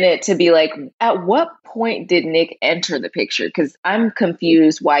a minute to be like, at what point did Nick enter the picture? Because I'm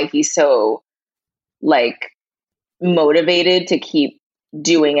confused why he's so like motivated to keep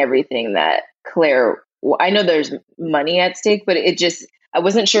doing everything that Claire. I know there's money at stake, but I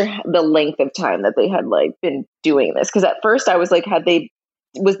wasn't sure the length of time that they had like been doing this. Because at first I was like,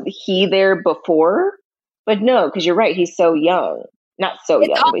 was he there before? But no, because you're right, he's so young. Not so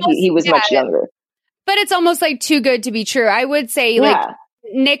young, but he was much younger. But it's almost like too good to be true. I would say like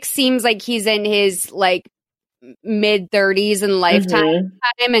Nick seems like he's in his like mid 30s in lifetime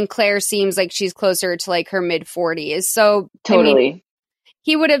time, and Claire seems like she's closer to like her mid 40s. So totally, I mean,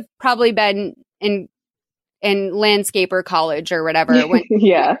 he would have probably been in landscaper college or whatever when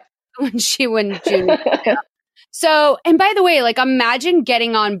June. So, and by the way, like imagine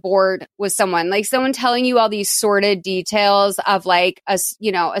getting on board with someone telling you all these sordid details of like a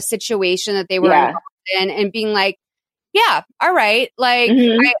situation that they were involved in, and being like, yeah, all right, like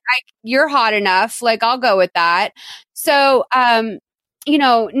you're hot enough, like I'll go with that. So,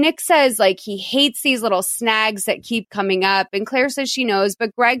 Nick says like he hates these little snags that keep coming up, and Claire says she knows,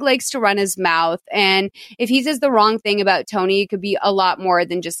 but Greg likes to run his mouth, and if he says the wrong thing about Tony, it could be a lot more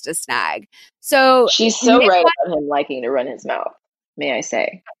than just a snag. So she's so right about him liking to run his mouth, may I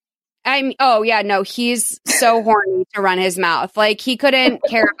say. Oh yeah, no, he's so horny to run his mouth. Like he couldn't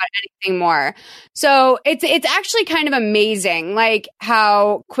care about anything more. So it's actually kind of amazing, like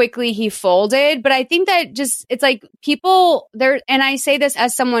how quickly he folded. But I think that just it's like people there, and I say this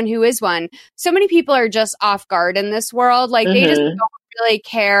as someone who is one. So many people are just off guard in this world. Like they just don't really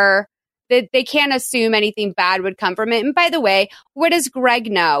care. That they can't assume anything bad would come from it. And by the way, what does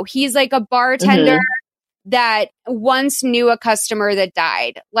Greg know? He's like a bartender that once knew a customer that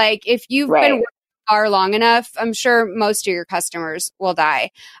died. Like if you've been working bar long enough, I'm sure most of your customers will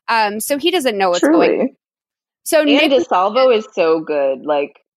die. So he doesn't know what's going on. So Nick DeSalvo is so good.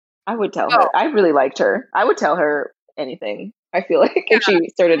 Like I would tell her. I really liked her. I would tell her anything. I feel like if she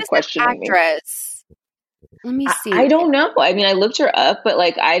started questioning me. Let me see. I don't know. I mean, I looked her up, but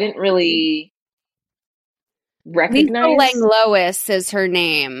like I didn't really recognize. Lisa Langlois is her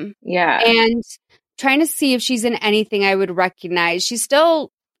name. Yeah. And trying to see if she's in anything I would recognize. She's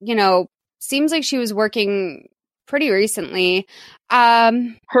still, seems like she was working pretty recently.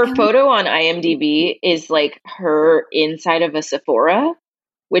 Her photo on IMDb is like her inside of a Sephora,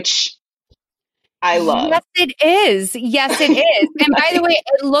 which I love. Yes, it is. Yes, it is. And by the way,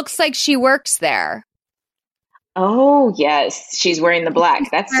 it looks like she works there. Oh, yes. She's wearing the black.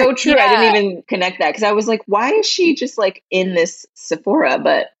 That's so true. Yeah. I didn't even connect that because I was like, why is she just like in this Sephora?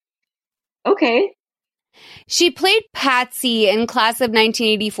 But okay. She played Patsy in Class of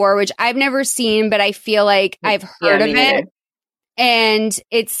 1984, which I've never seen, but I feel like I've heard of it. And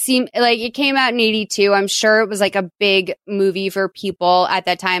it seemed like it came out in 82. I'm sure it was like a big movie for people at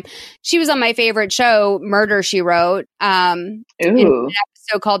that time. She was on my favorite show, Murder, She Wrote, in an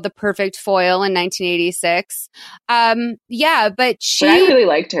episode called The Perfect Foil in 1986. But But I really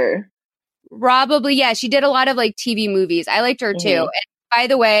liked her. Probably, yeah. She did a lot of like TV movies. I liked her too. And by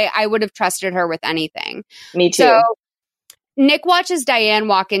the way, I would have trusted her with anything. Me too. So Nick watches Diane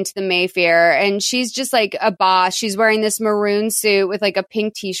walk into the Mayfair and she's just like a boss. She's wearing this maroon suit with like a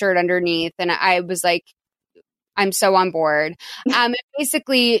pink t-shirt underneath. And I was like, I'm so on board.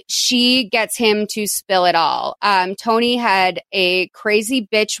 Basically, she gets him to spill it all. Tony had a crazy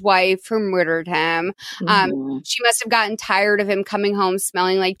bitch wife who murdered him. She must have gotten tired of him coming home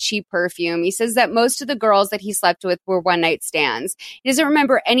smelling like cheap perfume. He says that most of the girls that he slept with were one-night stands. He doesn't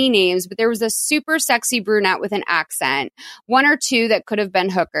remember any names, but there was a super sexy brunette with an accent, one or two that could have been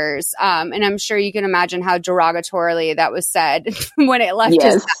hookers. And I'm sure you can imagine how derogatorily that was said when it left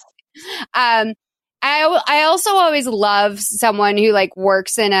his house. I also always love someone who like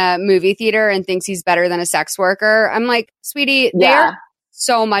works in a movie theater and thinks he's better than a sex worker. I'm like, sweetie, they're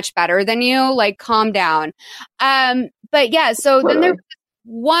so much better than you. Like, calm down. But yeah, so then there was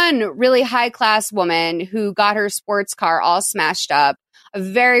one really high class woman who got her sports car all smashed up. A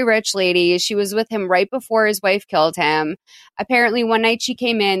very rich lady. She was with him right before his wife killed him. Apparently, one night she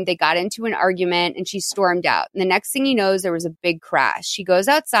came in, they got into an argument, and she stormed out. And the next thing he knows, there was a big crash. She goes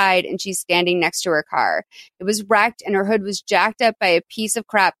outside, and she's standing next to her car. It was wrecked, and her hood was jacked up by a piece of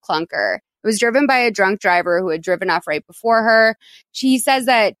crap clunker. It was driven by a drunk driver who had driven off right before her. She says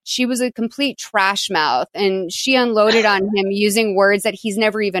that she was a complete trash mouth, and she unloaded on him using words that he's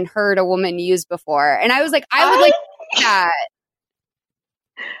never even heard a woman use before. And I was like, I would like that.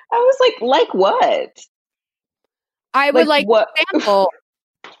 I was like what? I would like what? Example.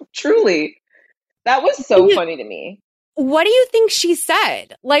 Truly. That was so funny to me. What do you think she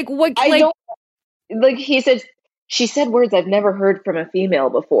said? Like what? He said, she said words I've never heard from a female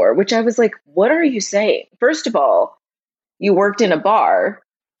before, which I was like, what are you saying? First of all, you worked in a bar.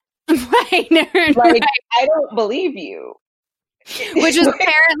 Right. I don't believe you. Which was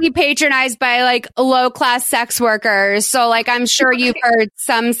apparently patronized by like low-class sex workers. So like, I'm sure you've heard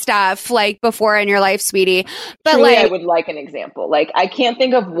some stuff like before in your life, sweetie. But truly, I would like an example. Like, I can't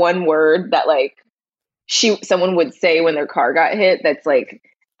think of one word that like someone would say when their car got hit that's like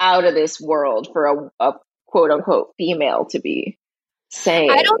out of this world for a quote unquote female to be saying.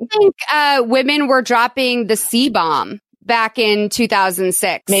 I don't think women were dropping the C-bomb back in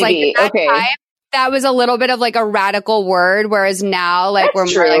 2006. Maybe. Like, okay. That was a little bit of like a radical word, whereas now, like, that's we're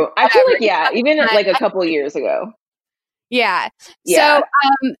true. more like, I feel like, even like a couple years ago. Yeah. So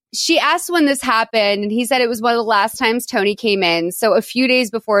she asked when this happened, and he said it was one of the last times Tony came in. So a few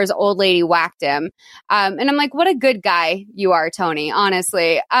days before his old lady whacked him. And I'm like, what a good guy you are, Tony,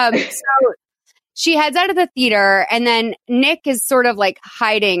 honestly. So she heads out of the theater, and then Nick is sort of like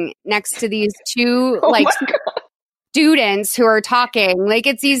hiding next to these two students who are talking. Like,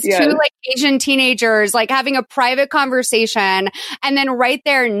 it's these two like Asian teenagers like having a private conversation, and then right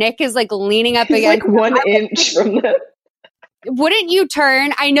there Nick is like leaning up against like 1 inch from them. Wouldn't you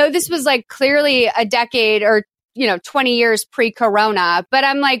turn? I know this was like clearly a decade or 20 years pre-corona. But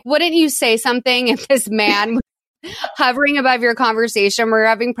I'm like, wouldn't you say something if this man was hovering above your conversation? We're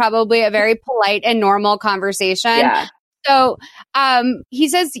having probably a very polite and normal conversation. Yeah. So he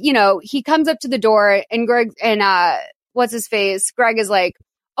says, he comes up to the door and Greg and what's his face? Greg is like,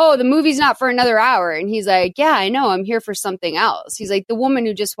 oh, the movie's not for another hour. And he's like, yeah, I know. I'm here for something else. He's like, the woman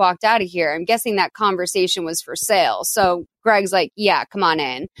who just walked out of here, I'm guessing that conversation was for sale. So Greg's like, yeah, come on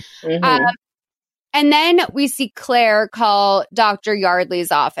in. Mm-hmm. And then we see Claire call Dr.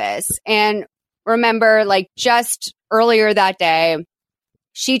 Yardley's office. And remember, like just earlier that day,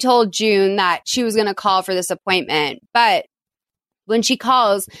 she told June that she was going to call for this appointment. But when she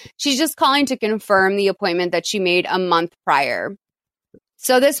calls, she's just calling to confirm the appointment that she made a month prior.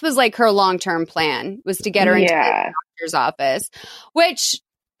 So this was like her long-term plan, was to get her into the doctor's office, which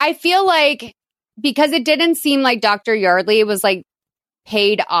I feel like, because it didn't seem like Dr. Yardley was like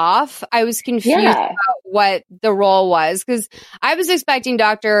paid off, I was confused about what the role was, because I was expecting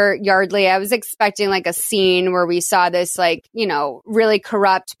Dr. Yardley. I was expecting like a scene where we saw this like, really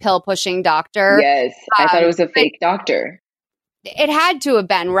corrupt pill-pushing doctor. Yes, I thought it was a fake doctor. It had to have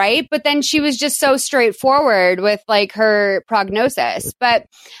been, right? But then she was just so straightforward with like her prognosis. But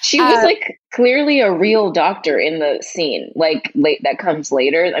she was like clearly a real doctor in the scene, like that comes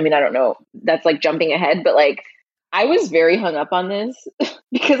later. I mean, I don't know. That's like jumping ahead, but like I was very hung up on this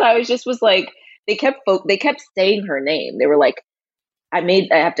because I was like, they kept saying her name. They were like, I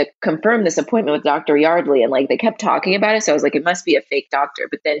have to confirm this appointment with Dr. Yardley. And like, they kept talking about it. So I was like, it must be a fake doctor.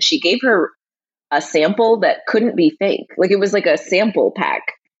 But then she gave her a sample that couldn't be fake. Like it was like a sample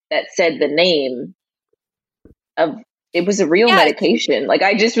pack that said the name of, it was a real medication. Like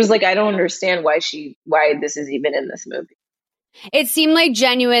I just was like, I don't understand why this is even in this movie. It seemed like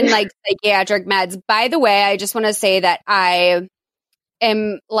genuine, like psychiatric meds. By the way, I just want to say that I'm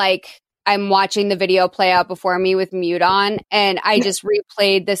watching the video play out before me with mute on, and I just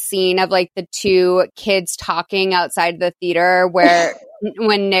replayed the scene of like the two kids talking outside the theater where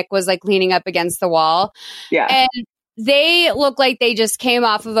when Nick was like leaning up against the wall. Yeah. And they look like they just came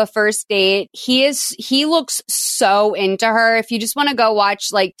off of a first date. He looks so into her. If you just want to go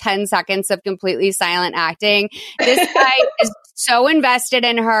watch like 10 seconds of completely silent acting, this guy is so invested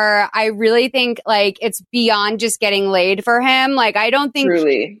in her. I really think like it's beyond just getting laid for him. Like I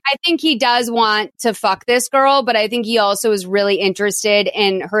think he does want to fuck this girl, but I think he also is really interested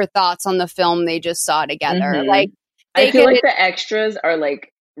in her thoughts on the film they just saw together. Mm-hmm. Like I feel like the extras are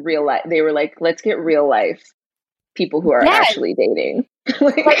like real life. They were like, let's get real life people who are actually dating.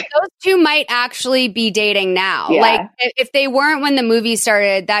 Like those two might actually be dating now. Yeah. Like if they weren't when the movie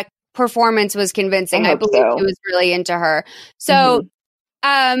started, that performance was convincing. I believe he was really into her. So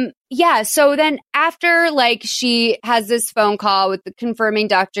so then after like she has this phone call with the confirming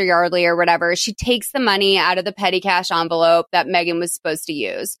Dr. Yardley or whatever, she takes the money out of the petty cash envelope that Megan was supposed to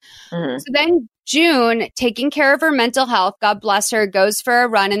use. Mm-hmm. So then June, taking care of her mental health, God bless her, goes for a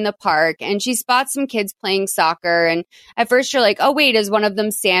run in the park, and she spots some kids playing soccer. And at first you're like, oh wait, is one of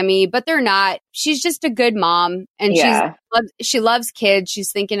them Sammy? But they're not. She's just a good mom, and she loves kids.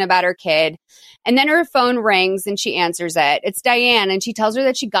 She's thinking about her kid. And then her phone rings and she answers it. It's Diane, and she tells her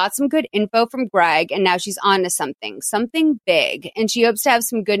that she got some good info from Greg, and now she's on to something big. And she hopes to have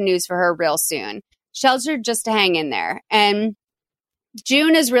some good news for her real soon. She tells her just to hang in there. And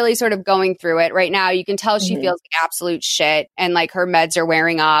June is really sort of going through it right now. You can tell she feels like absolute shit, and like her meds are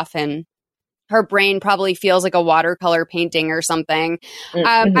wearing off, and her brain probably feels like a watercolor painting or something.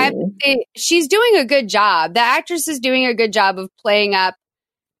 I have to say, she's doing a good job. The actress is doing a good job of playing up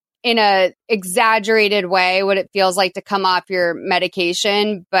in a exaggerated way what it feels like to come off your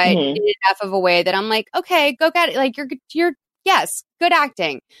medication, but in enough of a way that I'm like, okay, go get it. Like you're yes, good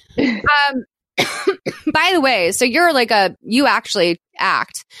acting. By the way, so you're like you actually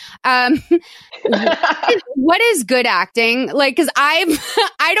act. What is good acting? Like, cause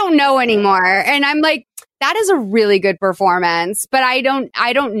I don't know anymore. And I'm like, that is a really good performance, but I don't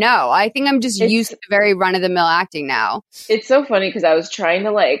know. I think I'm just used to very run of the mill acting now. It's so funny because I was trying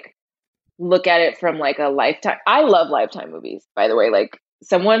to like look at it from like a Lifetime. I love Lifetime movies, by the way. Like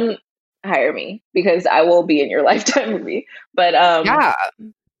someone hire me because I will be in your Lifetime movie. But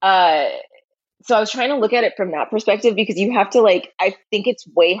so I was trying to look at it from that perspective because you have to like, I think it's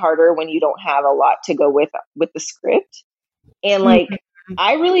way harder when you don't have a lot to go with the script. And like,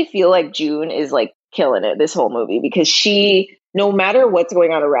 I really feel like June is like killing it this whole movie because she, no matter what's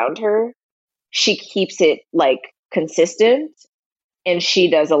going on around her, she keeps it like consistent, and she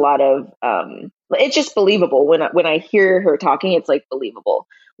does a lot of, it's just believable. When I hear her talking, it's like believable.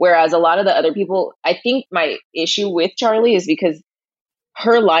 Whereas a lot of the other people, I think my issue with Charlie is because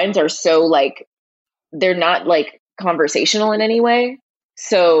her lines are so like they're not like conversational in any way.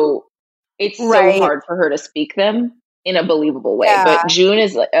 So it's so Right. hard for her to speak them in a believable way. Yeah. But June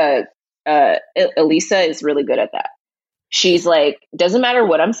is, Elisa is really good at that. She's like, doesn't matter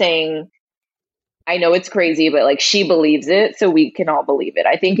what I'm saying. I know it's crazy, but like she believes it, so we can all believe it.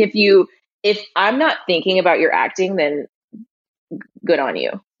 I think if I'm not thinking about your acting, then good on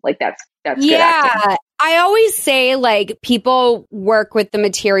you. Like that's good acting. Yeah. I always say like people work with the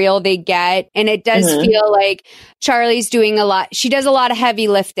material they get, and it does Mhm. feel like Charlie's doing a lot. She does a lot of heavy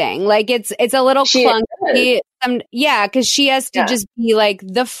lifting. Like it's a little clunky. Yeah, because she has to just be like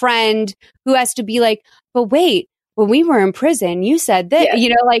the friend who has to be like, but wait, when we were in prison, you said that, Yes. you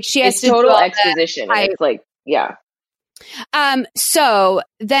know, like she has It's to do total all exposition. that. And it's like, yeah. So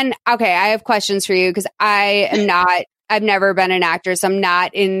then, okay, I have questions for you because I've never been an actor, so I'm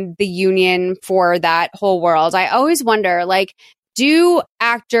not in the union for that whole world. I always wonder, like, do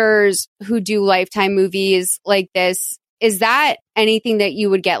actors who do Lifetime movies like this, is that anything that you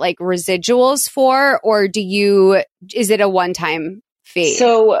would get like residuals for, or is it a one-time fee?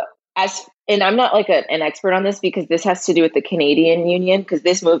 So and I'm not like an expert on this because this has to do with the Canadian Union, because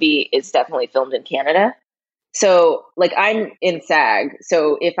this movie is definitely filmed in Canada. So like I'm in SAG.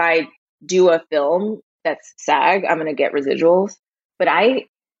 So if I do a film that's SAG, I'm going to get residuals, but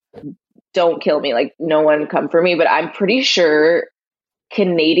don't kill me. Like no one come for me, but I'm pretty sure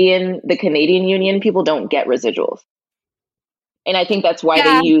the Canadian Union people don't get residuals. And I think that's why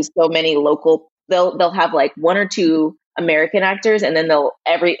they use so many local, they'll have like one or two American actors, and then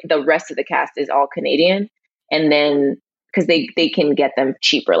the rest of the cast is all Canadian. And then because they can get them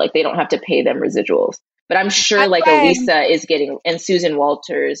cheaper, like they don't have to pay them residuals. But I'm sure like Elisa is getting, and Susan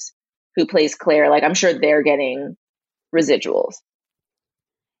Walters, who plays Claire, like I'm sure they're getting residuals.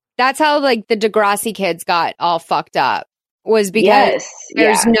 That's how like the Degrassi kids got all fucked up, was because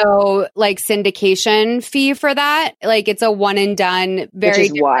there's no like syndication fee for that. Like it's a one and done, very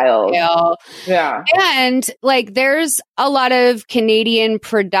which is wild. Scale. Yeah. And like there's a lot of Canadian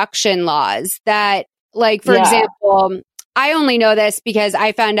production laws that, like, for example, I only know this because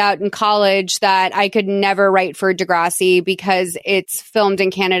I found out in college that I could never write for Degrassi because it's filmed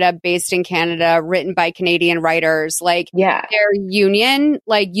in Canada, based in Canada, written by Canadian writers. Like their union,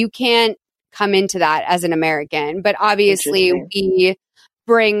 like you can't come into that as an American. But obviously we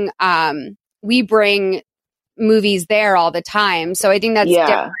bring movies there all the time. So I think that's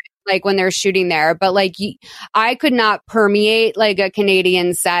different, like when they're shooting there. But like I could not permeate like a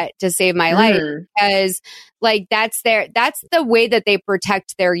Canadian set to save my life, because like that's the way that they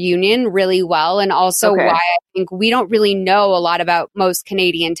protect their union really well. And also why I think we don't really know a lot about most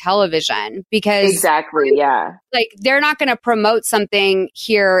Canadian television, because like they're not going to promote something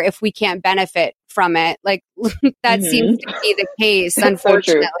here if we can't benefit from it. Like that seems to be the case,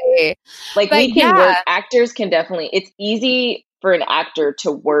 unfortunately. So like we can work, actors can definitely, it's easy for an actor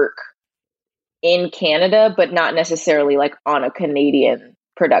to work in Canada, but not necessarily like on a Canadian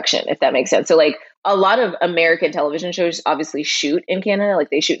production, if that makes sense. So like a lot of American television shows obviously shoot in Canada, like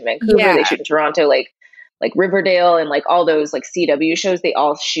they shoot in Vancouver, they shoot in Toronto, like Riverdale and like all those like CW shows, they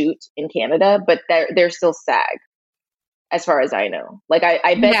all shoot in Canada, but they're still SAG as far as I know. Like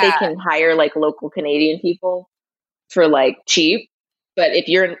I bet they can hire like local Canadian people for like cheap, but if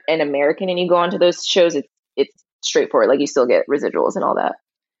you're an American and you go onto those shows, it's straightforward. Like you still get residuals and all that.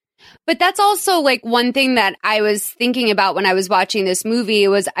 But that's also like one thing that I was thinking about when I was watching this movie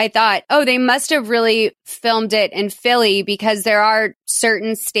was I thought, oh, they must have really filmed it in Philly, because there are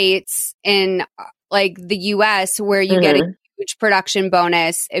certain states in like the US where you get a huge production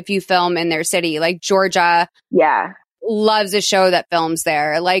bonus if you film in their city. Like Georgia loves a show that films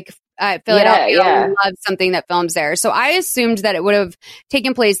there. Like Philadelphia loves something that films there. So I assumed that it would have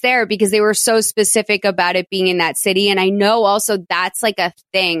taken place there because they were so specific about it being in that city. And I know also that's like a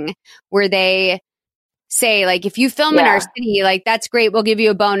thing where they say, like, if you film in our city, like, that's great, we'll give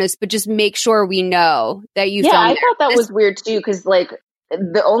you a bonus, but just make sure we know that you filmed I there. thought that was weird too, because like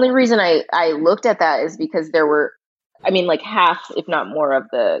the only reason I looked at that is because there were, I mean, like half, if not more, of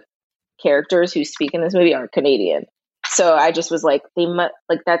the characters who speak in this movie are Canadian. So I just was like, they must,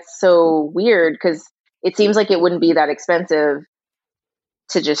 like, that's so weird, because it seems like it wouldn't be that expensive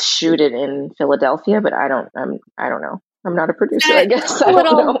to just shoot it in Philadelphia, but I don't know. I'm not a producer, I guess. I don't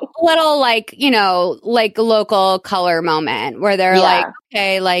know. Little like, you know, like local color moment where they're like,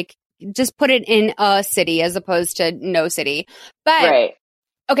 okay, like just put it in a city as opposed to no city. But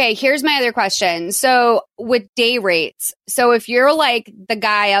okay, here's my other question. So with day rates, so if you're like the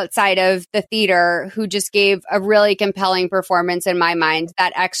guy outside of the theater who just gave a really compelling performance in my mind,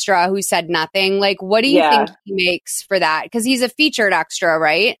 that extra who said nothing, like what do you think he makes for that? Because he's a featured extra,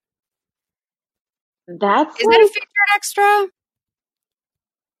 right? Is that a featured extra?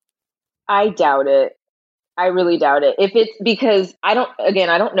 I doubt it. I really doubt it. If it's because I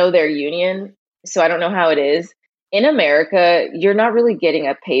don't know their union, so I don't know how it is. In America, you're not really getting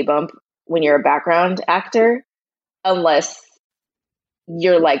a pay bump when you're a background actor unless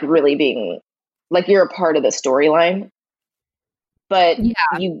you're like really being like you're a part of the storyline. But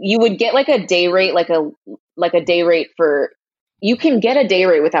you would get like a day rate, like a day rate for you can get a day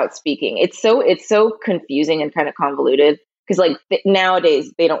rate without speaking. It's so confusing and kind of convoluted because like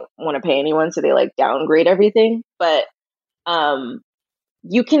nowadays they don't want to pay anyone, so they like downgrade everything. But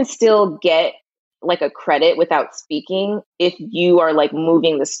you can still get like a credit without speaking if you are like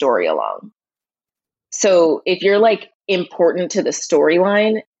moving the story along. So if you're like important to the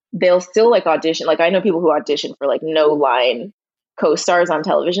storyline, they'll still like audition. Like I know people who audition for like no line co-stars on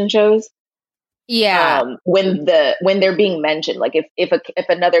television shows. Yeah. When they're being mentioned, like if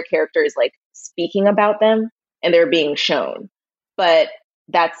another character is like speaking about them and they're being shown, but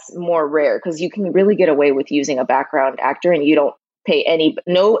that's more rare because you can really get away with using a background actor and you don't pay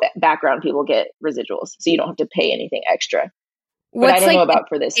no background people get residuals, so you don't have to pay anything extra. But What's I don't like know about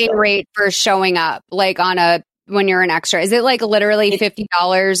for this day rate for showing up like when you're an extra? Is it like literally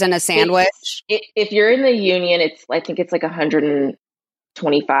 $50 and a sandwich? If you're in the union, I think it's like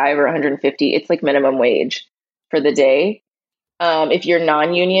 125 or 150. It's like minimum wage for the day. If you're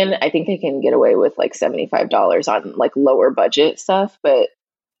non-union, I think they can get away with like $75 on like lower budget stuff. But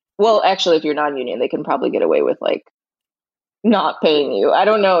well, actually, if you're non-union, they can probably get away with like not paying you. I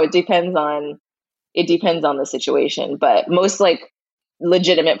don't know. It depends on the situation, but most like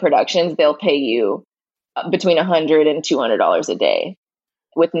legitimate productions, they'll pay you between $100 and $200 a day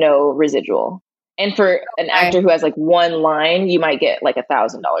with no residual. And for an actor who has like one line, you might get like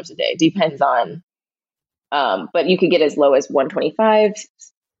 $1,000 a day. Depends on, but you could get as low as 125,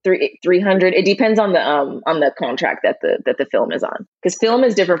 300. It depends on the contract that the film is on, because film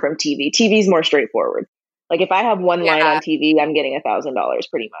is different from TV. TV is more straightforward. Like if I have one line on TV, I'm getting $1,000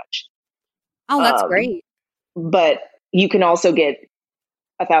 pretty much. Oh, that's great. But you can also get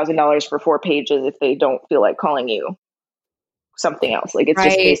 $1,000 for 4 pages if they don't feel like calling you something else. Like it's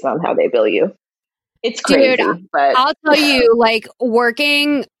just based on how they bill you. It's crazy. Dude, but I'll tell you, like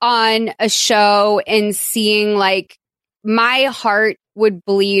working on a show and seeing like my heart would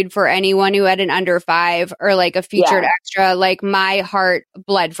bleed for anyone who had an under 5 or like a featured extra. Like my heart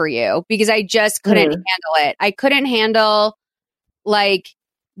bled for you because I just couldn't handle it. I couldn't handle like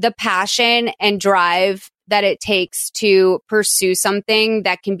the passion and drive that it takes to pursue something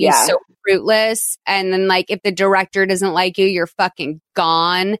that can be so fruitless. And then like, if the director doesn't like you, you're fucking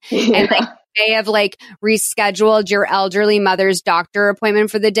gone. And like, they have like rescheduled your elderly mother's doctor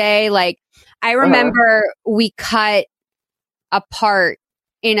appointment for the day. Like I remember we cut a part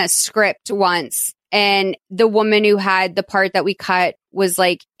in a script once, and the woman who had the part that we cut was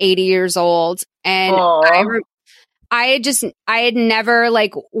like 80 years old. And I had never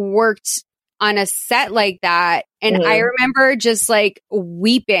like worked on a set like that. And I remember just like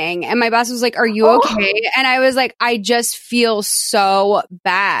weeping, and my boss was like, "Are you okay?" And I was like, "I just feel so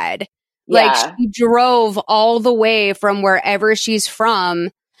bad." Like she drove all the way from wherever she's from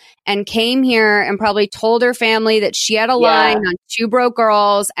and came here and probably told her family that she had a line on Two Broke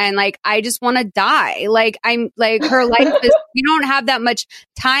Girls. And like, I just want to die. Like I'm like, her life is, you don't have that much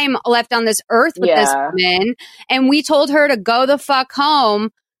time left on this earth with this woman. And we told her to go the fuck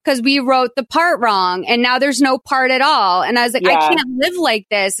home because we wrote the part wrong, and now there's no part at all. And I was like, I can't live like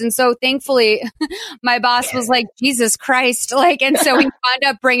this. And so thankfully my boss was like, Jesus Christ. Like, and so we wound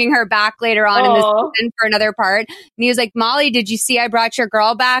up bringing her back later on in the season for another part. And he was like, Molly, did you see I brought your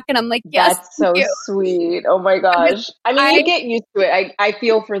girl back? And I'm like, yes. That's so sweet. Oh my gosh. I mean, you get used to it. I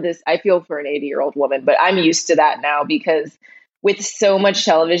feel for this. I feel for an 80-year-old woman, but I'm used to that now because with so much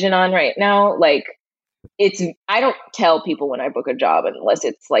television on right now, like, I don't tell people when I book a job unless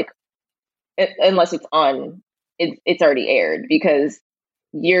it's on, it's already aired, because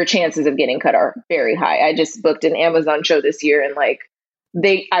your chances of getting cut are very high. I just booked an Amazon show this year, and like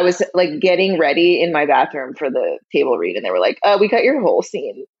I was like getting ready in my bathroom for the table read, and they were like, we cut your whole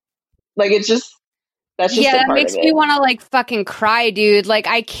scene. Like that's just that makes me want to like fucking cry, dude. Like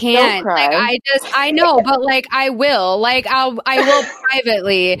I can't. Like I know, but like I will. Like I will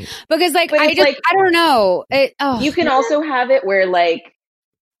privately, because like I don't know. You can also have it where like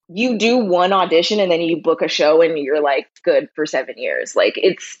you do one audition and then you book a show and you're like good for 7 years. Like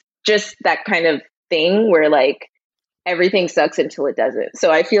it's just that kind of thing where like everything sucks until it doesn't. So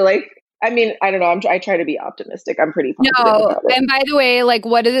I feel like, I mean, I don't know. I try to be optimistic. I'm pretty positive about it. And by the way, like,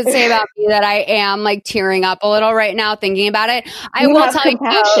 what does it say about me that I am like tearing up a little right now thinking about it? I will tell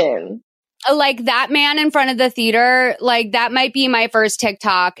you. like that man in front of the theater, like that might be my first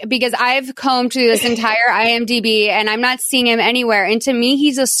TikTok, because I've combed through this entire IMDb and I'm not seeing him anywhere. And to me,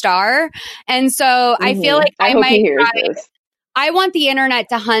 he's a star. And so I feel like I hope he might hears try. this. I want the internet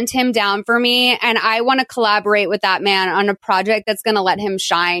to hunt him down for me, and I want to collaborate with that man on a project that's going to let him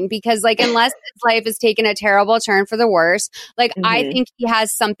shine, because like unless his life has taken a terrible turn for the worse, like I think he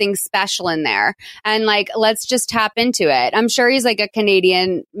has something special in there, and like let's just tap into it. I'm sure he's like a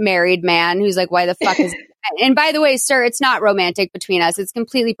Canadian married man who's like, why the fuck is and by the way, sir, it's not romantic between us. It's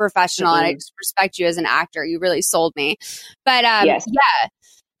completely professional, and I just respect you as an actor. You really sold me. But Yes. yeah.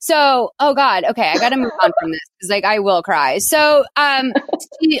 So, oh God, okay, I got to move on from this because like I will cry. So,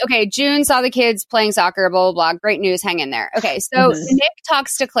 okay, June saw the kids playing soccer, blah, blah, blah. Great news, hang in there. Okay, so Nick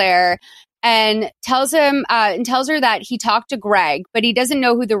talks to Claire and tells her that he talked to Greg, but he doesn't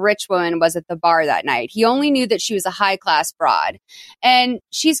know who the rich woman was at the bar that night. He only knew that she was a high-class broad. And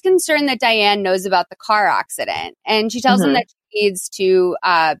she's concerned that Diane knows about the car accident. And she tells him that needs to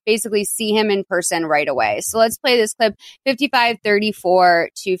basically see him in person right away. So let's play this clip, 55:34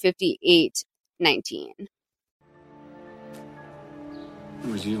 to 58:19. It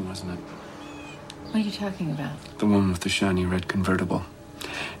was you, wasn't it? What are you talking about? The one with the shiny red convertible.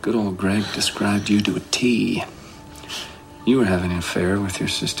 Good old Greg described you to a T. You were having an affair with your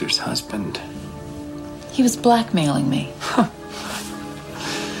sister's husband. He was blackmailing me.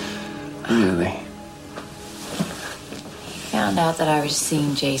 Really? Found out that I was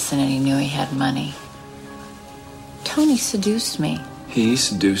seeing Jason and he knew he had money. Tony seduced me. He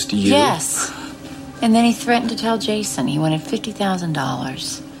seduced you? Yes. And then he threatened to tell Jason he wanted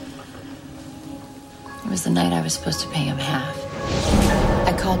 $50,000. It was the night I was supposed to pay him half.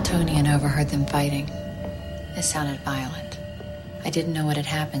 I called Tony and overheard them fighting. It sounded violent. I didn't know what had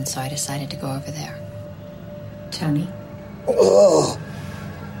happened, so I decided to go over there. Tony? Oh,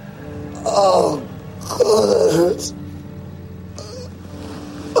 God, that hurts.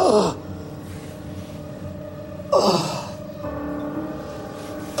 Oh.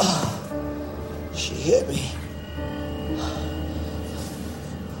 She hit me.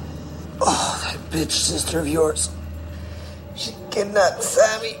 Oh, that bitch sister of yours. She kidnapped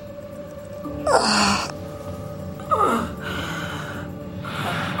Sammy.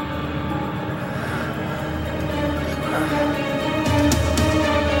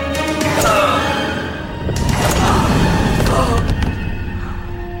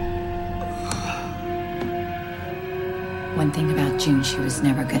 One thing about June, she was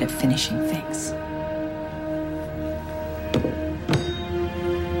never good at finishing things.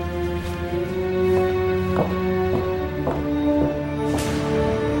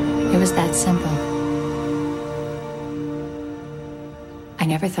 It was that simple. I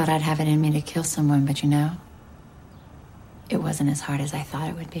never thought I'd have it in me to kill someone, but you know, it wasn't as hard as I thought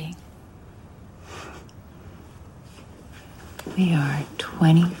it would be. We are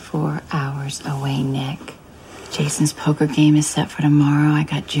 24 hours away, Nick. Jason's poker game is set for tomorrow. I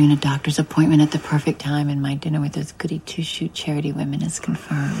got June a doctor's appointment at the perfect time, and my dinner with those goody two-shoot charity women is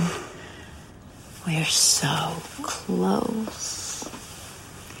confirmed. We're so close.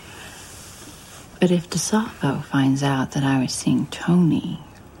 But if DeSalvo finds out that I was seeing Tony,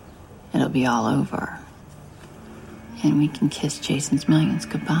 it'll be all over. And we can kiss Jason's millions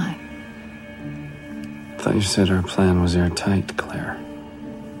goodbye. I thought you said our plan was airtight, Claire.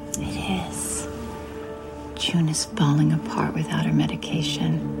 It is. June is falling apart without her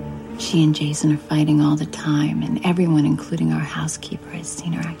medication. She and Jason are fighting all the time, and everyone, including our housekeeper, has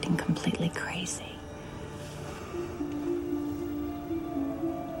seen her acting completely crazy.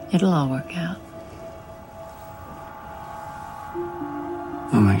 It'll all work out.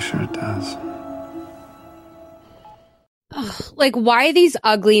 I'll make sure it does. Like, why these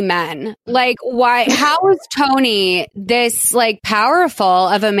ugly men? Like, why? How is Tony this like powerful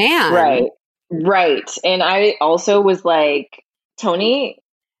of a man? Right. And I also was like, Tony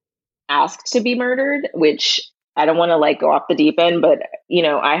asked to be murdered, which I don't want to like go off the deep end, but you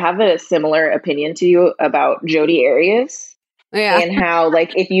know, I have a similar opinion to you about Jodi Arias. Yeah. And how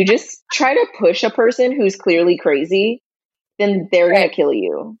like if you just try to push a person who's clearly crazy, then they're going to kill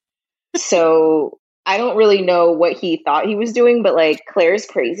you. So I don't really know what he thought he was doing, but like Claire's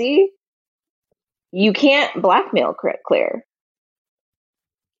crazy. You can't blackmail Claire.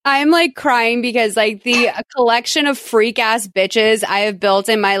 I'm like crying because like the collection of freak ass bitches I have built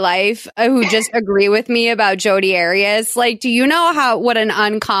in my life who just agree with me about Jodi Arias. Like, do you know what an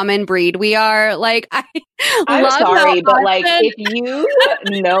uncommon breed we are? Like, I'm love sorry, but like if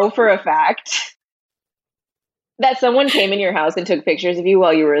you know for a fact that someone came in your house and took pictures of you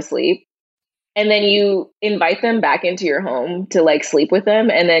while you were asleep, and then you invite them back into your home to like sleep with them,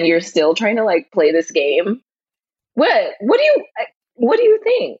 and then you're still trying to like play this game. What do you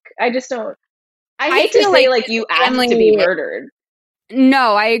think? I just don't. I hate to say like you asked to be murdered.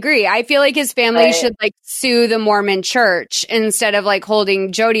 No, I agree. I feel like his family should like sue the Mormon church instead of like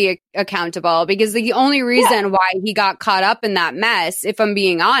holding Jody accountable, because the only reason why he got caught up in that mess, if I'm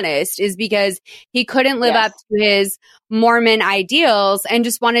being honest, is because he couldn't live up to his Mormon ideals and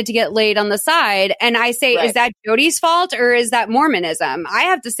just wanted to get laid on the side. And I say, is that Jody's fault or is that Mormonism? I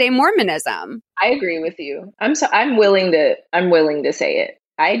have to say Mormonism. I agree with you. I'm willing to say it.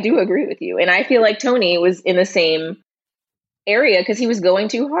 I do agree with you. And I feel like Tony was in the same area because he was going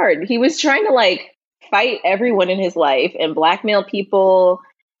too hard. He was trying to like fight everyone in his life and blackmail people,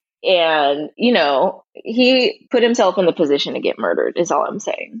 and he put himself in the position to get murdered is all I'm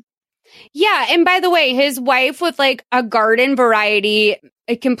saying. Yeah, and by the way, his wife with like a garden variety,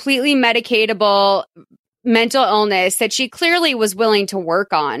 a completely medicatable mental illness that she clearly was willing to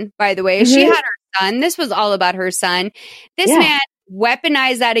work on, by the way. She had her son. This was all about her son. This man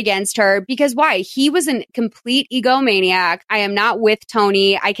weaponize that against her because why? He was a complete egomaniac. I am not with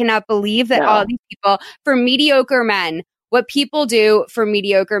Tony. I cannot believe that all these people, for mediocre men, what people do for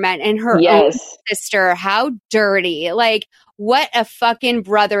mediocre men, and her own sister, how dirty. Like, what a fucking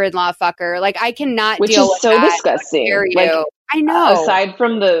brother-in-law fucker. Like, I cannot deal with that. Which is so disgusting. Like, I know. Aside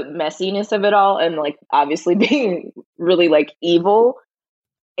from the messiness of it all and like obviously being really like evil,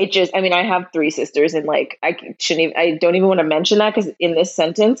 it just, I mean, I have 3 sisters and like, I don't even want to mention that because in this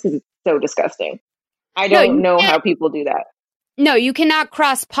sentence, because it's so disgusting. I don't know how people do that. No, you cannot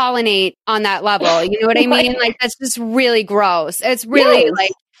cross-pollinate on that level. You know what I mean? Like, that's just really gross. It's really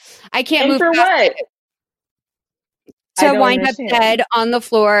like, I can't move for what? To wind up dead on the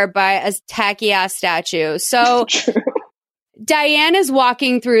floor by a tacky-ass statue. So Diane is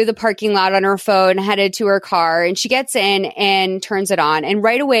walking through the parking lot on her phone, headed to her car, and she gets in and turns it on. And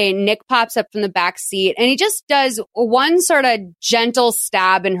right away, Nick pops up from the back seat, and he just does one sort of gentle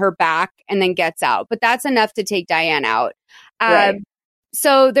stab in her back and then gets out. But that's enough to take Diane out.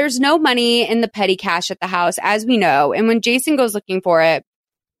 So there's no money in the petty cash at the house, as we know. And when Jason goes looking for it,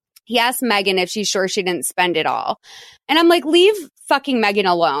 he asks Megan if she's sure she didn't spend it all. And I'm like, leave fucking Megan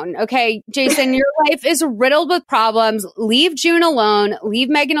alone. Okay, Jason, your life is riddled with problems. Leave June alone. Leave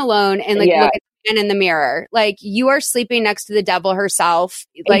Megan alone. And like, look at the man in the mirror. Like, you are sleeping next to the devil herself.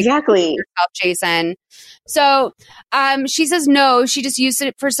 Like, exactly. Yourself, Jason. So she says no, she just used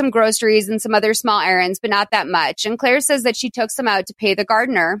it for some groceries and some other small errands, but not that much. And Claire says that she took some out to pay the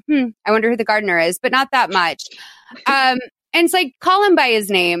gardener. I wonder who the gardener is, but not that much. And it's like, call him by his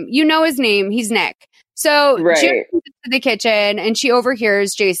name. You know his name. He's Nick. So June comes into the kitchen and she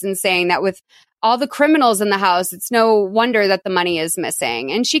overhears Jason saying that with all the criminals in the house, it's no wonder that the money is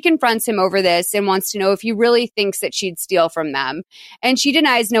missing. And she confronts him over this and wants to know if he really thinks that she'd steal from them. And she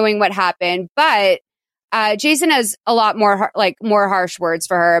denies knowing what happened. But Jason has a lot more harsh words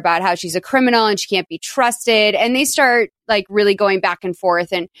for her about how she's a criminal and she can't be trusted. And they start like really going back and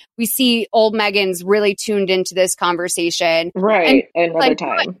forth. And we see old Megan's really tuned into this conversation. Right. And another like,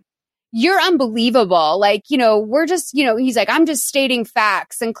 time. You're unbelievable. Like, we're just, he's like, I'm just stating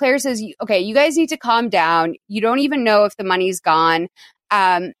facts. And Claire says, okay, you guys need to calm down. You don't even know if the money's gone.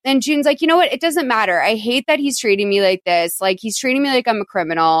 And June's like, you know what? It doesn't matter. I hate that he's treating me like this. Like, he's treating me like I'm a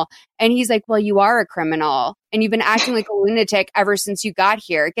criminal. And he's like, well, you are a criminal. And you've been acting like a lunatic ever since you got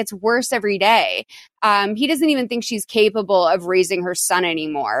here. It gets worse every day. He doesn't even think she's capable of raising her son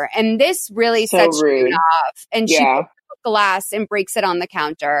anymore. And this really sets June off. And she picks up a glass and breaks it on the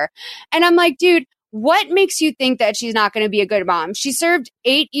counter. And I'm like, dude, what makes you think that she's not going to be a good mom? She served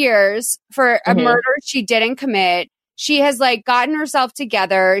 8 years for a murder she didn't commit. She has like gotten herself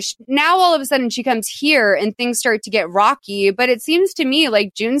together. Now all of a sudden she comes here and things start to get rocky. But it seems to me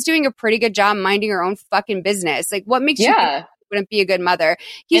like June's doing a pretty good job minding her own fucking business. Like, what makes you think she wouldn't be a good mother?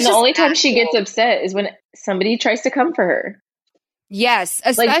 And the only time she gets upset is when somebody tries to come for her. Yes,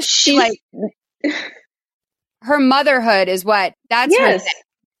 especially like her motherhood is what that's her thing.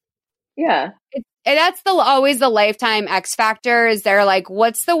 Yeah. And that's always the Lifetime X factor. Is they're like,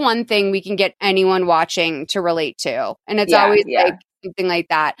 what's the one thing we can get anyone watching to relate to? And it's always like something like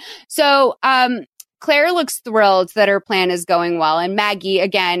that. So, Claire looks thrilled that her plan is going well. And Maggie,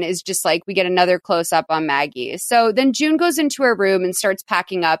 again, is just like, we get another close up on Maggie. So then June goes into her room and starts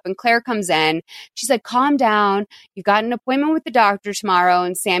packing up. And Claire comes in. She's like, calm down. You've got an appointment with the doctor tomorrow.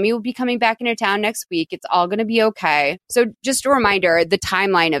 And Sammy will be coming back into town next week. It's all going to be okay. So just a reminder, the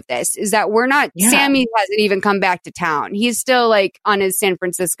timeline of this is that Sammy hasn't even come back to town. He's still like on his San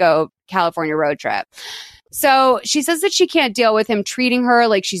Francisco, California road trip. So she says that she can't deal with him treating her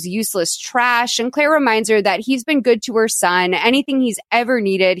like she's useless trash. And Claire reminds her that he's been good to her son. Anything he's ever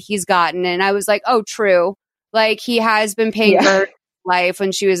needed, he's gotten. And I was like, oh, true. Like, he has been paying for her life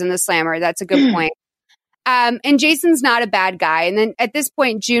when she was in the slammer. That's a good point. And Jason's not a bad guy. And then at this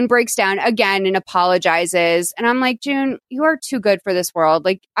point, June breaks down again and apologizes. And I'm like, June, you are too good for this world.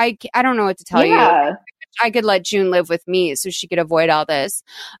 Like, I don't know what to tell you. I could let June live with me so she could avoid all this.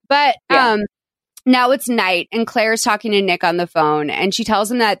 But now it's night, and Claire's talking to Nick on the phone, and she tells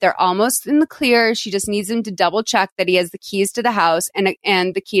him that they're almost in the clear. She just needs him to double check that he has the keys to the house and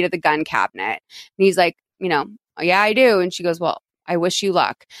the key to the gun cabinet. And he's like, oh, yeah, I do. And she goes, well, I wish you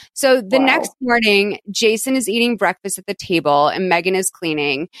luck. So the next morning, Jason is eating breakfast at the table, and Megan is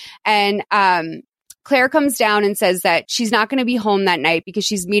cleaning. And Claire comes down and says that she's not going to be home that night because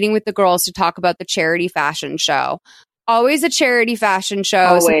she's meeting with the girls to talk about the charity fashion show. Always a charity fashion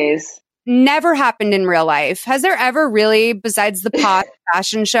show. Always. Never happened in real life. Has there ever really, besides the pot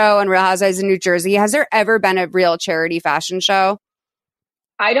fashion show on Real Housewives of New Jersey, has there ever been a real charity fashion show?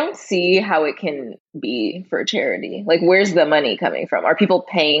 I don't see how it can be for charity. Like, where's the money coming from? Are people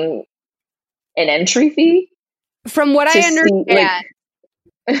paying an entry fee? From what I understand,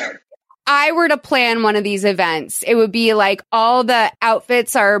 I were to plan one of these events, it would be like all the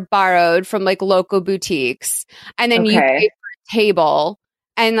outfits are borrowed from like local boutiques, and then you pay for a table.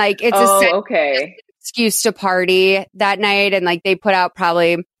 And like, it's an excuse to party that night. And like, they put out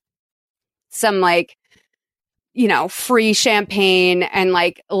probably some like, free champagne and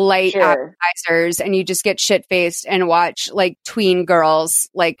like light appetizers. And you just get shit faced and watch like tween girls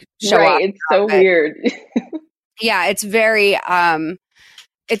like show up. It's so weird. Yeah. It's very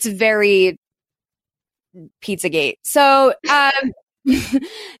Pizzagate. So,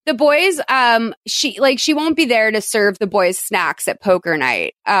 the boys, she won't be there to serve the boys snacks at poker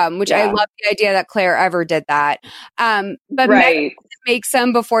night, which I love the idea that Claire ever did that. But Megan makes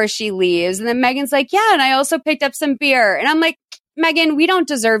them before she leaves. And then Megan's like, yeah, and I also picked up some beer. And I'm like, Megan, we don't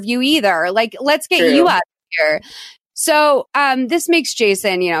deserve you either. Like, let's get you out of here. So this makes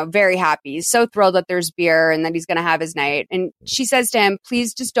Jason, very happy. He's so thrilled that there's beer and that he's going to have his night. And she says to him,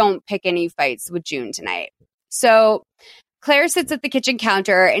 please just don't pick any fights with June tonight. So Claire sits at the kitchen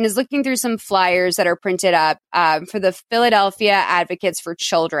counter and is looking through some flyers that are printed up for the Philadelphia Advocates for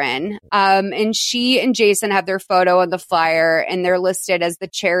Children. And she and Jason have their photo on the flyer, and they're listed as the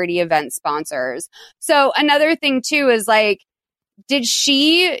charity event sponsors. So another thing, too, is like, did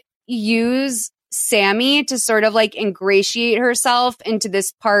she use Sammy to sort of like ingratiate herself into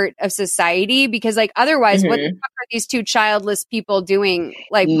this part of society? Because like, otherwise, what the fuck are these two childless people doing?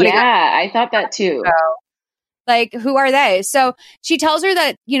 Like, I thought that too. Like, who are they? So she tells her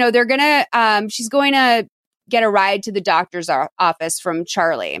that, they're going to, she's going to get a ride to the doctor's office from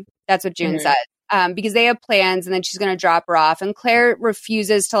Charlie. That's what June said. Because they have plans, and then she's going to drop her off. And Claire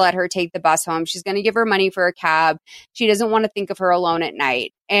refuses to let her take the bus home. She's going to give her money for a cab. She doesn't want to think of her alone at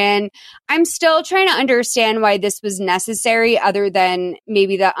night. And I'm still trying to understand why this was necessary, other than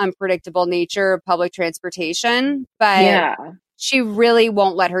maybe the unpredictable nature of public transportation. But she really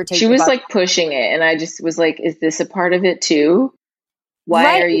won't let her take She the was bus. like pushing it. And I just was like, is this a part of it too?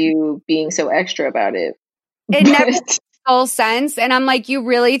 Why are you being so extra about it? It never makes full sense. And I'm like, you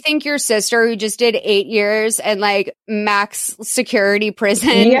really think your sister, who just did 8 years and like max security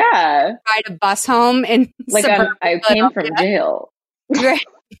prison, ride a bus home in like I came from jail. Right.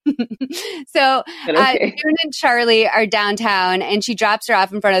 So June and Charlie are downtown, and she drops her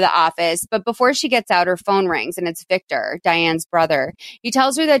off in front of the office. But before she gets out, her phone rings, and it's Victor, Diane's brother. He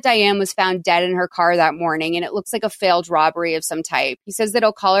tells her that Diane was found dead in her car that morning, and it looks like a failed robbery of some type. He says that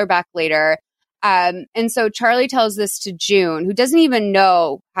he'll call her back later. And so Charlie tells this to June, who doesn't even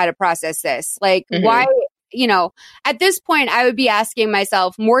know how to process this. Like, why, at this point, I would be asking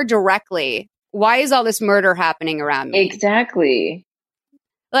myself more directly, why is all this murder happening around me? Exactly.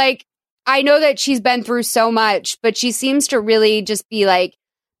 Like, I know that she's been through so much, but she seems to really just be like,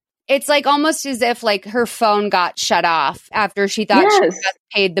 it's like almost as if like her phone got shut off after she thought she just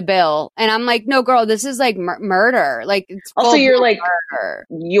paid the bill. And I'm like, no, girl, this is like murder. Like, it's also, you're like, murder.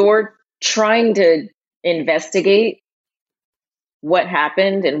 You're trying to investigate what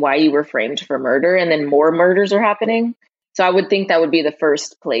happened and why you were framed for murder, and then more murders are happening. So I would think that would be the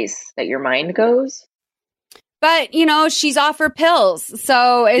first place that your mind goes. But, she's off her pills.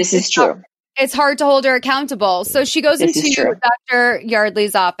 So it's true. It's hard to hold her accountable. So she goes into Dr.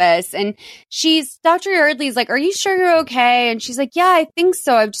 Yardley's office, and Dr. Yardley's like, are you sure you're okay? And she's like, yeah, I think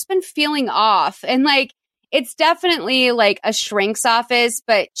so. I've just been feeling off. And like, it's definitely like a shrink's office,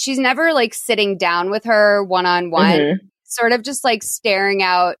 but she's never like sitting down with her one-on-one, sort of just like staring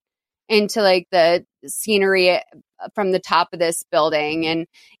out into like the scenery from the top of this building. And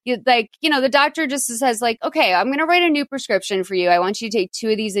the doctor just says like, okay, I'm going to write a new prescription for you. I want you to take 2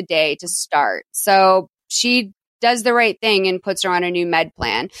 of these a day to start. So she does the right thing and puts her on a new med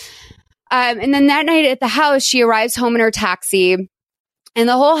plan. And then that night at the house, she arrives home in her taxi, and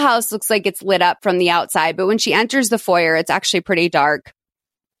the whole house looks like it's lit up from the outside. But when she enters the foyer, it's actually pretty dark.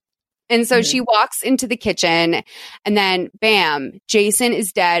 And so she walks into the kitchen, and then bam, Jason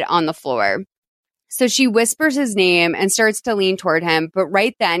is dead on the floor. So she whispers his name and starts to lean toward him. But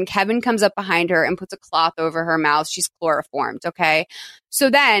right then, Kevin comes up behind her and puts a cloth over her mouth. She's chloroformed, okay? So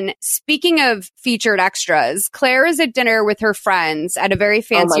then, speaking of featured extras, Claire is at dinner with her friends at a very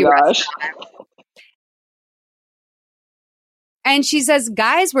fancy restaurant. And she says,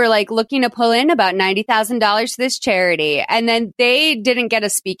 guys, we're like looking to pull in about $90,000 to this charity. And then they didn't get a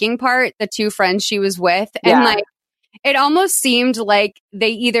speaking part, the 2 friends she was with. And like, it almost seemed like they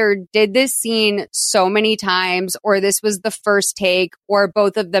either did this scene so many times, or this was the first take, or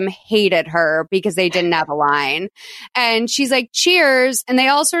both of them hated her because they didn't have a line. And she's like, cheers. And they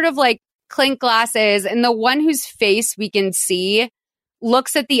all sort of like clink glasses. And the one whose face we can see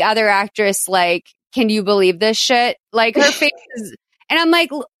looks at the other actress like, can you believe this shit? Like her face is, and I'm like,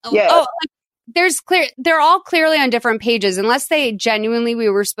 they're all clearly on different pages, unless they genuinely, we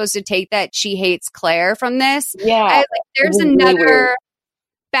were supposed to take that she hates Claire from this. Yeah. There's another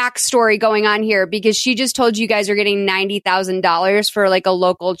backstory going on here, because she just told you guys are getting $90,000 for like a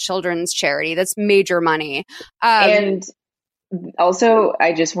local children's charity. That's major money. And also,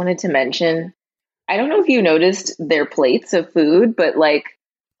 I just wanted to mention, I don't know if you noticed their plates of food, but like,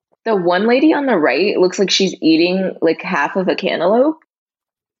 the one lady on the right looks like she's eating like half of a cantaloupe.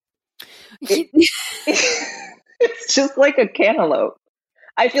 It's just like a cantaloupe.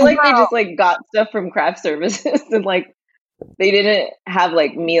 I feel like they just like got stuff from craft services and like they didn't have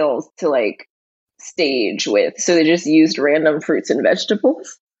like meals to like stage with. So they just used random fruits and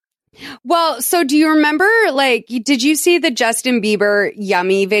vegetables. Well, so do you remember, like, did you see the Justin Bieber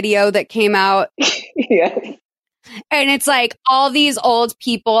Yummy video that came out? Yes. And it's like all these old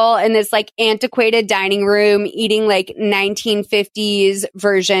people in this like antiquated dining room eating like 1950s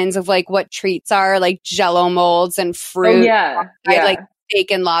versions of like what treats are, like Jell-O molds and fruit. Like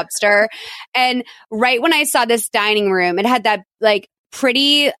steak and lobster. And right when I saw this dining room, it had that like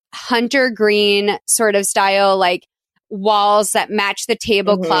pretty hunter green sort of style, like walls that match the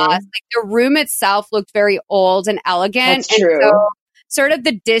tablecloth. Like the room itself looked very old and elegant. That's true. And so sort of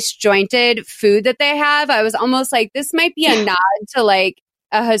the disjointed food that they have, I was almost like, this might be a nod to like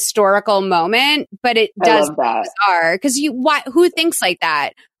a historical moment, but it does bizarre because who thinks like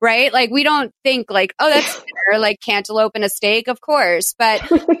that, right? Like we don't think like, oh, that's dinner, like cantaloupe and a steak, of course, but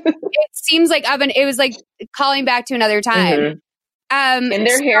it seems like it was like calling back to another time. And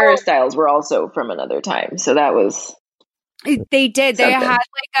their hairstyles were also from another time, so that was. They did. They had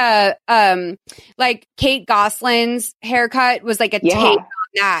like a like Kate Gosselin's haircut was like a take on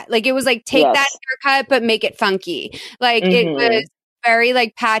that. Like it was like take that haircut but make it funky. Like it was very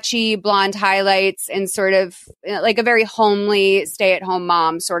like patchy blonde highlights and sort of like a very homely stay-at-home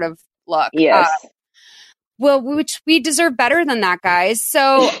mom sort of look. Yes. Which we deserve better than that, guys.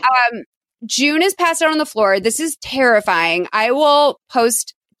 So June is passed out on the floor. This is terrifying. I will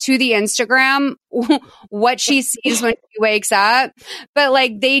post to the Instagram what she sees when she wakes up. But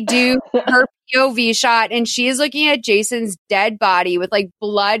like they do her POV shot and she is looking at Jason's dead body with like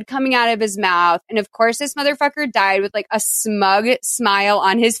blood coming out of his mouth. And of course this motherfucker died with like a smug smile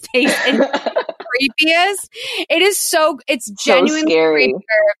on his face. And creepiest. It's genuinely scary.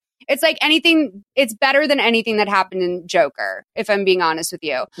 It's like it's better than anything that happened in Joker, if I'm being honest with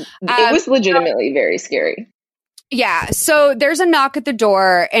you. It was legitimately very scary. Yeah. So there's a knock at the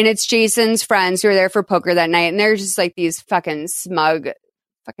door and it's Jason's friends who are there for poker that night. And they're just like these fucking smug,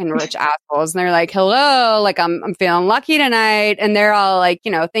 fucking rich assholes. And they're like, hello, like I'm feeling lucky tonight. And they're all like,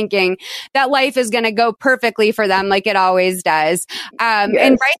 thinking that life is going to go perfectly for them like it always does. And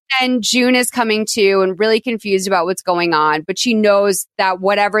right then June is coming to and really confused about what's going on. But she knows that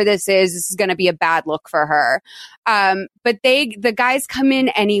whatever this is going to be a bad look for her. But the guys come in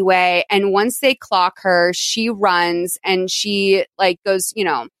anyway. And once they clock her, she runs and she like goes,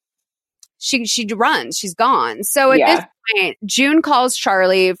 she runs, she's gone. So at this point, June calls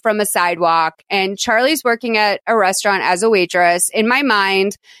Charlie from a sidewalk and Charlie's working at a restaurant as a waitress. In my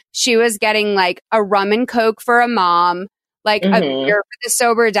mind, she was getting like a rum and Coke for a mom, like a beer for the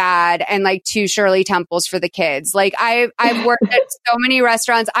sober dad and like 2 Shirley Temples for the kids. Like I've worked at so many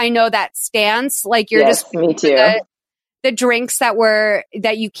restaurants. I know that stance. Like you're just me too. The drinks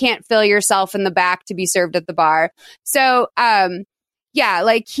that you can't fill yourself in the back to be served at the bar. So, yeah,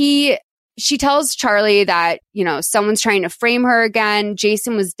 like she tells Charlie that, you know, someone's trying to frame her again.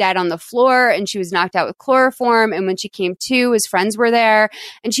 Jason was dead on the floor and she was knocked out with chloroform. And when she came to, his friends were there.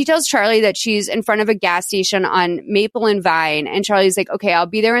 And she tells Charlie that she's in front of a gas station on Maple and Vine. And Charlie's like, okay, I'll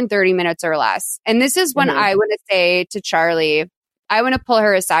be there in 30 minutes or less. And this is when I want to say to Charlie, I want to pull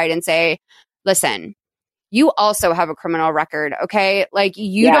her aside and say, listen, you also have a criminal record, okay? Like,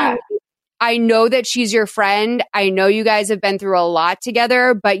 you don't. I know that she's your friend. I know you guys have been through a lot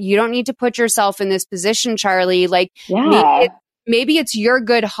together, but you don't need to put yourself in this position, Charlie. Like, maybe it's your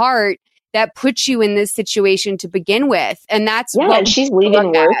good heart that puts you in this situation to begin with. And that's and she's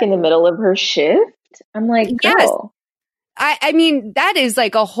leaving work in the middle of her shift. I'm like, girl. I mean, that is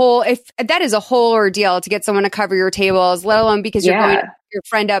like a whole ordeal to get someone to cover your tables, let alone because you're going to pick your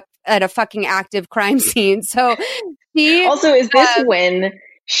friend up at a fucking active crime scene. So also, is this when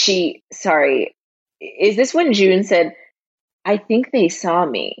is this when June said, I think they saw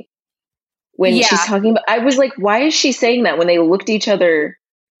me? When she's talking about, I was like, why is she saying that when they all looked each other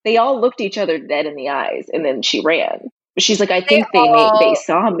dead in the eyes, and then she ran. But she's like, I think they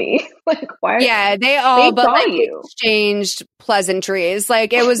saw me. Like, why? Yeah, they exchanged pleasantries.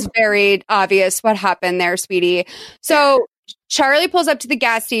 Like, it was very obvious what happened there, Speedy. So Charlie pulls up to the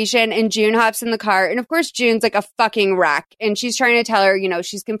gas station and June hops in the car. And of course, June's like a fucking wreck. And she's trying to tell her, you know,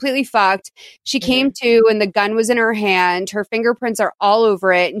 she's completely fucked. She came to and the gun was in her hand. Her fingerprints are all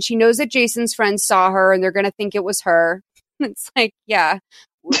over it. And she knows that Jason's friends saw her and they're going to think it was her. It's like, yeah,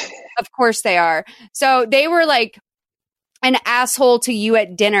 of course they are. So they were like an asshole to you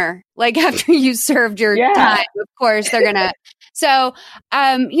at dinner. Like, after you served your time, of course they're going to. So,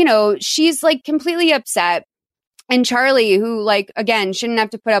 you know, she's like completely upset. And Charlie, who, like, again, shouldn't have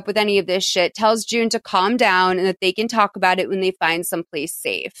to put up with any of this shit, tells June to calm down and that they can talk about it when they find someplace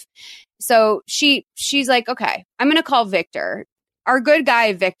safe. So she's like, okay, I'm going to call Victor, our good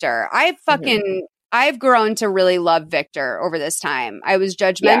guy, Victor. I've grown to really love Victor over this time. I was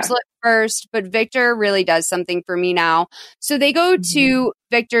judgmental at first, but Victor really does something for me now. So they go to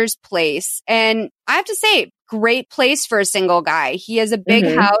Victor's place, and I have to say, great place for a single guy. He has a big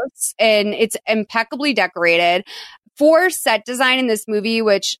house and it's impeccably decorated. For set design in this movie,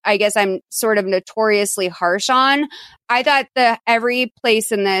 which I guess I'm sort of notoriously harsh on, I thought every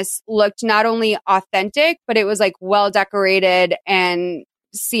place in this looked not only authentic, but it was like well decorated and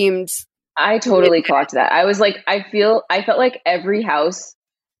seemed. I totally clocked that. I was like, I felt like every house,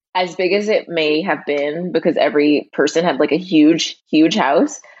 as big as it may have been, because every person had like a huge, huge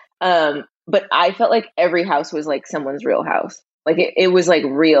house. But I felt like every house was like someone's real house. Like it was like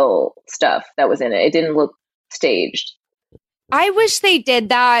real stuff that was in it. It didn't look staged. I wish they did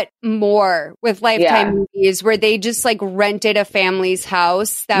that more with Lifetime movies, where they just like rented a family's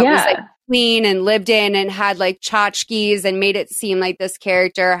house that was like clean and lived in and had like tchotchkes and made it seem like this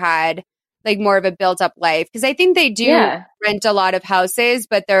character had like more of a built up life. Because I think they do rent a lot of houses,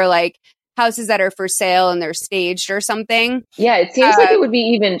 but they're like houses that are for sale and they're staged or something. Yeah, it seems like it would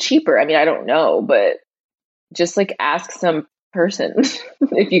be even cheaper. I mean, I don't know, but just like ask some person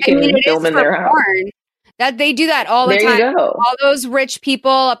if you can film in their house. That they do that all the time. You go. All those rich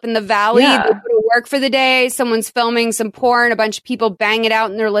people up in the valley, they go to work for the day. Someone's filming some porn. A bunch of people bang it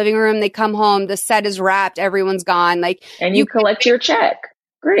out in their living room. They come home. The set is wrapped. Everyone's gone. Like, and you collect your check.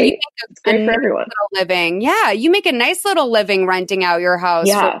 Great. It's great for everyone. Living. Yeah. You make a nice little living renting out your house.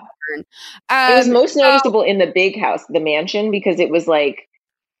 Yeah. It was most noticeable in the big house, the mansion, because it was like,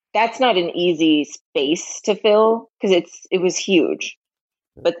 that's not an easy space to fill because it was huge,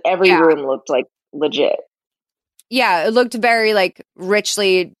 but every room looked like legit. Yeah. It looked very like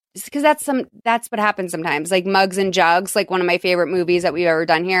richly, because that's what happens sometimes, like Mugs and Jugs, like one of my favorite movies that we've ever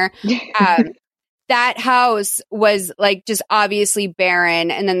done here. That house was like just obviously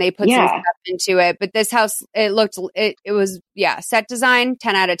barren, and then they put some stuff into it. But this house, it was set design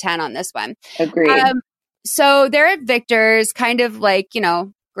 10 out of 10 on this one. Agreed. So they're at Victor's, kind of like, you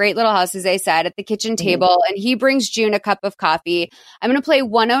know, great little house, as I said, at the kitchen table, and he brings June a cup of coffee. I'm going to play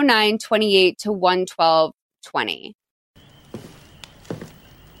 109.28 to 112.20.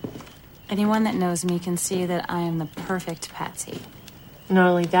 Anyone that knows me can see that I am the perfect patsy. Not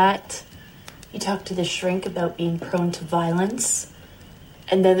only that, you talked to the shrink about being prone to violence.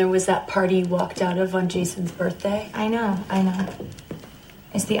 And then there was that party you walked out of on Jason's birthday. I know.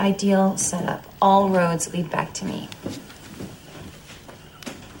 It's the ideal setup. All roads lead back to me.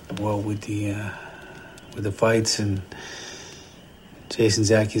 Well, with the fights and Jason's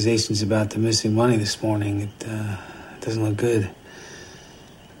accusations about the missing money this morning, it doesn't look good.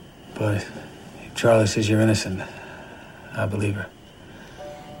 But if Charlie says you're innocent, I believe her.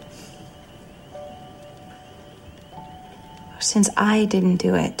 I was since I didn't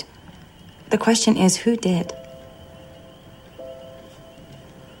do it, the question is, who did?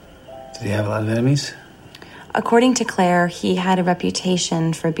 Did he have a lot of enemies? According to Claire, he had a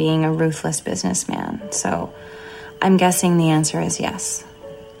reputation for being a ruthless businessman, so I'm guessing the answer is yes.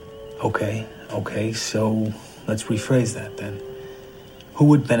 Okay, so let's rephrase that then. Who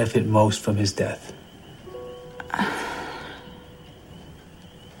would benefit most from his death?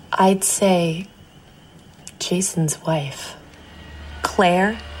 I'd say Jason's wife.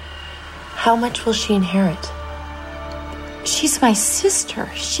 Claire? How much will she inherit? She's my sister.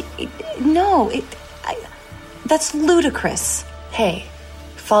 That's ludicrous. Hey,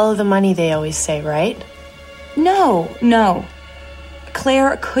 follow the money, they always say, right? No.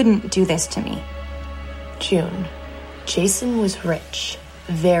 Claire couldn't do this to me. June, Jason was rich.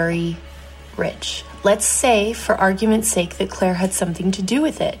 Very rich. Let's say, for argument's sake, that Claire had something to do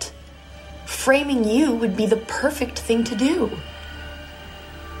with it. Framing you would be the perfect thing to do.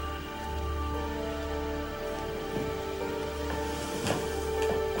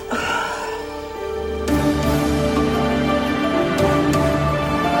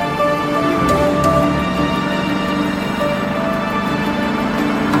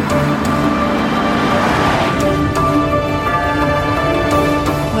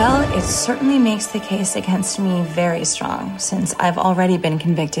 It certainly makes the case against me very strong, since I've already been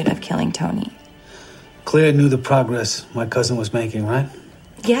convicted of killing Tony. Claire knew the progress my cousin was making, right?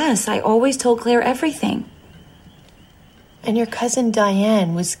 Yes, I always told Claire everything. And your cousin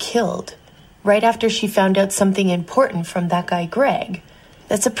Diane was killed right after she found out something important from that guy Greg.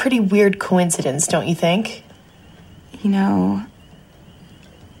 That's a pretty weird coincidence, don't you think? You know,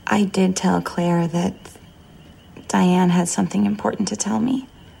 I did tell Claire that Diane had something important to tell me.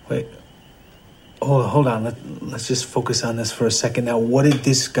 Wait, hold on. Let's just focus on this for a second. Now, what did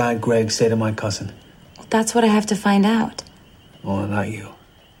this guy Greg say to my cousin? That's what I have to find out. Oh, not you.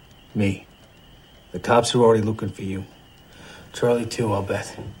 Me. The cops are already looking for you. Charlie, too, I'll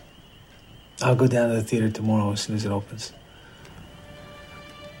bet. I'll go down to the theater tomorrow as soon as it opens.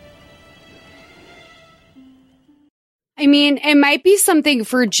 I mean, it might be something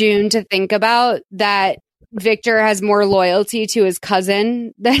for June to think about that Victor has more loyalty to his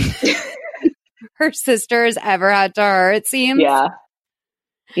cousin than her sister has ever had to her, it seems.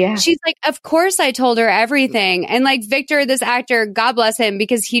 Yeah. She's like, of course I told her everything. And like Victor, this actor, God bless him,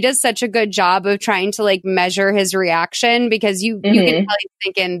 because he does such a good job of trying to like measure his reaction, because you can tell he's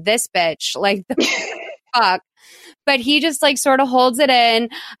thinking, this bitch, like the fuck. But he just like sort of holds it in.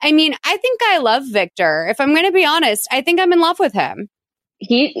 I mean, I think I love Victor. If I'm going to be honest, I think I'm in love with him.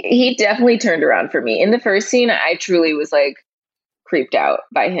 He definitely turned around for me. In the first scene, I truly was like creeped out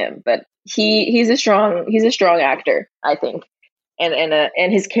by him, but he's a strong actor, I think.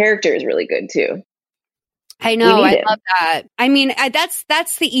 And his character is really good too. I know, I love that. I mean, that's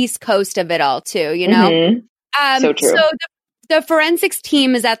the East Coast of it all too, you know? So true. So the forensics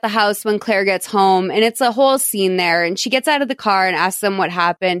team is at the house when Claire gets home, and it's a whole scene there. And she gets out of the car and asks them what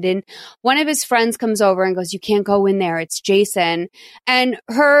happened. And one of his friends comes over and goes, "You can't go in there. It's Jason." And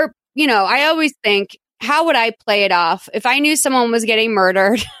her, I always think, how would I play it off if I knew someone was getting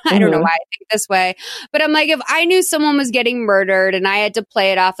murdered? I don't know why I think this way, but I'm like, if I knew someone was getting murdered and I had to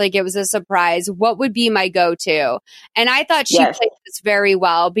play it off like it was a surprise, what would be my go-to? And I thought she played this very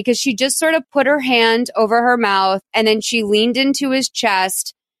well, because she just sort of put her hand over her mouth and then she leaned into his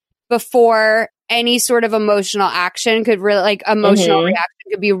chest before any sort of emotional action could really, like, emotional reaction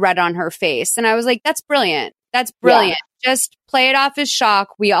could be read on her face. And I was like, that's brilliant. That's brilliant. Yeah. Just play it off as shock.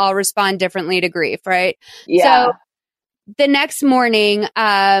 We all respond differently to grief, right? Yeah. So the next morning,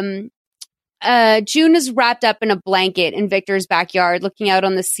 June is wrapped up in a blanket in Victor's backyard, looking out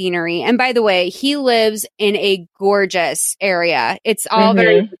on the scenery. And by the way, he lives in a gorgeous area. It's all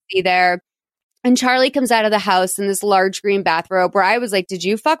very pretty there. And Charlie comes out of the house in this large green bathrobe, where I was like, did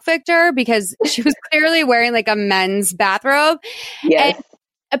you fuck Victor? Because she was clearly wearing like a men's bathrobe. Yes. And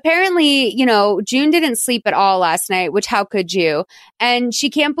apparently, June didn't sleep at all last night, which how could you? And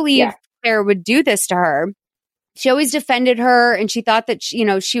she can't believe Claire would do this to her. She always defended her, and she thought that,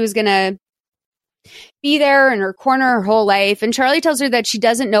 she was going to be there in her corner her whole life. And Charlie tells her that she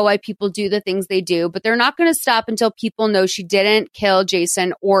doesn't know why people do the things they do, but they're not going to stop until people know she didn't kill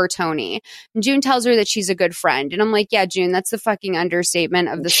Jason or Tony. And June tells her that she's a good friend. And I'm like, yeah, June, that's the fucking understatement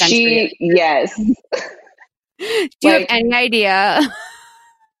of the century. Yes. Do you have any idea?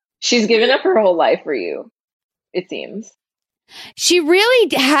 She's given up her whole life for you, it seems. She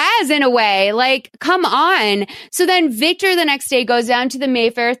really has, in a way. Like, come on. So then Victor the next day goes down to the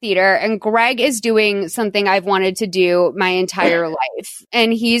Mayfair Theater, and Greg is doing something I've wanted to do my entire life.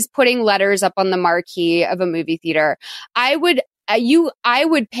 And he's putting letters up on the marquee of a movie theater. I would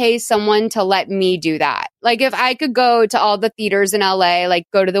pay someone to let me do that. Like, if I could go to all the theaters in LA, like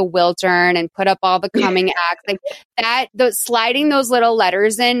go to the Wiltern and put up all the coming acts, like that, sliding those little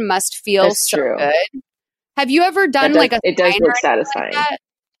letters in must feel That's so true. good. Have you ever done It does look satisfying. Like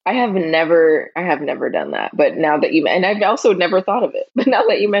I have never done that, but now that and I've also never thought of it, but now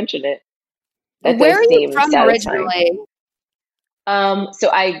that you mention it, where are you from originally? So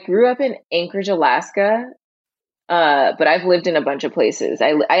I grew up in Anchorage, Alaska, but I've lived in a bunch of places.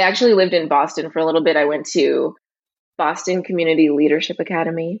 I actually lived in Boston for a little bit. I went to Boston Community Leadership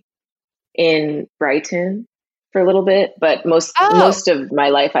Academy in Brighton for a little bit, but most of my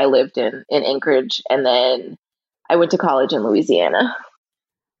life I lived in Anchorage, and then I went to college in Louisiana.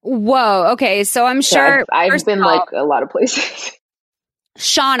 Whoa. Okay. So I'm sure I've been like a lot of places.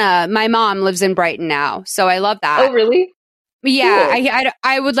 Shauna, my mom, lives in Brighton now, so I love that. Oh, really? Yeah. Cool.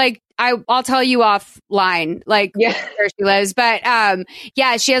 I would like, I'll tell you offline, like where she lives. But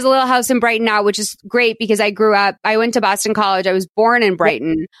yeah, she has a little house in Brighton now, which is great because I went to Boston College. I was born in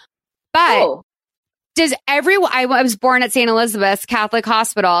Brighton, but does everyone, I was born at St. Elizabeth's Catholic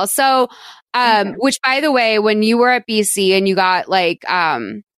Hospital. So, which by the way, when you were at BC and you got like,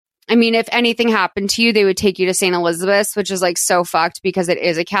 I mean, if anything happened to you, they would take you to St. Elizabeth's, which is like so fucked because it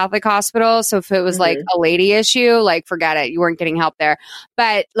is a Catholic hospital. So if it was like a lady issue, like forget it. You weren't getting help there.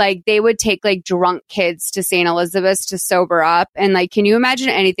 But like they would take like drunk kids to St. Elizabeth's to sober up. And like, can you imagine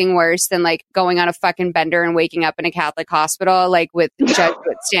anything worse than like going on a fucking bender and waking up in a Catholic hospital, like with Jesuits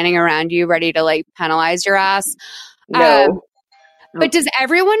standing around you ready to like penalize your ass? No. But does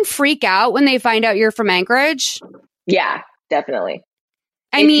everyone freak out when they find out you're from Anchorage? Yeah, definitely.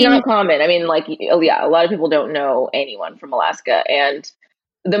 It's not common. I mean, like, yeah, a lot of people don't know anyone from Alaska. And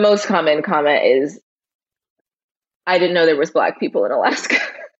the most common comment is, I didn't know there was Black people in Alaska.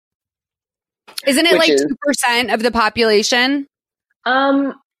 Isn't it like 2% of the population?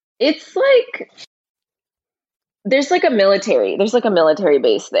 It's like, there's like a military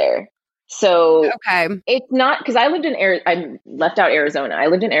base there. So it's not, because I left out Arizona. I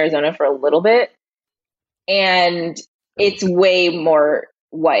lived in Arizona for a little bit, and it's way more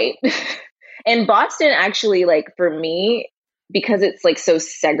white. And Boston actually, like for me, because it's like so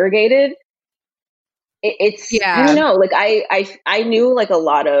segregated, it's I don't know, like I knew like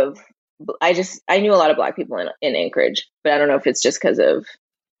I knew a lot of Black people in Anchorage, but I don't know if it's just because of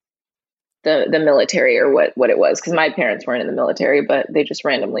the military or what it was, because my parents weren't in the military, but they just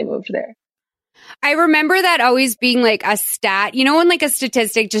randomly moved there. I remember that always being like a stat, you know, when like a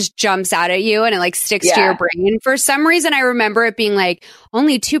statistic just jumps out at you and it like sticks to your brain. For some reason, I remember it being like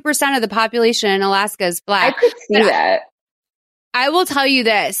only 2% of the population in Alaska is Black. I could see that. I will tell you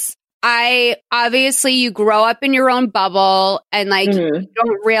this. Obviously you grow up in your own bubble and like you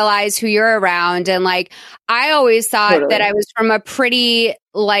don't realize who you're around. And like, I always thought that I was from a pretty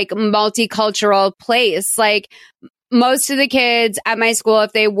like multicultural place. Like, most of the kids at my school,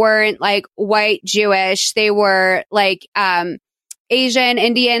 if they weren't like white Jewish, they were like Asian,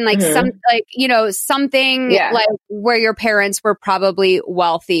 Indian, like some like, you know, something like where your parents were probably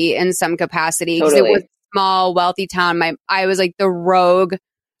wealthy in some capacity, because it was a small, wealthy town. I was like the rogue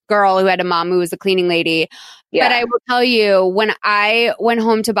girl who had a mom who was a cleaning lady. But I will tell you, when I went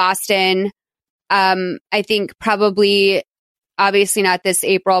home to Boston, I think probably, obviously not this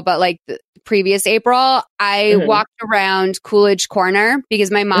April, but like the previous April, I walked around Coolidge Corner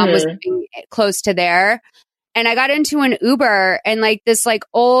because my mom was living close to there. And I got into an Uber, and like this like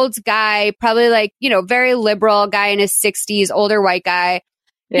old guy, probably like, you know, very liberal guy in his 60s, older white guy.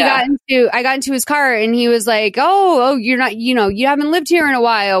 I got into his car and he was like, oh, you're not, you know, you haven't lived here in a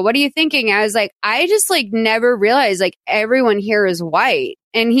while. What are you thinking? I was like, I just like never realized like everyone here is white.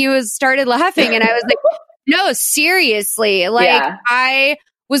 And he started laughing, and I was like, no, seriously. Like I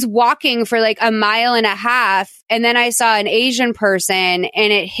was walking for like a mile and a half, and then I saw an Asian person,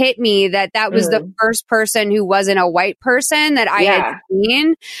 and it hit me that was the first person who wasn't a white person that I had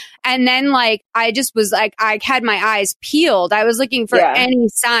seen. And then like, I just was like, I had my eyes peeled. I was looking for any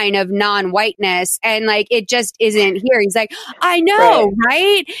sign of non-whiteness, and like, it just isn't here. He's like, I know,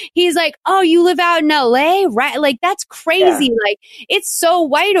 right? He's like, oh, you live out in LA, right? Like, that's crazy. Like, it's so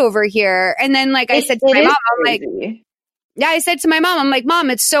white over here. And then like, I said to my mom, I'm like, I said to my mom, I'm like, Mom,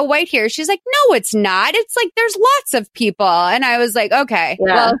 it's so white here. She's like, no, it's not. It's like, there's lots of people. And I was like, okay.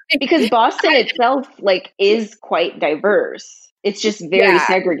 Well, because Boston itself like is quite diverse. It's just very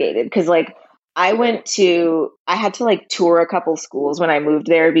segregated. Cause like I had to like tour a couple schools when I moved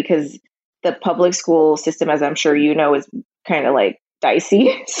there because the public school system, as I'm sure you know, is kind of like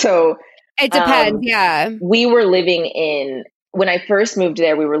dicey. So it depends. Yeah. We were when I first moved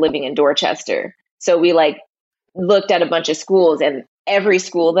there, we were living in Dorchester. So we like looked at a bunch of schools, and every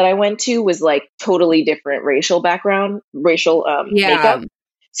school that I went to was like totally different racial makeup.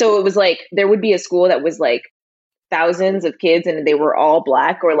 So it was like, there would be a school that was like thousands of kids and they were all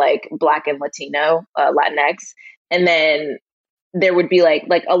Black or like Black and Latino, Latinx. And then there would be like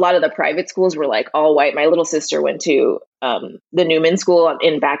a lot of the private schools were like all white. My little sister went to the Newman School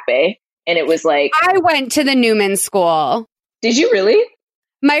in Back Bay, and it was like, I went to the Newman School. Did you really?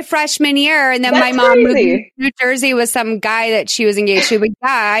 My freshman year, and then That's my mom moved crazy. to New Jersey with some guy that she was engaged to. But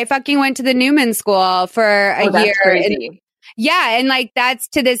yeah, I fucking went to the Newman School for a year. That's crazy. And like that's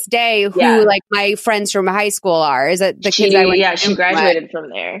to this day who like my friends from high school are. Is that the kids I went? Yeah, she graduated from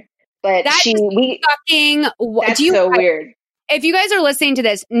there. But that's fucking. That's so weird. If you guys are listening to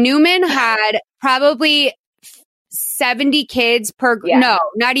this, Newman had probably 70 kids no,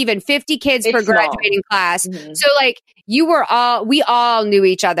 not even 50 kids per graduating class. Mm-hmm. So like we all knew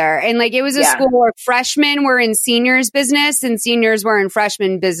each other. And like, it was a school where freshmen were in seniors business and seniors were in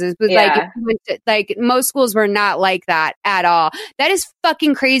freshman business. But like most schools were not like that at all. That is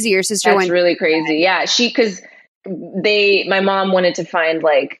fucking crazy. Your sister That's really crazy. Yeah. Cause my mom wanted to find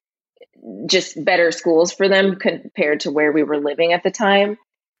like just better schools for them compared to where we were living at the time.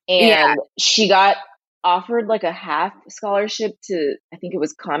 And she got offered like a half scholarship to, I think it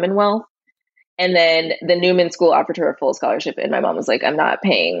was Commonwealth. And then the Newman School offered her a full scholarship. And my mom was like, I'm not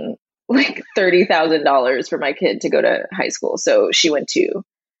paying like $30,000 for my kid to go to high school. So she went to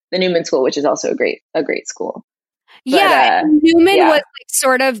the Newman School, which is also a great school. Newman was like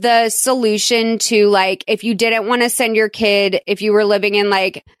sort of the solution to like, if you didn't want to send your kid, if you were living in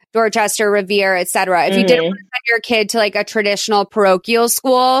like Dorchester, Revere, etc. If you didn't want to send your kid to like a traditional parochial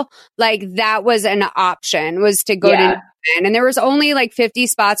school, like that was an option, was to go to Newman. And there was only like 50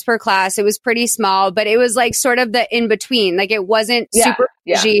 spots per class. It was pretty small, but it was like sort of the in between. Like it wasn't super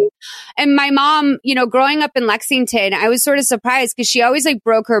bougie. And my mom, you know, growing up in Lexington, I was sort of surprised because she always like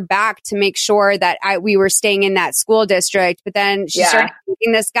broke her back to make sure that we were staying in that school district. But then she started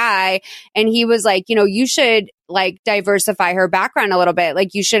dating this guy, and he was like, you know, you should like diversify her background a little bit.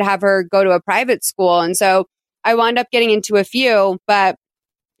 Like you should have her go to a private school. And so I wound up getting into a few, but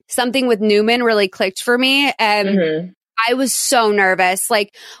something with Newman really clicked for me. And I was so nervous.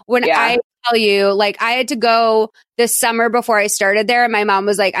 Like when I tell you, like I had to go this summer before I started there. And my mom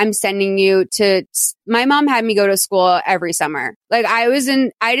was like, I'm sending you to, my mom had me go to school every summer. Like I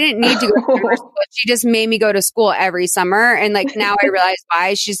didn't need to go to school. She just made me go to school every summer. And like, now I realize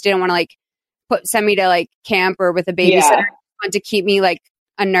why. She just didn't want to like send me to like camp or with a babysitter. She wanted to keep me like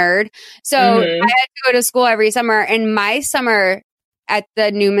a nerd. So I had to go to school every summer. And my summer at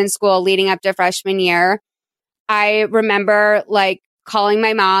the Newman School leading up to freshman year, I remember like calling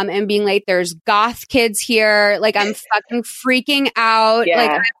my mom and being like, there's goth kids here. Like I'm fucking freaking out.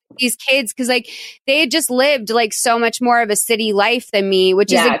 Like these kids, cause like they had just lived like so much more of a city life than me,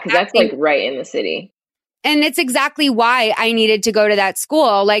 which is cause that's like right in the city. And it's exactly why I needed to go to that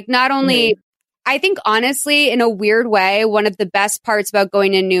school. Like not only I think honestly, in a weird way, one of the best parts about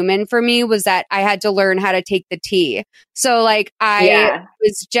going to Newman for me was that I had to learn how to take the T. So like I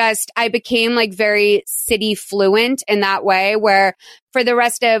became like very city fluent in that way, where for the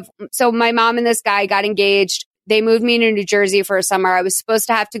rest of, so my mom and this guy got engaged. They moved me to New Jersey for a summer. I was supposed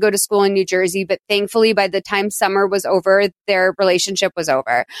to have to go to school in New Jersey, but thankfully by the time summer was over, their relationship was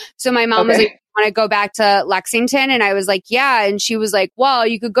over. So my mom was like, want to go back to Lexington? And I was like, yeah. And she was like, well,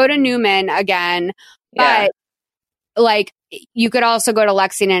 you could go to Newman again, but like you could also go to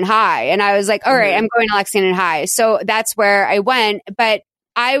Lexington High. And I was like, all right, I'm going to Lexington High. So that's where I went. But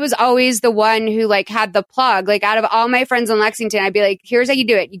I was always the one who like had the plug. Like out of all my friends in Lexington, I'd be like, here's how you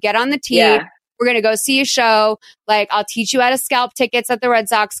do it. You get on the T. We're going to go see a show. Like, I'll teach you how to scalp tickets at the Red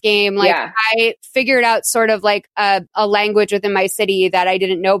Sox game. Like, I figured out sort of like a language within my city that I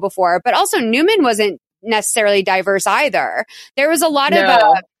didn't know before. But also, Newman wasn't necessarily diverse either. There was a lot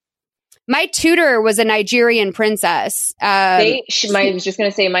of, my tutor was a Nigerian princess. I was just going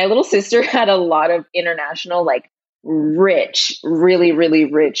to say, my little sister had a lot of international, like, rich, really, really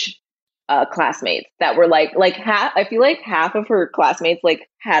rich classmates that were like half, I feel like half of her classmates like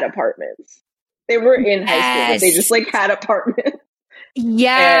had apartments. They were in high school, but they just like had apartments.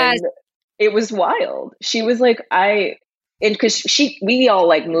 Yeah. And it was wild. She was like, we all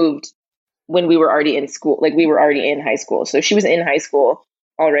like moved when we were already in school. Like we were already in high school. So she was in high school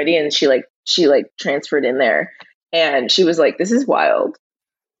already. And she transferred in there, and she was like, this is wild.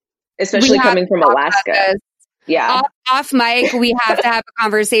 especially coming from Alaska. Yeah. Off mic, we have to have a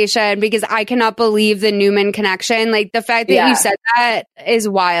conversation because I cannot believe the Newman connection. Like the fact that you said that is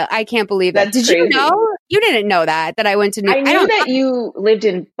wild. I can't believe it. Did you know? You didn't know that I went to Newman. I knew that you lived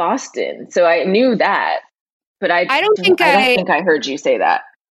in Boston, so I knew that. But I don't think I heard you say that.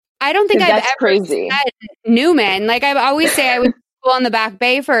 I don't think I've ever crazy. said Newman. Like I always say I went to school on the Back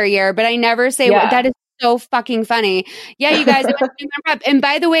Bay for a year, but I never say that is so fucking funny. Yeah, you guys. I went to Newman Prep. And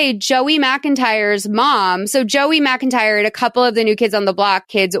by the way, Joey McIntyre's mom. So Joey McIntyre and a couple of the New Kids on the Block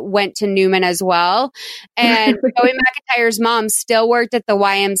kids went to Newman as well. And Joey McIntyre's mom still worked at the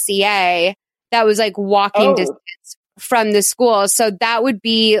YMCA. That was like walking distance from the school. So that would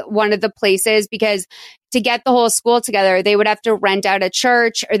be one of the places, because to get the whole school together, they would have to rent out a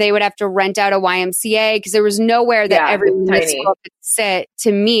church or they would have to rent out a YMCA because there was nowhere that everyone in the school could sit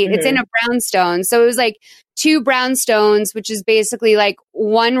to meet. Mm-hmm. It's in a brownstone. So it was like 2 brownstones, which is basically like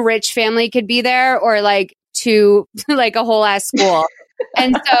one rich family could be there or like 2, like a whole ass school.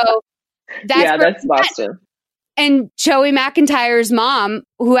 And so that's Boston. And Joey McIntyre's mom,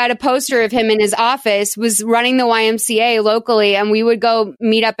 who had a poster of him in his office, was running the YMCA locally. And we would go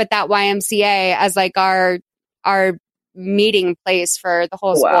meet up at that YMCA as like our meeting place for the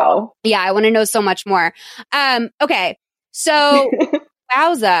whole school. Yeah, I want to know so much more. Okay. So,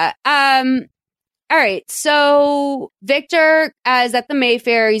 wowza. All right. So Victor is at the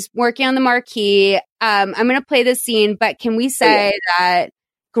Mayfair. He's working on the marquee. I'm going to play this scene, but can we say that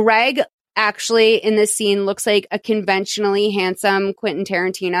Greg actually in this scene looks like a conventionally handsome Quentin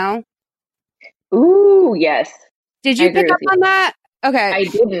Tarantino? Ooh, yes. Did you pick up on that? Okay. I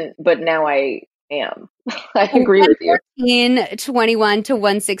didn't, but now I am. I agree with you. 114.21 to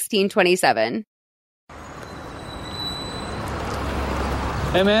 116.27.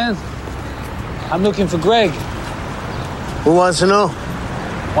 Hey, man. I'm looking for Greg. Who wants to know?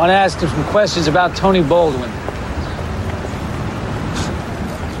 Want to ask him some questions about Tony Baldwin.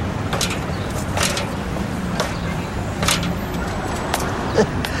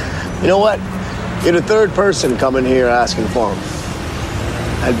 You know what? You're the 3rd person coming here asking for him.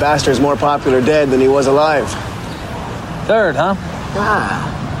 That bastard's more popular dead than he was alive. 3rd, huh?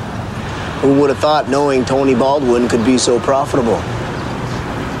 Who would have thought knowing Tony Baldwin could be so profitable?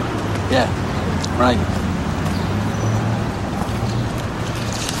 Yeah, right.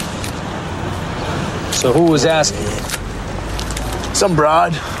 So who was asking? Some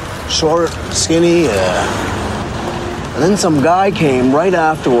broad, short, skinny, and then some guy came right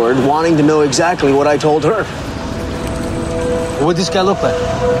afterward wanting to know exactly what I told her. What'd this guy look like?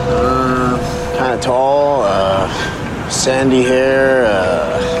 Kind of tall, sandy hair,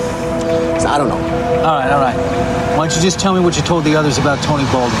 I don't know. All right. Why don't you just tell me what you told the others about Tony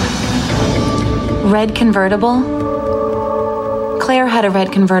Baldwin? Red convertible? Claire had a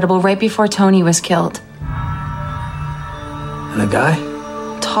red convertible right before Tony was killed. And the guy?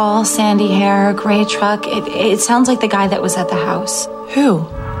 Tall, sandy hair, gray truck. It sounds like the guy that was at the house. Who?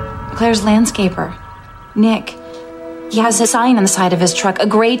 Claire's landscaper, Nick. He has a sign on the side of his truck, a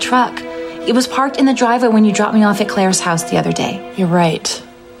gray truck. It was parked in the driveway when you dropped me off at Claire's house the other day. You're right.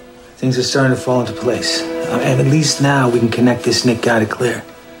 Things are starting to fall into place. And at least now we can connect this Nick guy to Claire.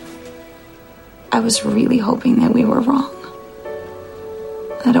 I was really hoping that we were wrong.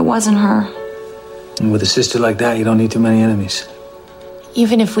 That it wasn't her. And with a sister like that, you don't need too many enemies.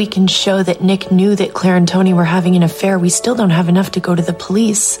 Even if we can show that Nick knew that Claire and Tony were having an affair, we still don't have enough to go to the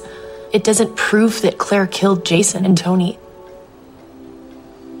police. It doesn't prove that Claire killed Jason and Tony.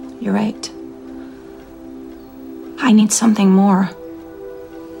 You're right. I need something more.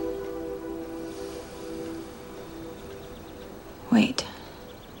 Wait.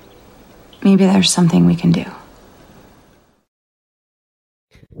 Maybe there's something we can do.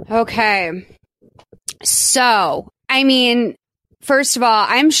 Okay. So, I mean, first of all,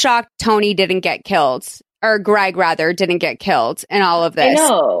 I'm shocked Tony didn't get killed, or Greg rather didn't get killed in all of this. I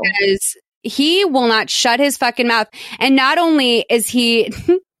know. Because he will not shut his fucking mouth. And not only is he,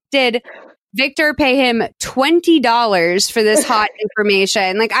 did Victor pay him $20 for this hot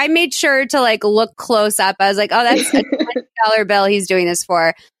information. Like, I made sure to like look close up. I was like, oh, that's a $20 bill he's doing this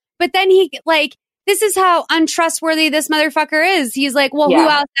for. But then he like, this is how untrustworthy this motherfucker is. He's like, well, who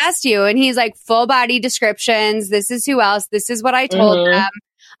else asked you? And he's like, full body descriptions. This is who else. This is what I told them.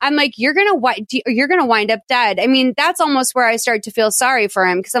 I'm like, you're going to wind up dead. I mean, that's almost where I start to feel sorry for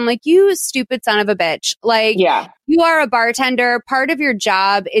him. Cause I'm like, you stupid son of a bitch. Like, you are a bartender. Part of your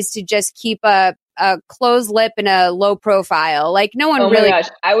job is to just keep a closed lip and a low profile. Like no one really. Oh my gosh.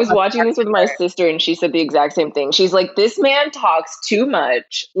 I was watching this with my sister and she said the exact same thing. She's like, this man talks too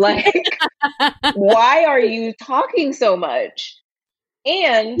much. Like, why are you talking so much?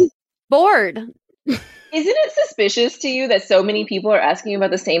 And bored. Isn't it suspicious to you that so many people are asking you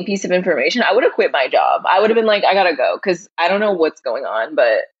about the same piece of information? I would have quit my job. I would have been like, I gotta go, because I don't know what's going on,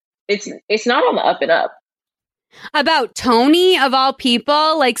 but it's not on the up and up. About Tony, of all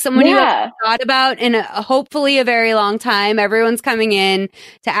people, like someone you haven't thought about in hopefully a very long time. Everyone's coming in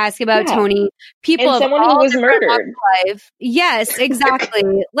to ask about Tony. People and someone who was murdered. Life. Yes, exactly.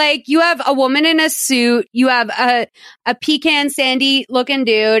 Like you have a woman in a suit, you have a pecan sandy looking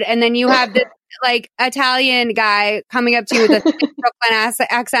dude, and then you have this like Italian guy coming up to you with a Brooklyn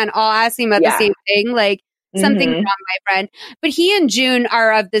accent, all asking about the same thing. Like, something wrong, my friend. But he and June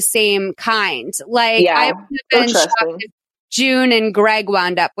are of the same kind. Like, I would have been shocked if June and Greg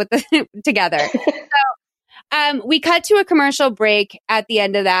wound up with together. So, we cut to a commercial break at the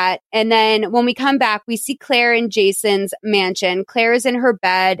end of that. And then when we come back, we see Claire in Jason's mansion. Claire is in her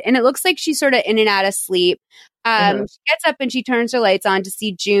bed, and it looks like she's sort of in and out of sleep. She gets up and she turns her lights on to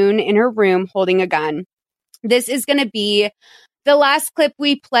see June in her room holding a gun. This is going to be the last clip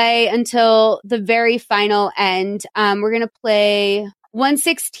we play until the very final end. We're going to play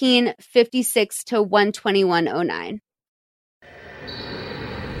 1:16:56 to 1:21:09.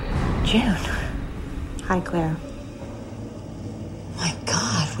 June. Hi, Claire. My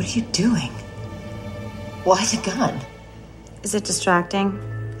God, what are you doing? Why the gun? Is it distracting?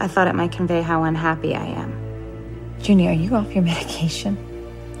 I thought it might convey how unhappy I am. Junie, are you off your medication?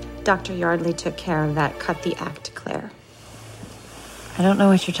 Dr. Yardley took care of that. Cut the act, Claire. I don't know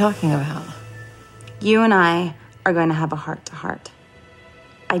what you're talking about. You and I are going to have a heart-to-heart.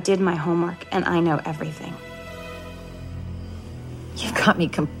 I did my homework, and I know everything. You've got me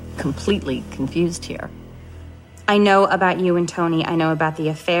completely confused here. I know about you and Tony. I know about the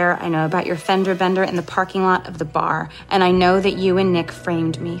affair. I know about your fender bender in the parking lot of the bar. And I know that you and Nick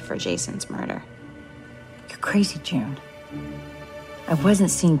framed me for Jason's murder. You're crazy, June. I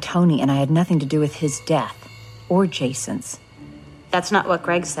wasn't seeing Tony, and I had nothing to do with his death. Or Jason's. That's not what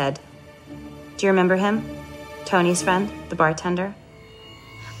Greg said. Do you remember him? Tony's friend, the bartender?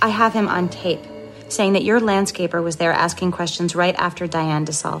 I have him on tape, saying that your landscaper was there asking questions right after Diane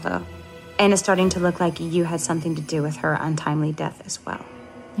DeSalvo. And it's starting to look like you had something to do with her untimely death as well.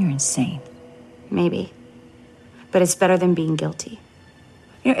 You're insane. Maybe. But it's better than being guilty.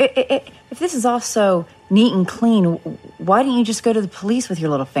 You know, if this is all so neat and clean, why didn't you just go to the police with your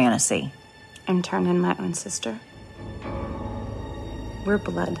little fantasy? And turn in my own sister? We're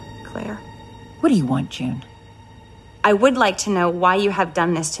blood, Claire. What do you want, June? I would like to know why you have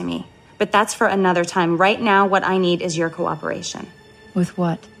done this to me, but that's for another time. Right now, what I need is your cooperation. With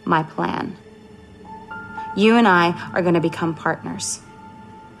what? My plan. You and I are going to become partners.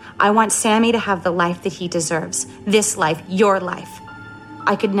 I want Sammy to have the life that he deserves. This life, your life.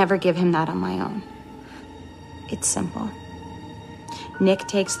 I could never give him that on my own. It's simple. Nick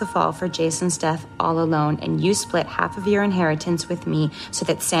takes the fall for Jason's death all alone, and you split half of your inheritance with me so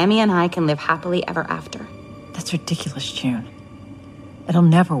that Sammy and I can live happily ever after. That's ridiculous, June. It'll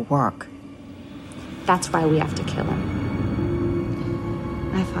never work. That's why we have to kill him.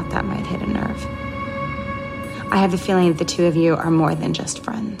 I thought that might hit a nerve. I have the feeling that the two of you are more than just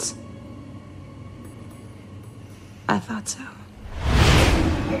friends. I thought so.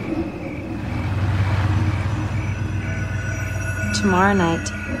 Tomorrow night,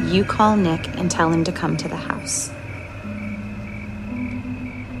 you call Nick and tell him to come to the house.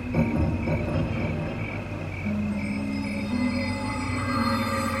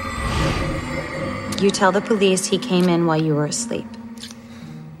 You tell the police he came in while you were asleep.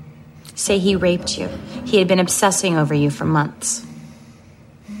 Say he raped you. He had been obsessing over you for months.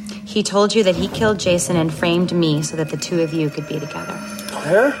 He told you that he killed Jason and framed me so that the two of you could be together.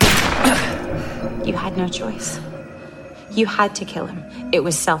 Claire? You had no choice. You had to kill him. It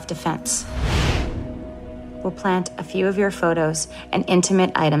was self-defense. We'll plant a few of your photos and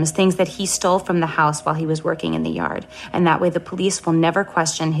intimate items, things that he stole from the house while he was working in the yard. And that way the police will never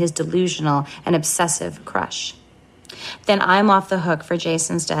question his delusional and obsessive crush. Then I'm off the hook for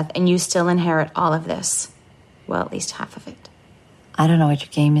Jason's death, and you still inherit all of this. Well, at least half of it. I don't know what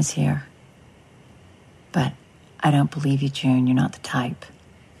your game is here. But I don't believe you, June. You're not the type.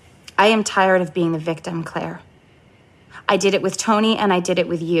 I am tired of being the victim, Claire. I did it with Tony and I did it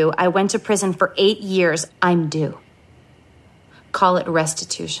with you. I went to prison for 8 years. I'm due. Call it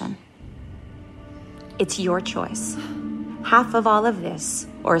restitution. It's your choice. Half of all of this,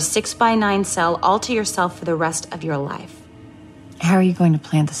 or a 6x9 cell all to yourself for the rest of your life. How are you going to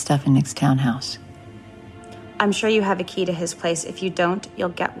plant the stuff in Nick's townhouse? I'm sure you have a key to his place. If you don't, you'll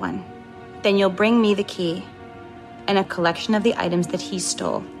get one. Then you'll bring me the key and a collection of the items that he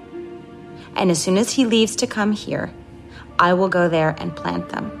stole. And as soon as he leaves to come here, I will go there and plant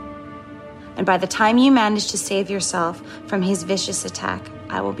them. And by the time you manage to save yourself from his vicious attack,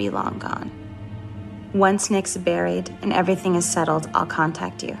 I will be long gone. Once Nick's buried and everything is settled, I'll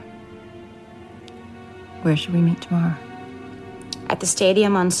contact you. Where should we meet tomorrow? At the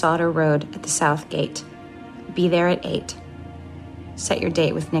stadium on Sauter Road at the South Gate. Be there at 8. Set your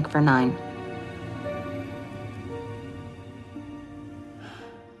date with Nick for 9.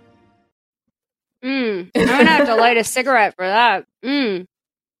 I'm gonna have to light a cigarette for that.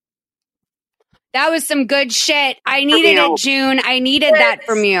 That was some good shit. I needed it, June. I needed that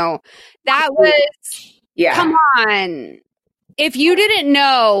from you. That was, come on. If you didn't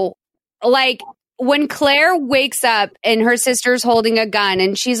know, like, when Claire wakes up and her sister's holding a gun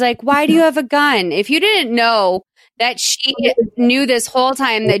and she's like, why do you have a gun? If you didn't know that she knew this whole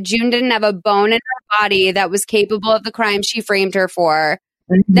time that June didn't have a bone in her body that was capable of the crime she framed her for,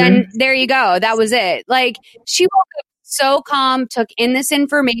 then there you go. That was it. Like, she woke up so calm, took in this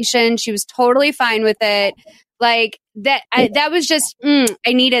information. She was totally fine with it. Like, that was just,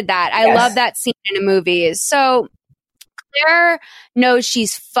 I needed that. I love that scene in a movie. So Claire knows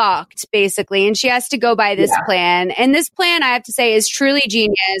she's fucked, basically, and she has to go by this plan. And this plan, I have to say, is truly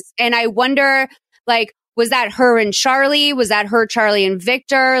genius. And I wonder, like, was that her and Charlie? Was that her, Charlie, and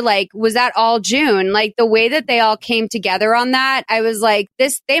Victor? Like, was that all June? Like, the way that they all came together on that, I was like,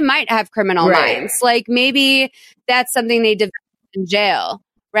 they might have criminal minds. Like, maybe that's something they developed in jail,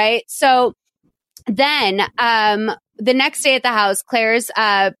 right? So then the next day at the house, Claire's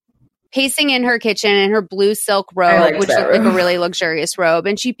pacing in her kitchen in her blue silk robe, which looked like a really luxurious robe.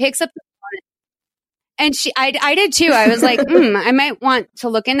 And she picks up the phone. And I did too. I was like, I might want to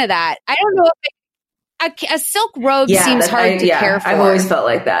look into that. I don't know if a silk robe seems hard to care for. I've always felt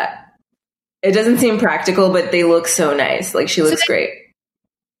like that. It doesn't seem practical, but they look so nice. Like, she looks great.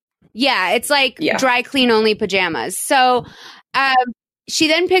 Yeah, it's like dry clean only pajamas. So she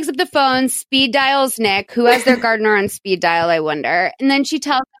then picks up the phone, speed dials Nick, who has their gardener on speed dial, I wonder. And then she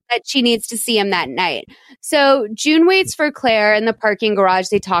tells him that she needs to see him that night. So June waits for Claire in the parking garage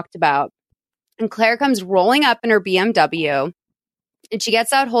they talked about. And Claire comes rolling up in her BMW. And she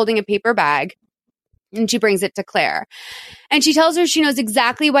gets out holding a paper bag. And she brings it to Claire. And she tells her she knows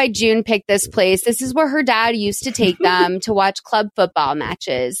exactly why June picked this place. This is where her dad used to take them to watch club football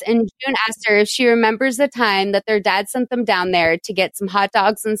matches. And June asked her if she remembers the time that their dad sent them down there to get some hot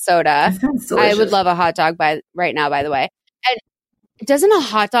dogs and soda. I would love a hot dog right now, by the way. And doesn't a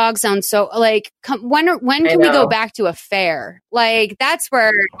hot dog sound so, like, when can we go back to a fair? Like, that's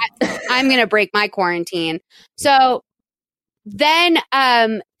where I'm going to break my quarantine. So then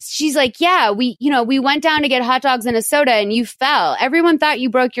she's like, yeah, we went down to get hot dogs and a soda and you fell. Everyone thought you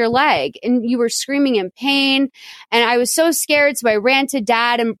broke your leg and you were screaming in pain. And I was so scared. So I ran to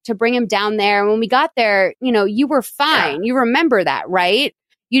Dad and to bring him down there. And when we got there, you were fine. You remember that, right?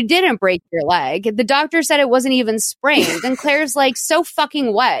 You didn't break your leg. The doctor said it wasn't even sprained. And Claire's like, so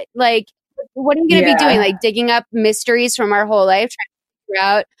fucking what? Like, what are you going to be doing? Like, digging up mysteries from our whole life, trying to figure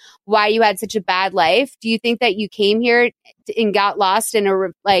out why you had such a bad life? Do you think that you came here and got lost in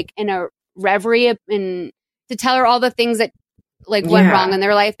a reverie and to tell her all the things that went wrong in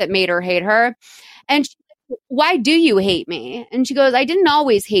their life that made her hate her? And she's like, why do you hate me? And she goes, I didn't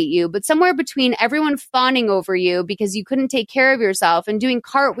always hate you, but somewhere between everyone fawning over you because you couldn't take care of yourself and doing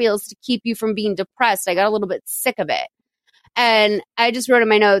cartwheels to keep you from being depressed, I got a little bit sick of it. And I just wrote in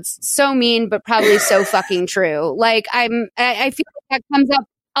my notes, so mean, but probably so fucking true. Like, I feel like that comes up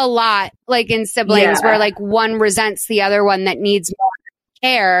a lot, like in siblings where like one resents the other one that needs more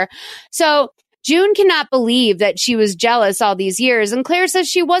care. So June cannot believe that she was jealous all these years. And Claire says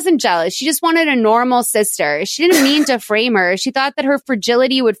she wasn't jealous. She just wanted a normal sister. She didn't mean to frame her. She thought that her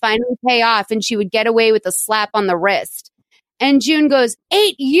fragility would finally pay off and she would get away with a slap on the wrist. And June goes,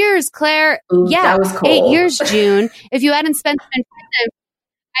 8 years, Claire. Ooh, that was cold. 8 years, June. If you hadn't spent them in prison,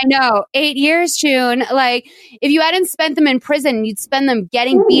 I know, 8 years, June. Like, if you hadn't spent them in prison, you'd spend them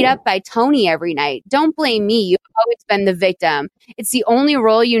getting beat up by Tony every night. Don't blame me. You've always been the victim. It's the only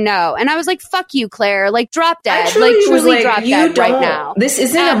role you know. And I was like, fuck you, Claire. Like, drop dead. Truly drop dead right now. This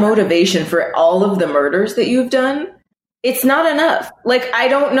isn't a motivation for all of the murders that you've done. It's not enough. Like, I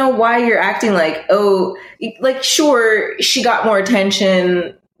don't know why you're acting like, sure, she got more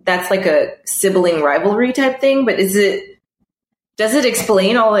attention. That's like a sibling rivalry type thing. But does it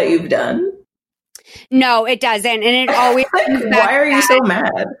explain all that you've done? No, it doesn't. And it always comes back. Why are you so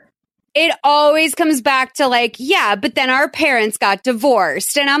mad? It always comes back to like, yeah, but then our parents got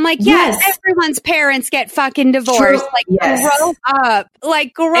divorced. And I'm like, yes, everyone's parents get fucking divorced. True. Like, grow up.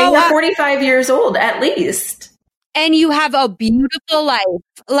 Like, grow up. And you're 45 years old, at least. and you have a beautiful life.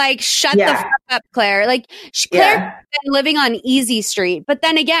 Like, shut the fuck up, Claire. Like, Claire's been living on Easy Street. But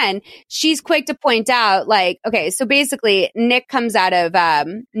then again, she's quick to point out, like, okay, so basically Nick comes out of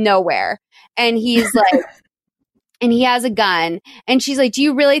nowhere and he's like, and he has a gun. And she's like, do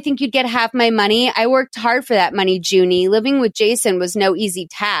you really think you'd get half my money? I worked hard for that money, Junie. Living with Jason was no easy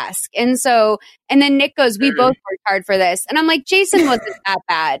task. And then Nick goes, we both worked hard for this. And I'm like, Jason wasn't that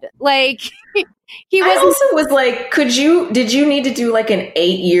bad. Like, he wasn't. I also was like, did you need to do like an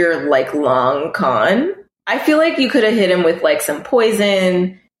 8-year, like, long con? I feel like you could have hit him with like some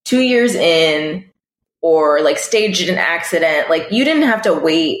poison 2 years in, or like staged an accident. Like, you didn't have to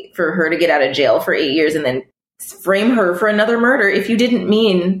wait for her to get out of jail for 8 years and then frame her for another murder if you didn't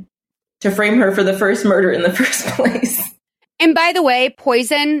mean to frame her for the first murder in the first place. And by the way,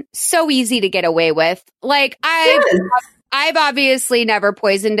 poison, so easy to get away with. Like, I've obviously never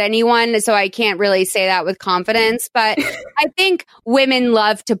poisoned anyone, so I can't really say that with confidence, but I think women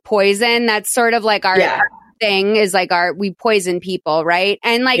love to poison. That's sort of like our thing, is like we poison people, right?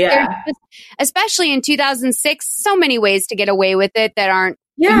 And like, there's just, especially in 2006, so many ways to get away with it that aren't,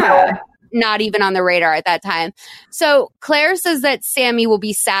 not even on the radar at that time. So Claire says that Sammy will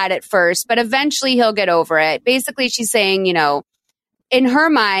be sad at first, but eventually he'll get over it. Basically, she's saying, you know, in her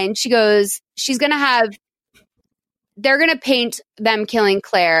mind, she goes, they're going to paint them killing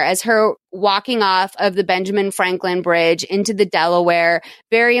Claire as her walking off of the Benjamin Franklin Bridge into the Delaware,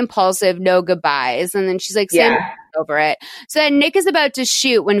 very impulsive, no goodbyes. And then she's like, Sam, over it. So then Nick is about to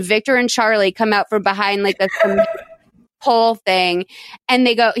shoot when Victor and Charlie come out from behind like the pole thing. And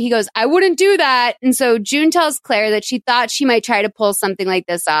he goes, I wouldn't do that. And so June tells Claire that she thought she might try to pull something like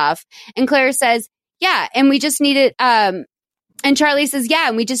this off. And Claire says, yeah, and we just needed, and Charlie says, yeah,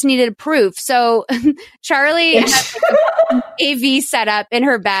 and we just needed a proof. So Charlie has like an AV set up in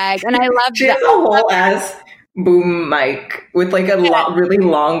her bag. And I love she has a whole ass boom mic with like a really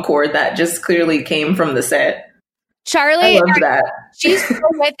long cord that just clearly came from the set. Charlie, I love that. She's so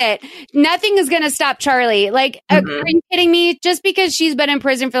with it. Nothing is going to stop Charlie. Like, are you kidding me? Just because she's been in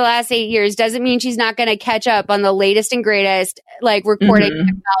prison for the last 8 years doesn't mean she's not going to catch up on the latest and greatest, like, recording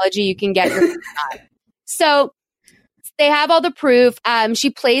technology you can get your hands on. So they have all the proof. She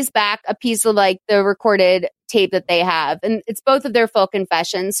plays back a piece of like the recorded tape that they have, and it's both of their full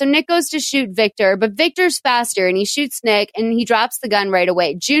confessions. So Nick goes to shoot Victor, but Victor's faster and he shoots Nick and he drops the gun right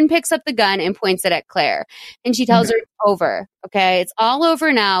away. June picks up the gun and points it at Claire, and she tells her it's over. Okay, it's all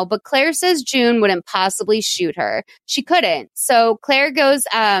over now, but Claire says June wouldn't possibly shoot her. She couldn't. So Claire goes,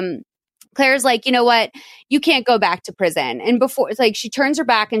 Claire's like, you know what? You can't go back to prison. And before, it's like she turns her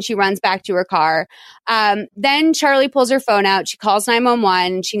back and she runs back to her car. Then Charlie pulls her phone out. She calls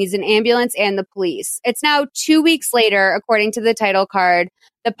 911. She needs an ambulance and the police. It's now 2 weeks later, according to the title card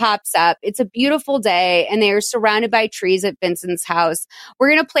that pops up. It's a beautiful day and they are surrounded by trees at Vincent's house.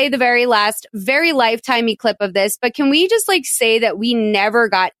 We're going to play the very last, very lifetimey clip of this, but can we just like say that we never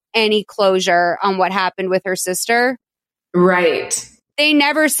got any closure on what happened with her sister? Right. They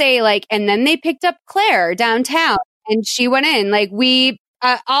never say like, and then they picked up Claire downtown and she went in. Like we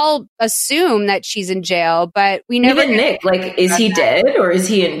all assume that she's in jail, but we never. Even Nick, like, is he dead or is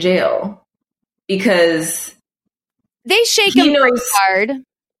he in jail? Because they shake him hard.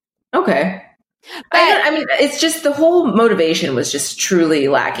 Okay. But I mean, it's just the whole motivation was just truly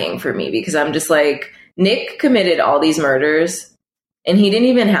lacking for me because I'm just like, Nick committed all these murders and he didn't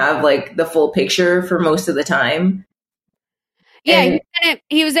even have like the full picture for most of the time. Yeah,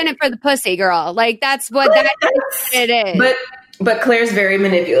 he was in it for the pussy, girl. Like that's what it is. But Claire's very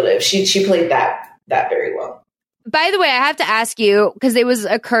manipulative. She played that very well. By the way, I have to ask you because it was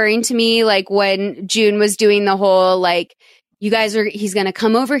occurring to me like when June was doing the whole like, he's going to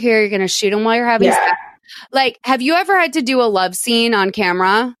come over here, you're going to shoot him while you're having sex. Like, have you ever had to do a love scene on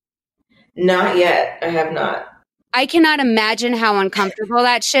camera? Not yet. I have not. I cannot imagine how uncomfortable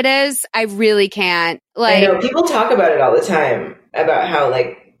that shit is. I really can't. Like, I know people talk about it all the time about how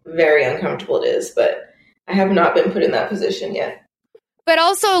like very uncomfortable it is, but I have not been put in that position yet. But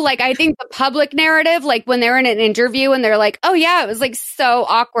also, like, I think the public narrative, like when they're in an interview and they're like, "Oh yeah, it was like so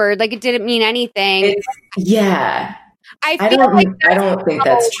awkward, like it didn't mean anything." I don't think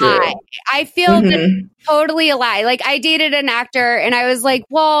that's true. I feel that's totally a lie. Like I dated an actor and I was like,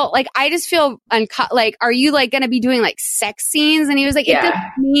 well, like I just feel like, are you like going to be doing like sex scenes? And he was like, it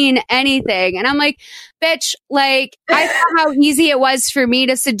doesn't mean anything. And I'm like, bitch, like I saw how easy it was for me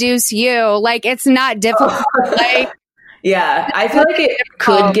to seduce you. Like it's not difficult. Like, yeah, I feel like it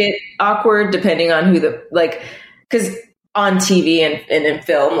could get awkward depending on who because on TV and in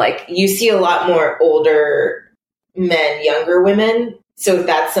film, like you see a lot more older men, younger women. So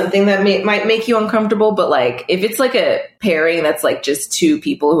that's something that might make you uncomfortable. But like, if it's like a pairing that's like just two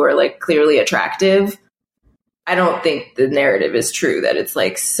people who are like clearly attractive, I don't think the narrative is true that it's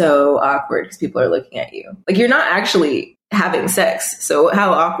like so awkward because people are looking at you. Like, you're not actually having sex. So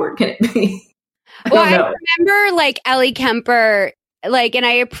how awkward can it be? I remember like Ellie Kemper, like, and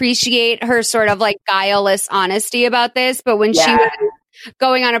I appreciate her sort of like guileless honesty about this. But when she was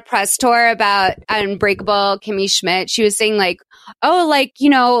going on a press tour about Unbreakable Kimmy Schmidt, she was saying like, oh, like, you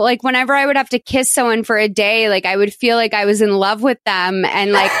know, like whenever I would have to kiss someone for a day, like I would feel like I was in love with them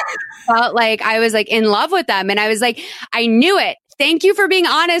and like felt like I was like in love with them. And I was like, I knew it. Thank you for being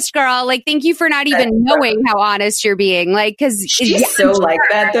honest, girl. Like, thank you for not even knowing how honest you're being. Like, because she's so like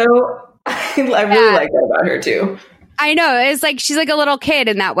that, though. I really like that about her, too. I know. It's like she's like a little kid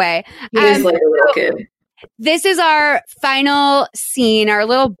in that way. She is like a little kid. This is our final scene, our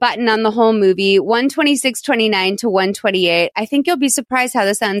little button on the whole movie, 126:29 to 128. I think you'll be surprised how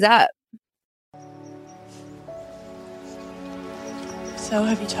this ends up. So,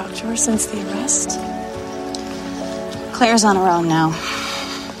 have you talked to her since the arrest? Claire's on her own now.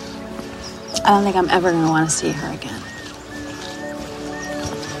 I don't think I'm ever going to want to see her again.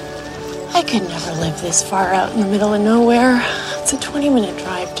 I could never live this far out in the middle of nowhere. It's a 20-minute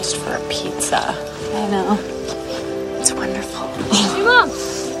drive just for a pizza. I know. It's wonderful. Hey, Mom!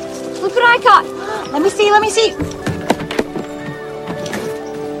 Look what I caught! Let me see.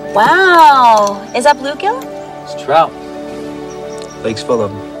 Wow! Is that bluegill? It's trout. Lake's full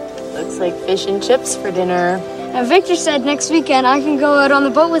of them. Looks like fish and chips for dinner. And Victor said next weekend I can go out on the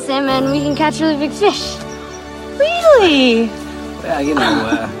boat with him and we can catch really big fish. Really? Well, you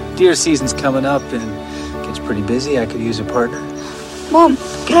know, deer season's coming up and it gets pretty busy. I could use a partner. Mom,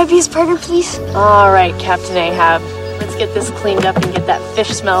 can I be his partner, please? All right, Captain Ahab. Let's get this cleaned up and get that fish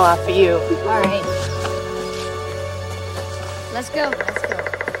smell off of you. All right. Let's go.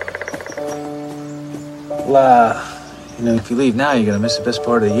 Well, you know, if you leave now, you're going to miss the best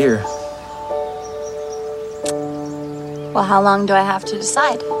part of the year. Well, how long do I have to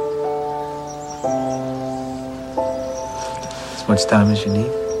decide? As much time as you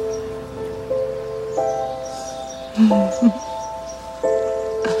need.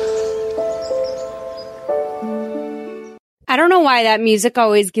 I don't know why that music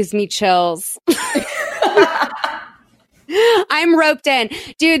always gives me chills. I'm roped in.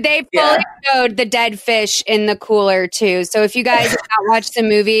 Dude, they fully showed the dead fish in the cooler too. So if you guys have not watched the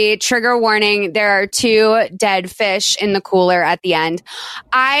movie, trigger warning, there are 2 dead fish in the cooler at the end.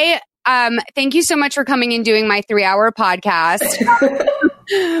 Thank you so much for coming and doing my 3-hour podcast.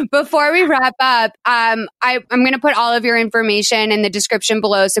 Before we wrap up, I'm going to put all of your information in the description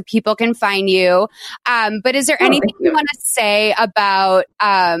below so people can find you. But is there anything you want to say about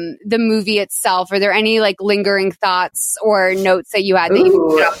the movie itself? Are there any like lingering thoughts or notes that you had that you can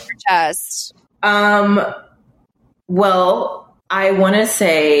put off your chest? Well, I want to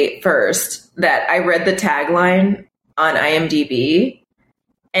say first that I read the tagline on IMDb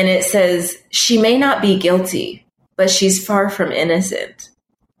and it says, "She may not be guilty, but she's far from innocent."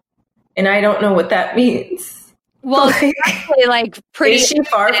 And I don't know what that means. Well, like pretty. Is she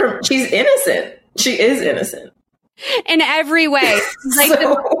far from? She's innocent. She is innocent in every way. Like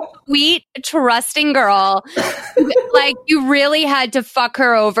the sweet, trusting girl. Like you really had to fuck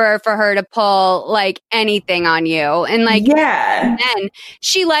her over for her to pull like anything on you. And like, and then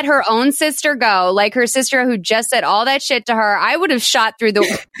she let her own sister go. Like her sister who just said all that shit to her. I would have shot through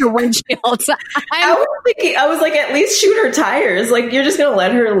the windshield. I was like, at least shoot her tires. Like you're just gonna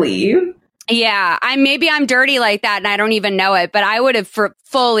let her leave. Yeah, maybe I'm dirty like that and I don't even know it, but I would have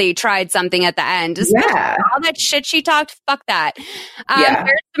fully tried something at the end. All that shit she talked, fuck that.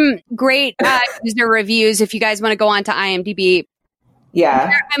 There's some great user reviews if you guys want to go on to IMDb. Yeah.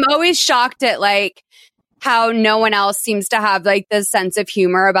 I'm always shocked at like how no one else seems to have like the sense of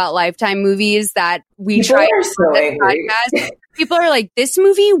humor about Lifetime movies that we try to so angry. People are like, this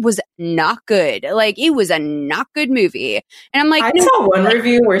movie was not good. Like, it was a not good movie. And I'm like, I saw one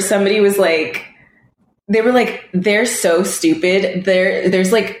review where somebody was like, they were like, they're so stupid.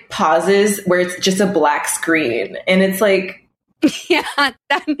 There's like pauses where it's just a black screen. And it's like,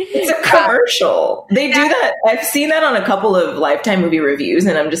 it's a commercial. They do that. I've seen that on a couple of Lifetime movie reviews.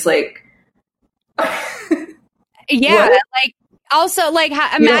 And I'm just like, like, also, like,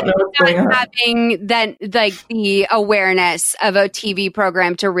 imagine not having that, like, the awareness of a TV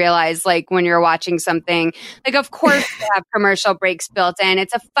program to realize, like, when you're watching something, like, of course, they have commercial breaks built in.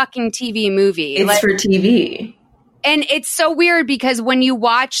 It's a fucking TV movie. It's like, for TV. And it's so weird because when you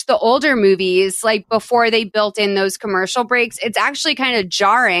watch the older movies, like before they built in those commercial breaks, it's actually kind of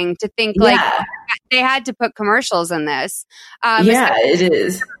jarring to think like they had to put commercials in this. It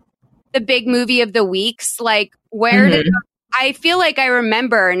is. The big movie of the weeks, like where did I feel like I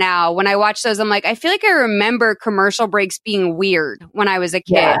remember now when I watch those, I'm like, I feel like I remember commercial breaks being weird when I was a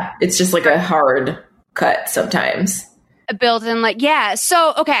kid. Yeah, it's just like a hard cut sometimes. Built in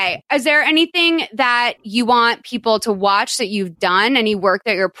So, okay. Is there anything that you want people to watch that you've done? Any work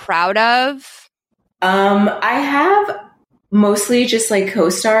that you're proud of? I have mostly just like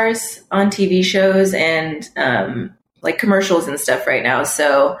co-stars on TV shows and like commercials and stuff right now.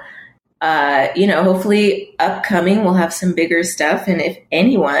 So, hopefully upcoming we'll have some bigger stuff. And if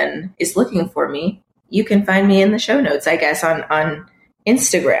anyone is looking for me, you can find me in the show notes, I guess, on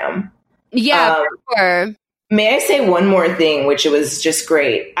Instagram. Yeah, for sure. May I say one more thing, which was just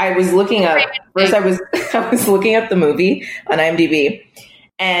great. I was looking up first. I was looking up the movie on IMDb,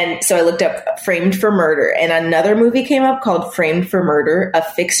 and so I looked up "Framed for Murder," and another movie came up called "Framed for Murder: A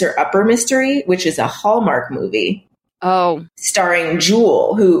Fixer-Upper Mystery," which is a Hallmark movie. Oh, starring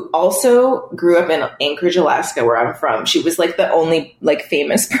Jewel, who also grew up in Anchorage, Alaska, where I'm from. She was like the only like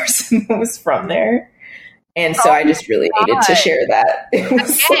famous person that was from there. And so I just really needed to share that. Again,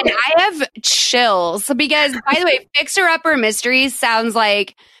 I have chills because, by the way, Fixer Upper Mysteries sounds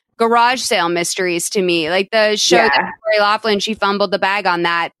like garage sale mysteries to me. Like the show that Lori Loughlin, she fumbled the bag on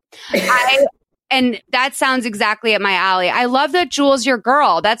that. And that sounds exactly up my alley. I love that Jewel's your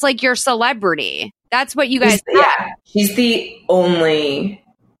girl. That's like your celebrity. That's what you guys have. She's the only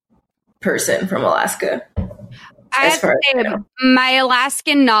person from Alaska. I have to say, my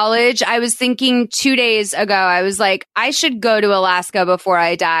Alaskan knowledge, I was thinking 2 days ago, I was like, I should go to Alaska before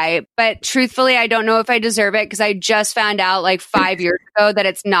I die. But truthfully, I don't know if I deserve it because I just found out like 5 years ago that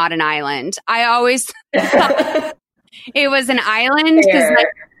it's not an island. I always thought it was an island because like,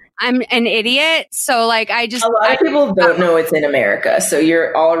 I'm an idiot. So like, a lot of people don't know it's in America. So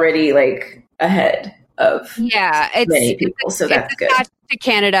you're already like ahead of many people. So that's good. To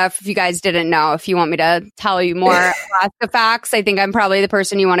Canada, if you guys didn't know, if you want me to tell you more Alaska facts, I think I'm probably the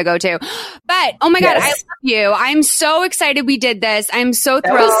person you want to go to. But oh my God, I love you. I'm so excited we did this. I'm so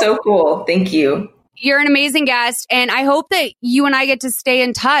thrilled. That was so cool. Thank you. You're an amazing guest. And I hope that you and I get to stay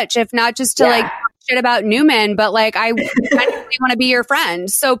in touch, if not just to like talk shit about Newman, but like I really want to be your friend.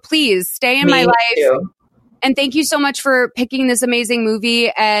 So please stay in my life. Too. And thank you so much for picking this amazing movie.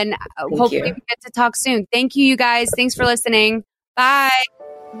 And hopefully we get to talk soon. Thank you, you guys. Thanks for listening. Bye.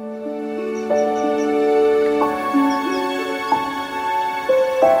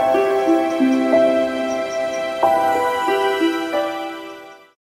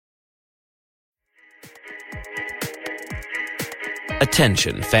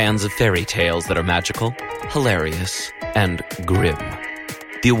 Attention, fans of fairy tales that are magical, hilarious, and grim.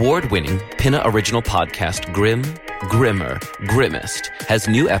 The award-winning Pinna original podcast Grim, Grimmer, Grimmest has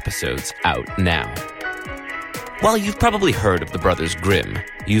new episodes out now. While you've probably heard of the Brothers Grimm,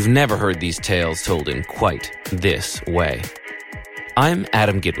 you've never heard these tales told in quite this way. I'm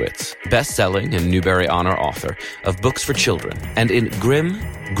Adam Gidwitz, best-selling and Newbery Honor author of books for children, and in Grim,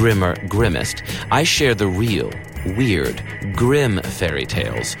 Grimmer, Grimmest, I share the real, weird, grim fairy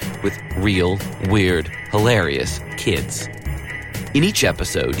tales with real, weird, hilarious kids. In each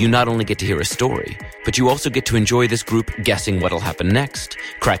episode, you not only get to hear a story, but you also get to enjoy this group guessing what'll happen next,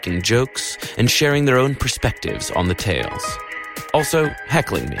 cracking jokes, and sharing their own perspectives on the tales. Also,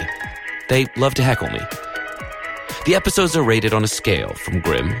 heckling me. They love to heckle me. The episodes are rated on a scale from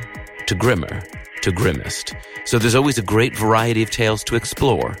grim to grimmer to grimmest, so there's always a great variety of tales to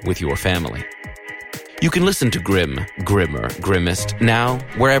explore with your family. You can listen to Grim, Grimmer, Grimmest now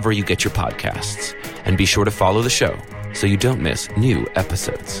wherever you get your podcasts, and be sure to follow the show so you don't miss new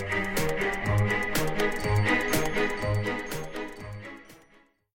episodes.